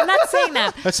 No, I'm not saying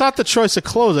that. That's not the choice of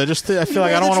clothes. I feel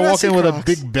like I don't want to walk in with a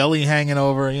big belly hanging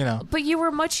over. But you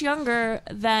were much younger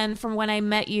than from when I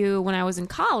met you when I was in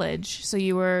college. So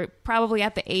you were probably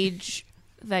at the age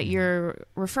that you're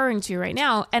referring to right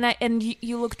now, and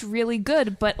you looked really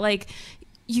good. But like,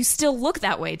 you still look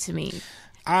that way to me.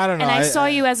 I don't know. And I saw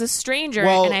you as a stranger,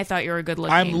 Well, and I thought you were good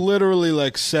looking. I'm literally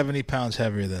like 70 pounds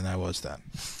heavier than I was then.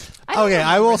 okay,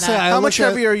 I will say, How much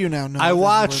heavier are you now? No, I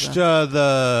watched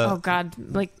the. Oh God,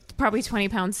 like probably 20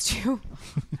 pounds too.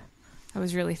 I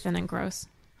was really thin and gross.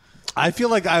 I feel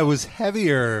like I was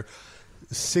heavier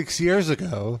 6 years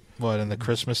ago. What, in the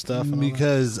Christmas stuff? and all that?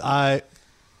 Because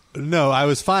No, I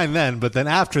was fine then, but then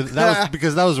after that was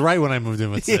because that was right when I moved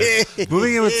in with Sid.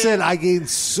 Moving in with Sid, I gained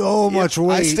so much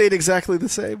weight. I stayed exactly the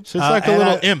same. So it's like a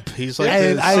little imp. He's like,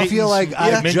 and I Satan's feel like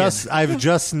minion. I've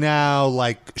just now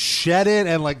like shed it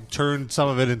and like turned some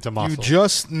of it into muscle. You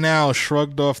just now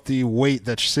shrugged off the weight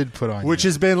that Sid put on Which you.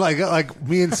 has been like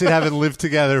me and Sid haven't lived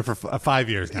together for 5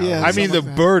 years now. I mean, the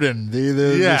burden,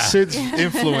 the Sid's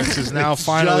influence is now It's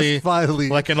finally just finally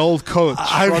like an old coat.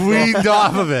 I've shrugged weaned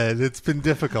off of it. It's been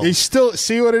difficult. He still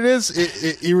see what it is.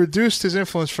 He reduced his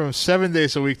influence from 7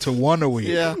 days a week to 1 a week.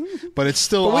 Yeah. but it's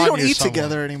still. But we on don't you eat somewhere.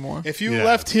 together anymore. If you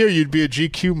left here, you'd be a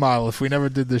GQ model. If we never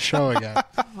did this show again.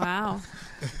 Wow.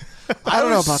 I don't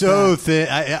know was about so that. thin.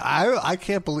 I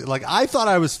can't believe. Like I thought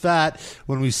I was fat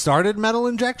when we started Metal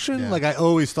Injection. Like I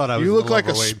always thought I was. You look like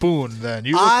a overweight. spoon. Then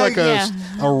you look like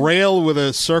a rail with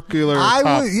a circular top.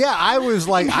 I was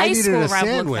like In I high needed school, a Rob looked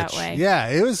sandwich. that way. Yeah,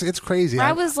 it's crazy.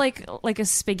 I was like a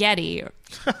spaghetti,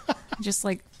 just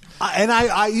like. And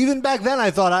I even back then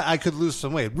I thought I could lose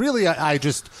some weight. Really, I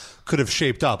just could have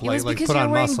shaped up, It was like because put you're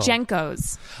on wearing muscle.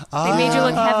 Jenkos. They made you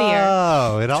look heavier.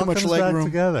 Oh, it all Too much comes leg back room.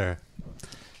 together.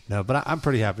 No, but I'm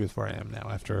pretty happy with where I am now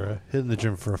after hitting the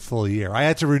gym for a full year. I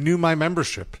had to renew my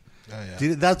membership.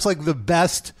 That's like the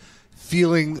best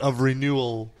feeling of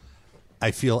renewal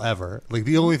I feel ever. Like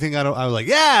the only thing I was like,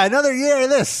 yeah, another year of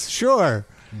this, sure.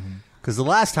 Because the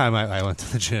last time I went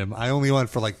to the gym, I only went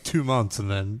for like 2 months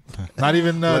and then Not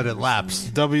even let it lapse.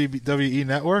 WWE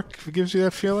Network gives you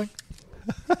that feeling.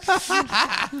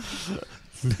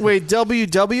 Wait,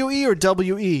 WWE or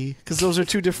WE? Because those are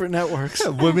two different networks.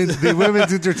 Women's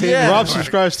Entertainment. Yeah. Rob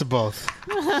subscribes to both.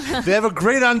 They have a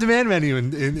great on-demand menu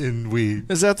in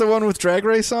Wii. Is that the one with Drag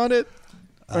Race on it?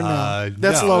 Or no?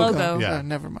 That's no. logo. Yeah. Oh,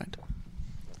 never mind.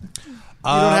 You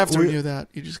don't have to renew that.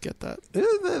 You just get that.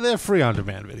 They're free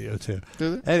on-demand video, too.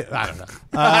 Do they? I don't know.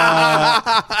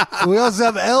 We also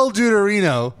have El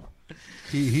Duderino.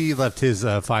 He left his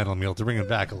final meal to bring it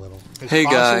back a little. Hey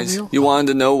guys, you wanted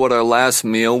to know what our last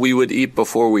meal we would eat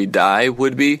before we die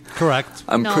would be? Correct.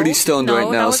 I'm pretty stoned right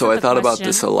now, so I thought about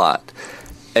this a lot.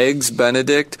 Eggs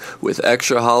Benedict with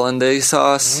extra hollandaise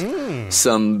sauce,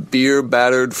 some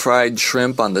beer-battered fried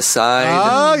shrimp on the side,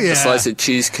 Oh, yeah. a slice of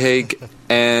cheesecake,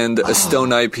 and a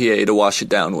Stone IPA to wash it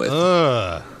down with.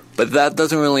 But that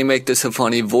doesn't really make this a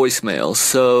funny voicemail,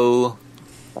 so...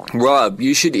 Rob,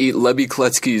 you should eat Lebby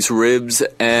Kletsky's ribs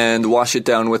and wash it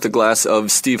down with a glass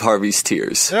of Steve Harvey's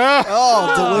tears.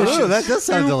 Oh, delicious. Ooh, that does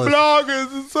sound You delicious.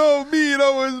 bloggers are so mean,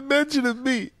 always mentioning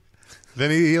me.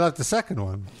 Then he left the second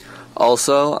one.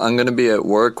 Also, I'm going to be at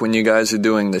work when you guys are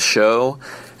doing the show,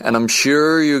 and I'm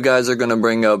sure you guys are going to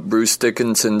bring up Bruce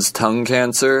Dickinson's tongue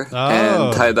cancer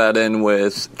and tie that in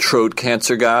with throat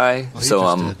cancer guy.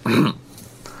 So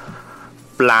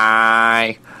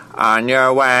fly on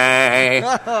your way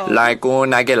like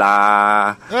un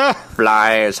águila,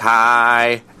 fly as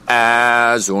high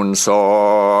as un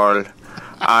sol.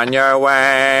 On your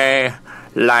way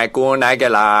like un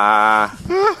águila,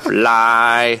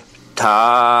 fly,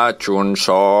 touch un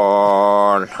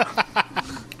sol.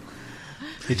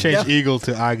 He changed eagle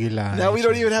to águila. Now we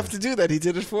don't even have to do that. He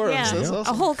did it for us. Yeah, That's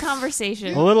awesome. a whole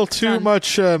conversation. A little too Done.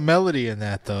 much melody in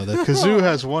that, though. The kazoo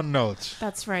has one note.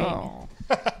 That's right. Oh.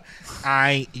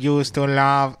 I used to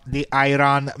love the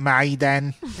Iron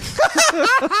Maiden,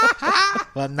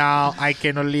 but now I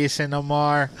cannot listen no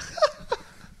more.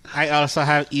 I also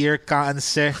have ear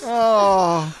cancer.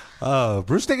 Oh,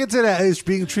 Bruce Dickinson is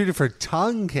being treated for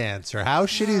tongue cancer. How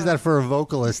shitty is that for a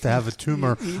vocalist to have a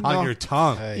tumor on your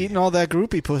tongue? Eating all that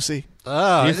groupie pussy.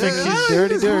 Oh, You think he's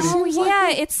dirty? Oh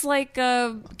yeah, it's like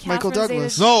Michael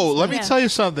Douglas. No, let me Yeah. tell you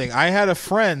something. I had a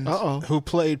friend who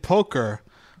played poker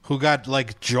who got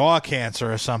like jaw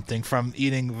cancer or something from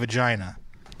eating vagina.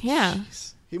 Yeah.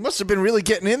 He must have been really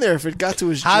getting in there if it got to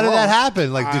his How did jaw. that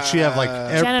happen? Like, did she have like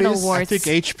Genital herpes? warts. I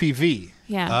think HPV.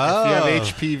 Yeah. If you Oh. have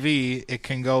HPV, it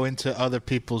can go into other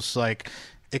people's like.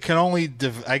 It can only,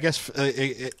 I guess,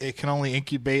 it can only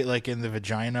incubate like in the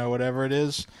vagina or whatever it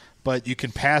is, but you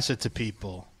can pass it to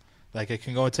people. Like it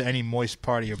can go into any moist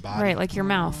part of your body. Right, like your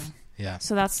mouth. Yeah.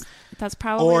 So that's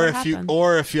probably Or what if happened.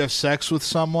 you have sex with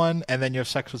someone and then you have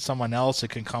sex with someone else, it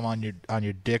can come on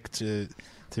your dick to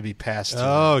be passed. To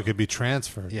Oh, it could be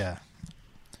transferred. Yeah.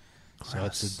 So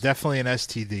it's definitely an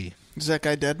STD. Is that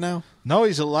guy dead now? No,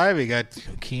 he's alive. He got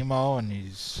chemo and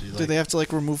he's. Did they have to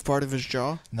like remove part of his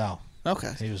jaw? No.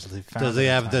 Okay. He was. Does he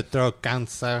have the throat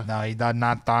cancer? No, he does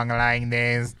not talk like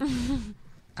this.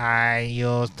 I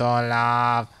used to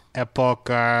love a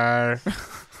poker,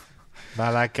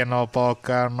 but I cannot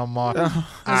poker no more.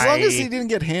 As long as he didn't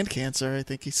get hand cancer, I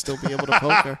think he'd still be able to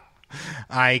poker.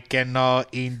 I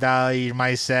cannot indulge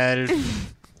myself.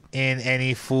 in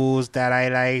any foods that I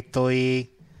like to eat.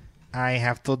 I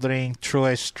have to drink through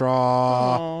a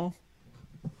straw. Oh.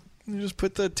 You just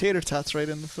put the tater tots right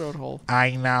in the throat hole.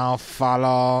 I now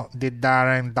follow the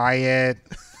Darren diet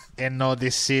and not the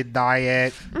Sid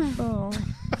diet. Oh.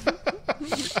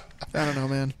 I don't know,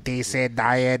 man. The Sid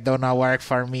diet don't work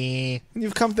for me. When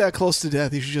you've come that close to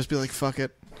death, you should just be like, fuck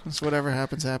it. Just whatever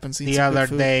happens, happens. Eat The some good other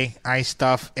food. day, I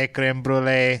stuffed a creme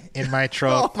brulee in my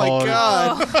throat Oh my hole.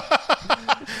 god!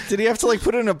 Did he have to like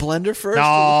put it in a blender first?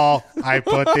 No, I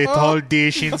put the whole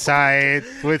dish inside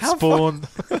with spoon.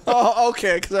 Oh,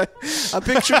 okay. Because I'm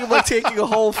picturing him like taking a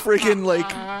whole freaking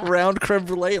like round creme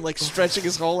brulee and like stretching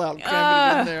his hole out and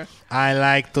cramming it in there. I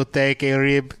like to take a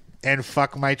rib and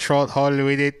fuck my throat hole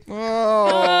with it.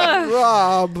 Oh,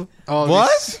 Rob. All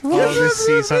What? the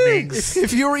seasonings.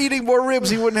 If you were eating more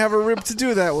ribs, you wouldn't have a rib to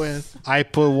do that with. I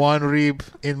put one rib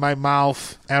in my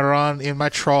mouth and run in my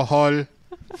throat hole.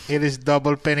 It is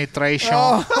double penetration.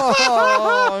 Oh,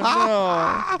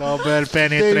 Double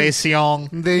penetration.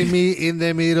 They meet in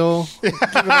the middle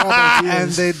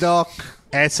and they dock.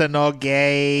 It's a no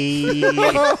gay.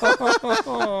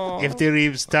 If the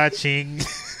ribs touching.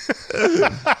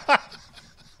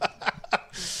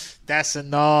 That's a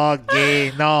no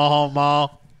gay, no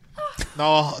homo.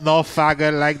 No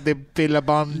faggot like the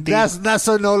Pilabandi. That's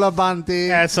a Nola Banti.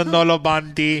 That's a Nolo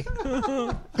Banti.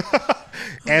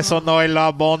 Eso no es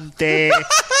la bonte.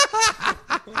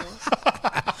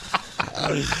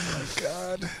 Oh,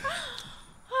 God.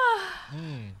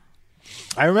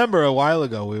 I remember a while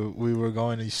ago we were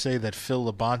going to say that Phil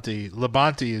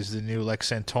Labonte is the new Lex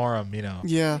Santorum, you know.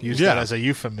 Yeah. Use Yeah. that as a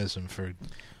euphemism for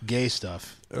gay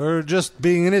stuff. Or just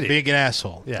being an idiot. Being an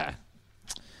asshole. Yeah.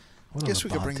 I guess we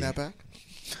could bring that back.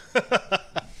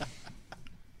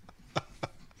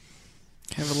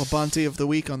 Have a Labonte of the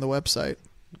week on the website.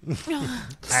 Instead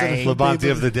of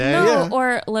Labonte of the day? No, Yeah.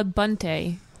 or Le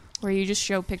Bunte, where you just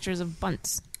show pictures of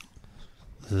bunts.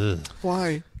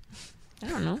 Why? I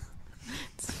don't know.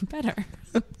 It's better.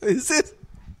 Is it?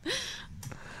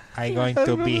 I'm going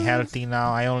to be healthy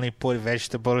now. I only put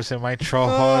vegetables in my throat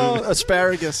Oh, hole.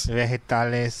 asparagus.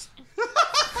 Vegetales.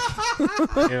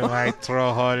 in my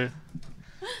throat hole.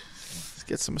 Let's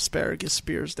get some asparagus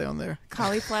spears down there.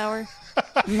 Cauliflower.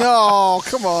 No,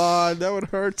 come on. That would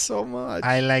hurt so much.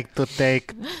 I like to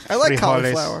take I like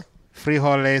cauliflower.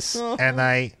 frijoles, Oh. and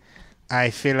I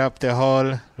fill up the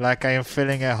hole like I am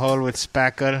filling a hole with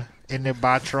spackle in the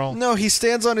bathroom. No, he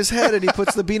stands on his head and he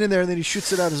puts the bean in there and then he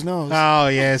shoots it out his nose. Oh,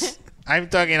 yes. I'm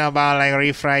talking about like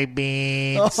refried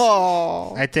beans.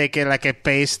 Oh. I take it like a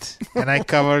paste and I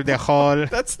cover the hole.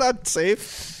 That's not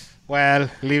safe. Well,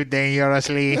 live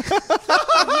dangerously.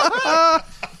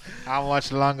 How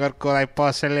much longer could I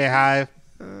possibly have?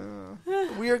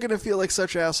 We are going to feel like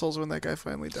such assholes when that guy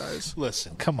finally dies.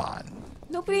 Listen, come on.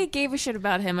 Nobody gave a shit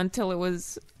about him until it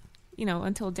was,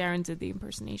 until Darren did the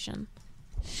impersonation.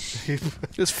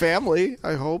 His family,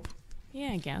 I hope. Yeah,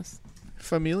 I guess.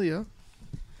 Familia.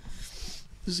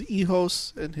 His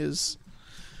hijos and his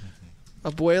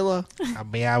abuela.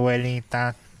 Mi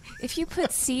abuelita. If you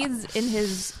put seeds in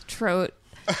his throat,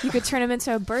 you could turn him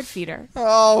into a bird feeder.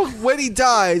 Oh, when he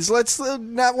dies, let's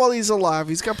not while he's alive.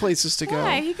 He's got places to go.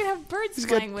 Yeah, he could have birds He's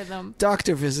got flying with him.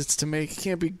 doctor visits to make. He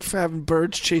can't be having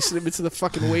birds chasing him into the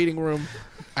fucking waiting room.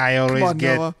 I always on,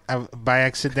 get, Noah. by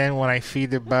accident, when I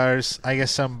feed the birds, I get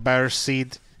some bird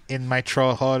seed in my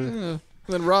throat hole. Yeah.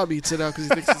 Then Rob eats it out because he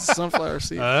thinks it's a sunflower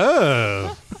seed.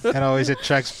 Oh. It always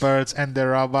attracts birds and the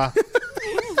rubber.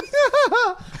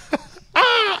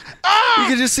 You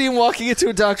can just see him walking into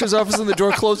a doctor's office and the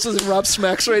door closes and Rob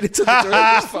smacks right into the door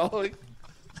and he's following.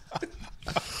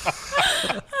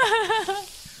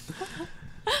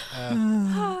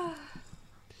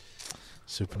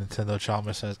 Super Nintendo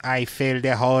Chalmers says, I filled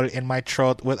the hole in my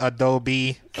throat with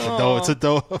Adobe. Oh. It's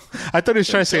Adobe. I thought he was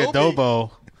trying to say Adobe.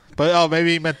 adobo. But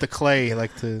maybe he meant the clay,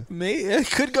 like the. It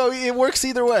could go. It works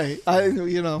either way.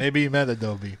 Maybe he meant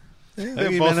Adobe. They're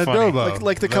Maybe he both meant funny. adobo.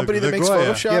 Like the company that makes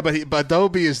Goya. Photoshop? Yeah, but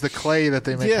Adobe is the clay that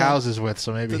they make Yeah. houses with,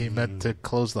 so maybe he meant to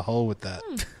close the hole with that.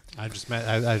 I just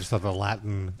thought the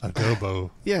Latin adobo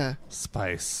Yeah.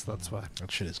 spice. That's why.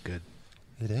 That shit is good.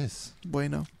 It is.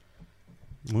 Bueno.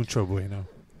 Mucho bueno.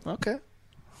 Okay.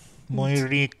 Muy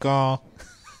rico.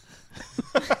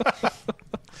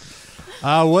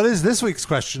 What is this week's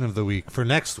question of the week for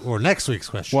next week's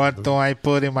question? What do I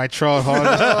put in my throat hole?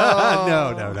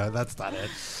 No, that's not it.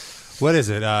 What is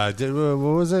it? What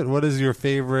was it? What is your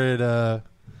favorite? Oh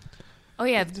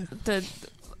yeah,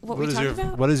 what we is talked your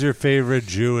about. What is your favorite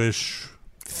Jewish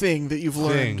thing that you've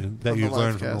learned that on you've the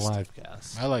learned from the livecast?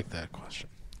 livecast? I like that question.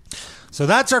 So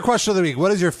that's our question of the week.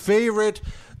 What is your favorite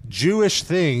Jewish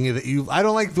thing that you? I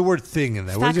don't like the word thing in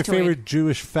there. What is your Factoid. favorite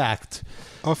Jewish fact?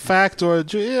 A fact or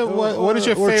what is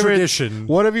your or favorite tradition?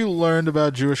 What have you learned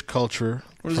about Jewish culture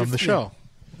from the show?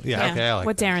 Yeah, okay, I like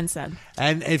what that. Darren said.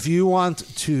 And if you want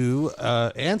to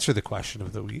answer the question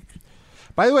of the week,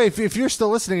 by the way, if you're still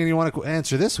listening and you want to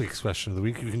answer this week's question of the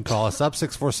week, you can call us up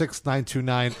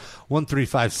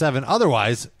 646-929-1357.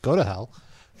 Otherwise, go to hell.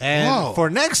 And for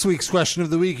next week's question of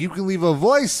the week, you can leave a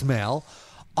voicemail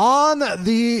on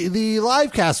the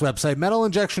Livecast website,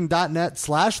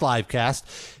 metalinjection.net/livecast.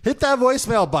 Hit that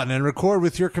voicemail button and record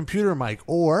with your computer mic,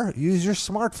 or use your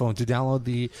smartphone to download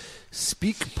the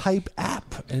SpeakPipe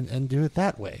app and do it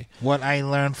that way. What I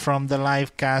learned from the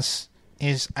Livecast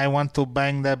is I want to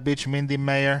bang that bitch Mindy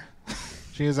Mayer.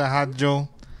 She's a hot Jew.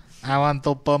 I want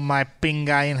to put my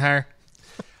pinga in her.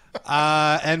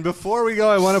 And before we go,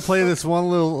 I want to play this one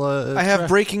little... I have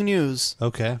breaking news.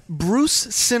 Okay. Bruce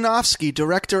Sinofsky,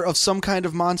 director of Some Kind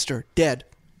of Monster, dead.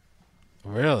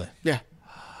 Really? Yeah.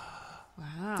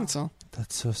 Wow. That's all.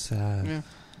 That's so sad. Yeah.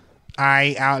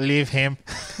 I outlive him.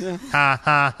 Yeah. Ha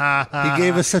ha ha ha. He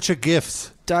gave us such a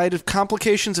gift. Died of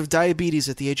complications of diabetes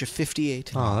at the age of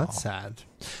 58. Oh, that's sad.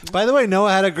 By the way,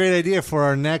 Noah had a great idea for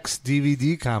our next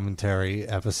DVD commentary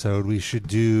episode. We should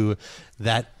do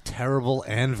that terrible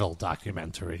Anvil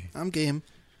documentary. I'm game.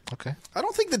 Okay. I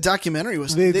don't think the documentary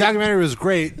was... The documentary was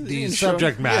great. The didn't show-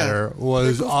 subject matter yeah.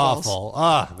 was They're goofballs.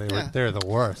 awful. They're the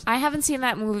worst. I haven't seen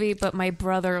that movie, but my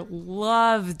brother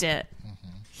loved it.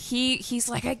 He's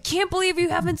like, I can't believe you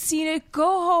haven't seen it. Go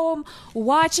home,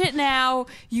 watch it now.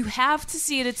 You have to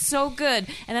see it. It's so good.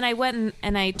 And then I went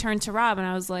and I turned to Rob and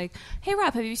I was like, hey,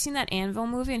 Rob, have you seen that Anvil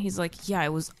movie? And he's like, yeah,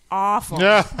 it was awful.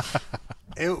 Yeah.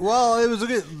 It was a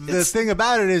good. The thing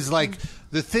about it is, like,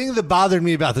 the thing that bothered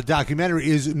me about the documentary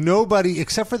is nobody,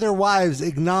 except for their wives,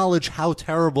 acknowledge how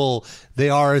terrible they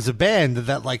are as a band.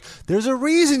 That, like, there's a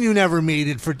reason you never made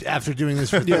it after doing this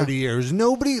for 30 years.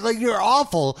 Nobody, like, you're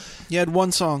awful. You had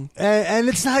one song. And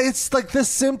it's not, it's like the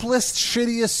simplest,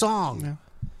 shittiest song. Yeah.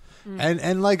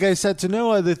 And like I said to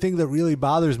Noah, the thing that really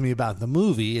bothers me about the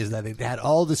movie is that it had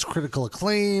all this critical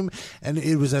acclaim, and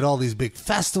it was at all these big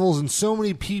festivals, and so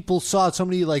many people saw it, so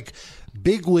many like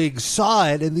bigwigs saw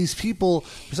it, and these people,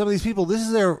 for some of these people, this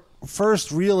is their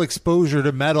first real exposure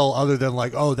to metal, other than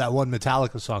like, oh, that one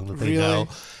Metallica song that they know.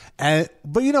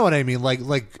 But you know what I mean, like,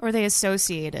 Or they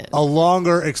associate it. a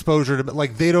longer exposure to,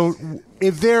 like, they don't.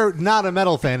 If they're not a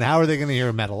metal fan, how are they going to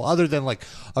hear metal other than like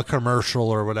a commercial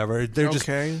or whatever? They're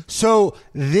Okay. just so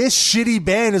this shitty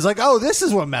band is like, oh, this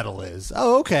is what metal is.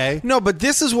 Oh, okay. No, but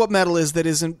this is what metal is that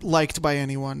isn't liked by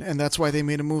anyone, and that's why they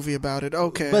made a movie about it.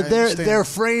 Okay, But I they're understand.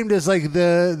 framed as like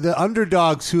the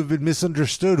underdogs who have been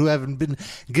misunderstood, who haven't been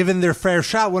given their fair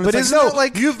shot. When But it's isn't like, that no,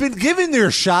 like- you've been given their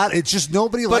shot. It's just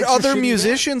nobody. But likes your other shitty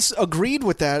musicians agreed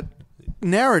with that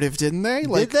narrative, didn't they?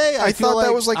 Like, they? I I feel thought that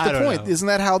like- was like I the don't point. know. Isn't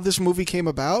that how this movie came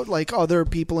about? Like, other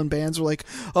people in bands were like,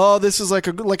 "Oh, this is like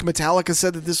Metallica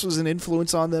said that this was an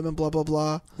influence on them," and blah blah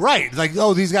blah. Right? Like,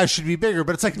 oh, these guys should be bigger,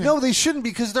 but it's like, no, they shouldn't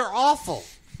because they're awful.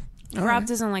 Rob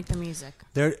doesn't like the music.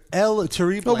 They're El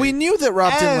Terrible. But we knew that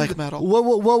Rob didn't And like metal. What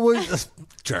was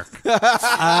jerk?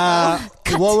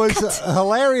 What was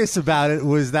hilarious about it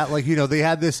was that, like, you know, they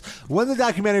had this when the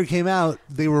documentary came out,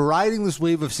 they were riding this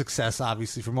wave of success,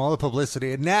 obviously from all the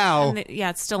publicity, and now And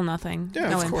it's still nothing. Yeah,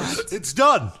 no of course. impact. it's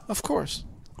done. Of course,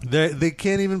 They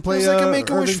can't even play it was like a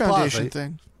Make-A-Wish Irving Plaza. Foundation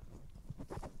thing.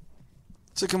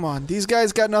 So come on, these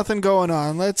guys got nothing going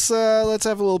on. Let's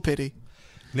have a little pity.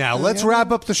 Now, let's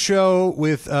wrap up the show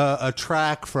with a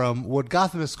track from what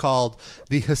Gotham has called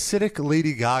the Hasidic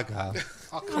Lady Gaga.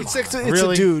 It's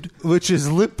a dude. Which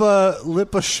is Lipa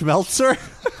Schmelzer.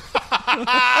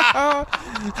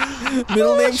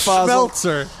 Middle name Fazal.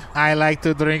 Schmelzer. I like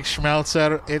to drink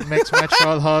Schmelzer. It makes my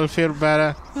child hole feel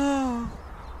better.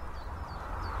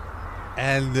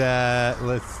 And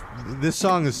this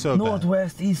song is so bad.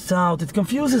 Northwest, east, south. It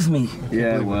confuses me.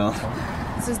 Yeah, well.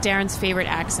 This is Darren's favorite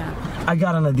accent. I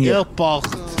got an idea. Il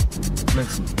post.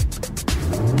 Listen.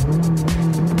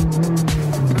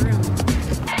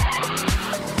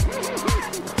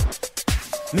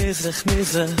 Mizrach,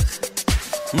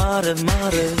 mare,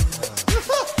 mare.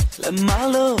 Le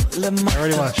malo, le malo. I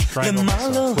already want to strangle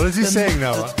myself. What is he saying,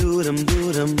 Noah?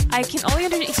 I can only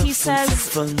understand. He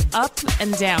says up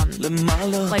and down,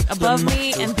 like above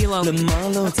me and below me.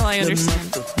 That's all I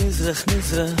understand. I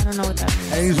don't know what that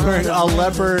means. And he's wearing a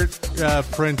leopard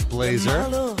print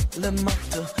blazer. Didn't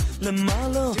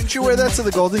you wear that to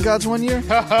the Golden Gods one year?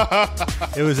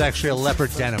 It was actually a leopard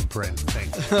denim print thing.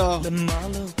 Oh.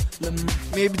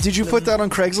 Maybe did you put that on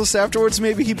Craigslist afterwards?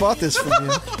 Maybe he bought this from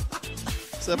you.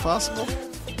 Is that possible?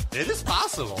 It is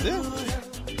possible. Yeah.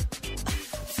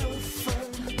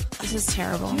 This is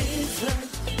terrible.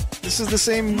 This is the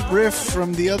same riff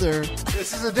from the other.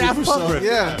 This is a Daft Punk riff.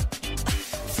 Yeah.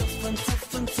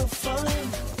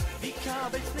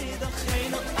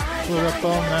 Put up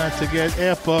all night to get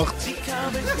airport.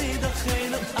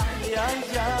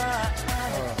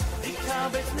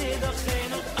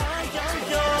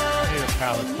 I need a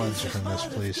palate cleanser from this,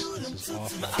 please. This is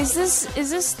awful. Is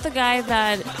this the guy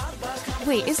that?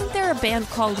 Wait, isn't there a band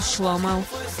called Shlomo?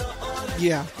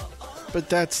 Yeah, but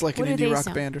that's like What an do indie they rock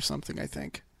sound? band or something, I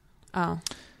think. Oh.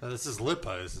 This is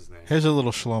Lipa, is his name. Here's a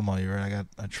little Shlomo. You're right. I got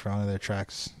one of their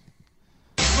tracks.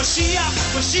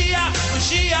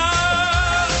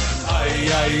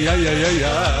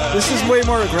 This is way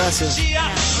more aggressive.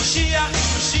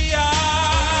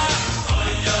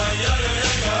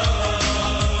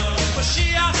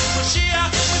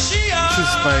 This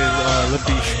is by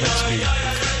Lippy Schmitzky.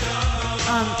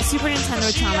 Super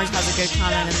Nintendo Chalmers has a good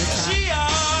comment in the chat.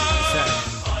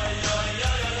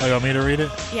 Oh, you want me to read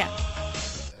it? Yeah.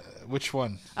 Which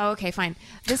one? Oh, okay, fine.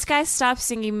 This guy stopped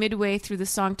singing midway through the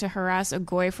song to harass a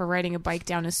goy for riding a bike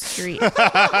down a street. You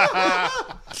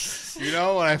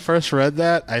know, when I first read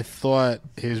that, I thought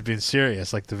he was being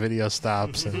serious. Like the video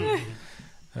stops, and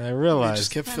I realized He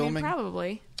just kept filming.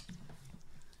 Probably.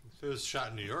 It was shot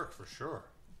in New York for sure.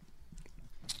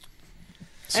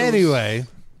 So- Anyway,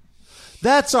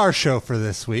 that's our show for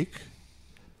this week.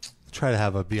 Try to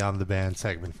have a Beyond the Band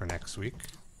segment for next week.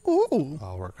 Ooh.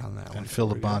 I'll work on that one. And Phil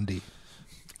Bondi.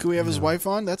 Can we have his wife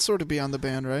on? That's sort of beyond the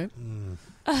band, right?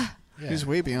 He's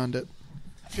way beyond it.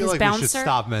 I feel like we should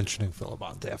stop mentioning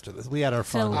Philibonte after this. We had our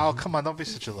fun. Oh, come on. Don't be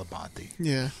such a Labonte.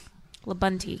 Yeah.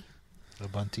 Labunty.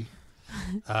 Labunty.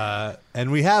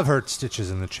 And we have heard Stitches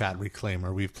in the chat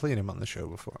reclaimer. We've played him on the show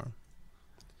before.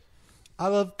 I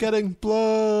love getting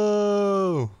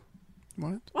blow.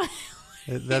 What?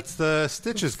 That's the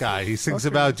Stitches guy. He sings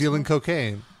about dealing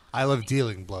cocaine. I love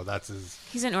dealing blow. That's his.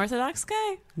 He's an Orthodox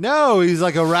guy? No, he's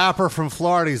like a rapper from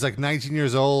Florida. He's like 19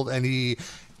 years old, and he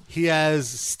has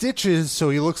stitches, so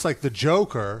he looks like the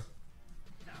Joker.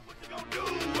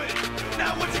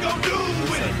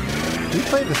 We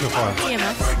played this before.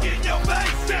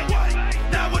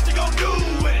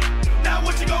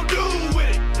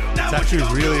 It's actually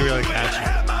really, really catchy.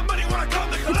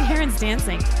 It's Aaron's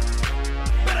dancing. He's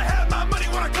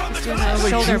doing a Like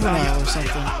shoulder Juvenile bump. or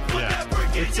something. Yeah.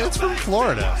 It's from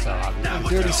Florida, so obviously.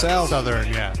 Dirty South. Southern,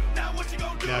 yeah.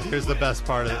 Yeah, here's the best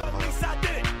part of it.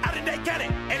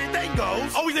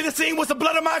 Always in the scene with the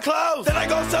blood on my clothes. Then I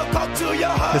go so cold to your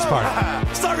hoe. This part.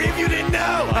 Sorry if you didn't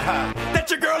know that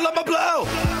your girl on my blow.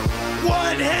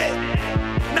 One hit,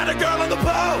 not a girl on the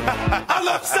pole. I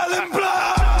love selling blow.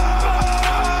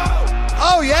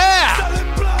 Oh yeah!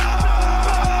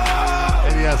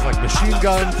 And he has like machine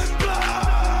guns.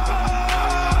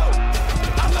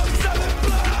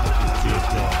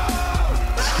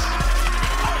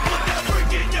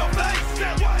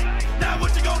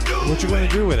 What you gonna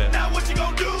do with it?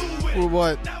 Or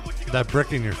what? That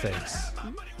brick in your face.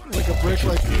 Like a brick,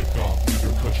 like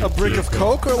a brick of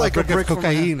coke, or like a brick of from-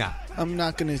 cocaine. I'm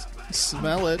not gonna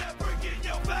smell it.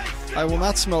 I will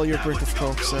not smell your brick of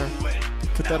coke, sir.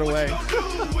 Put that away.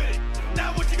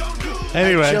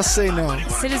 Anyway, just say no.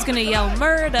 Sid is gonna yell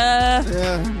murder.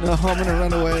 Yeah, no, I'm gonna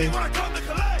run away.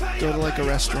 Go to like a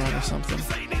restaurant or something.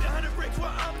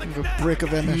 Have a brick of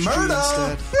MSG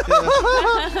instead.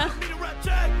 Yeah.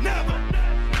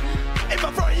 If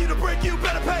I front you to break, you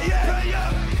better pay up.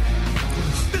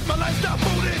 This my lifestyle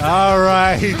food. All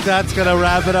right, that's going to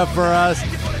wrap it up for us.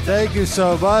 Thank you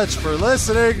so much for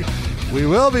listening. We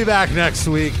will be back next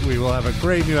week. We will have a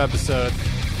great new episode.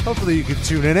 Hopefully you can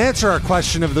tune in, answer our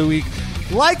question of the week.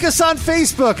 Like us on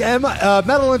Facebook,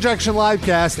 Metal Injection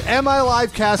Livecast, MI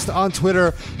Livecast on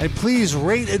Twitter, and please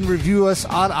rate and review us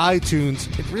on iTunes.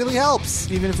 It really helps.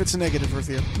 Even if it's a negative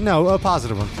review. No, a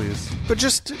positive one, please. But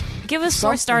just give us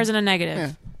 4 stars and a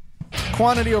negative. Yeah.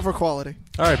 Quantity over quality.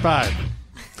 All right, bye.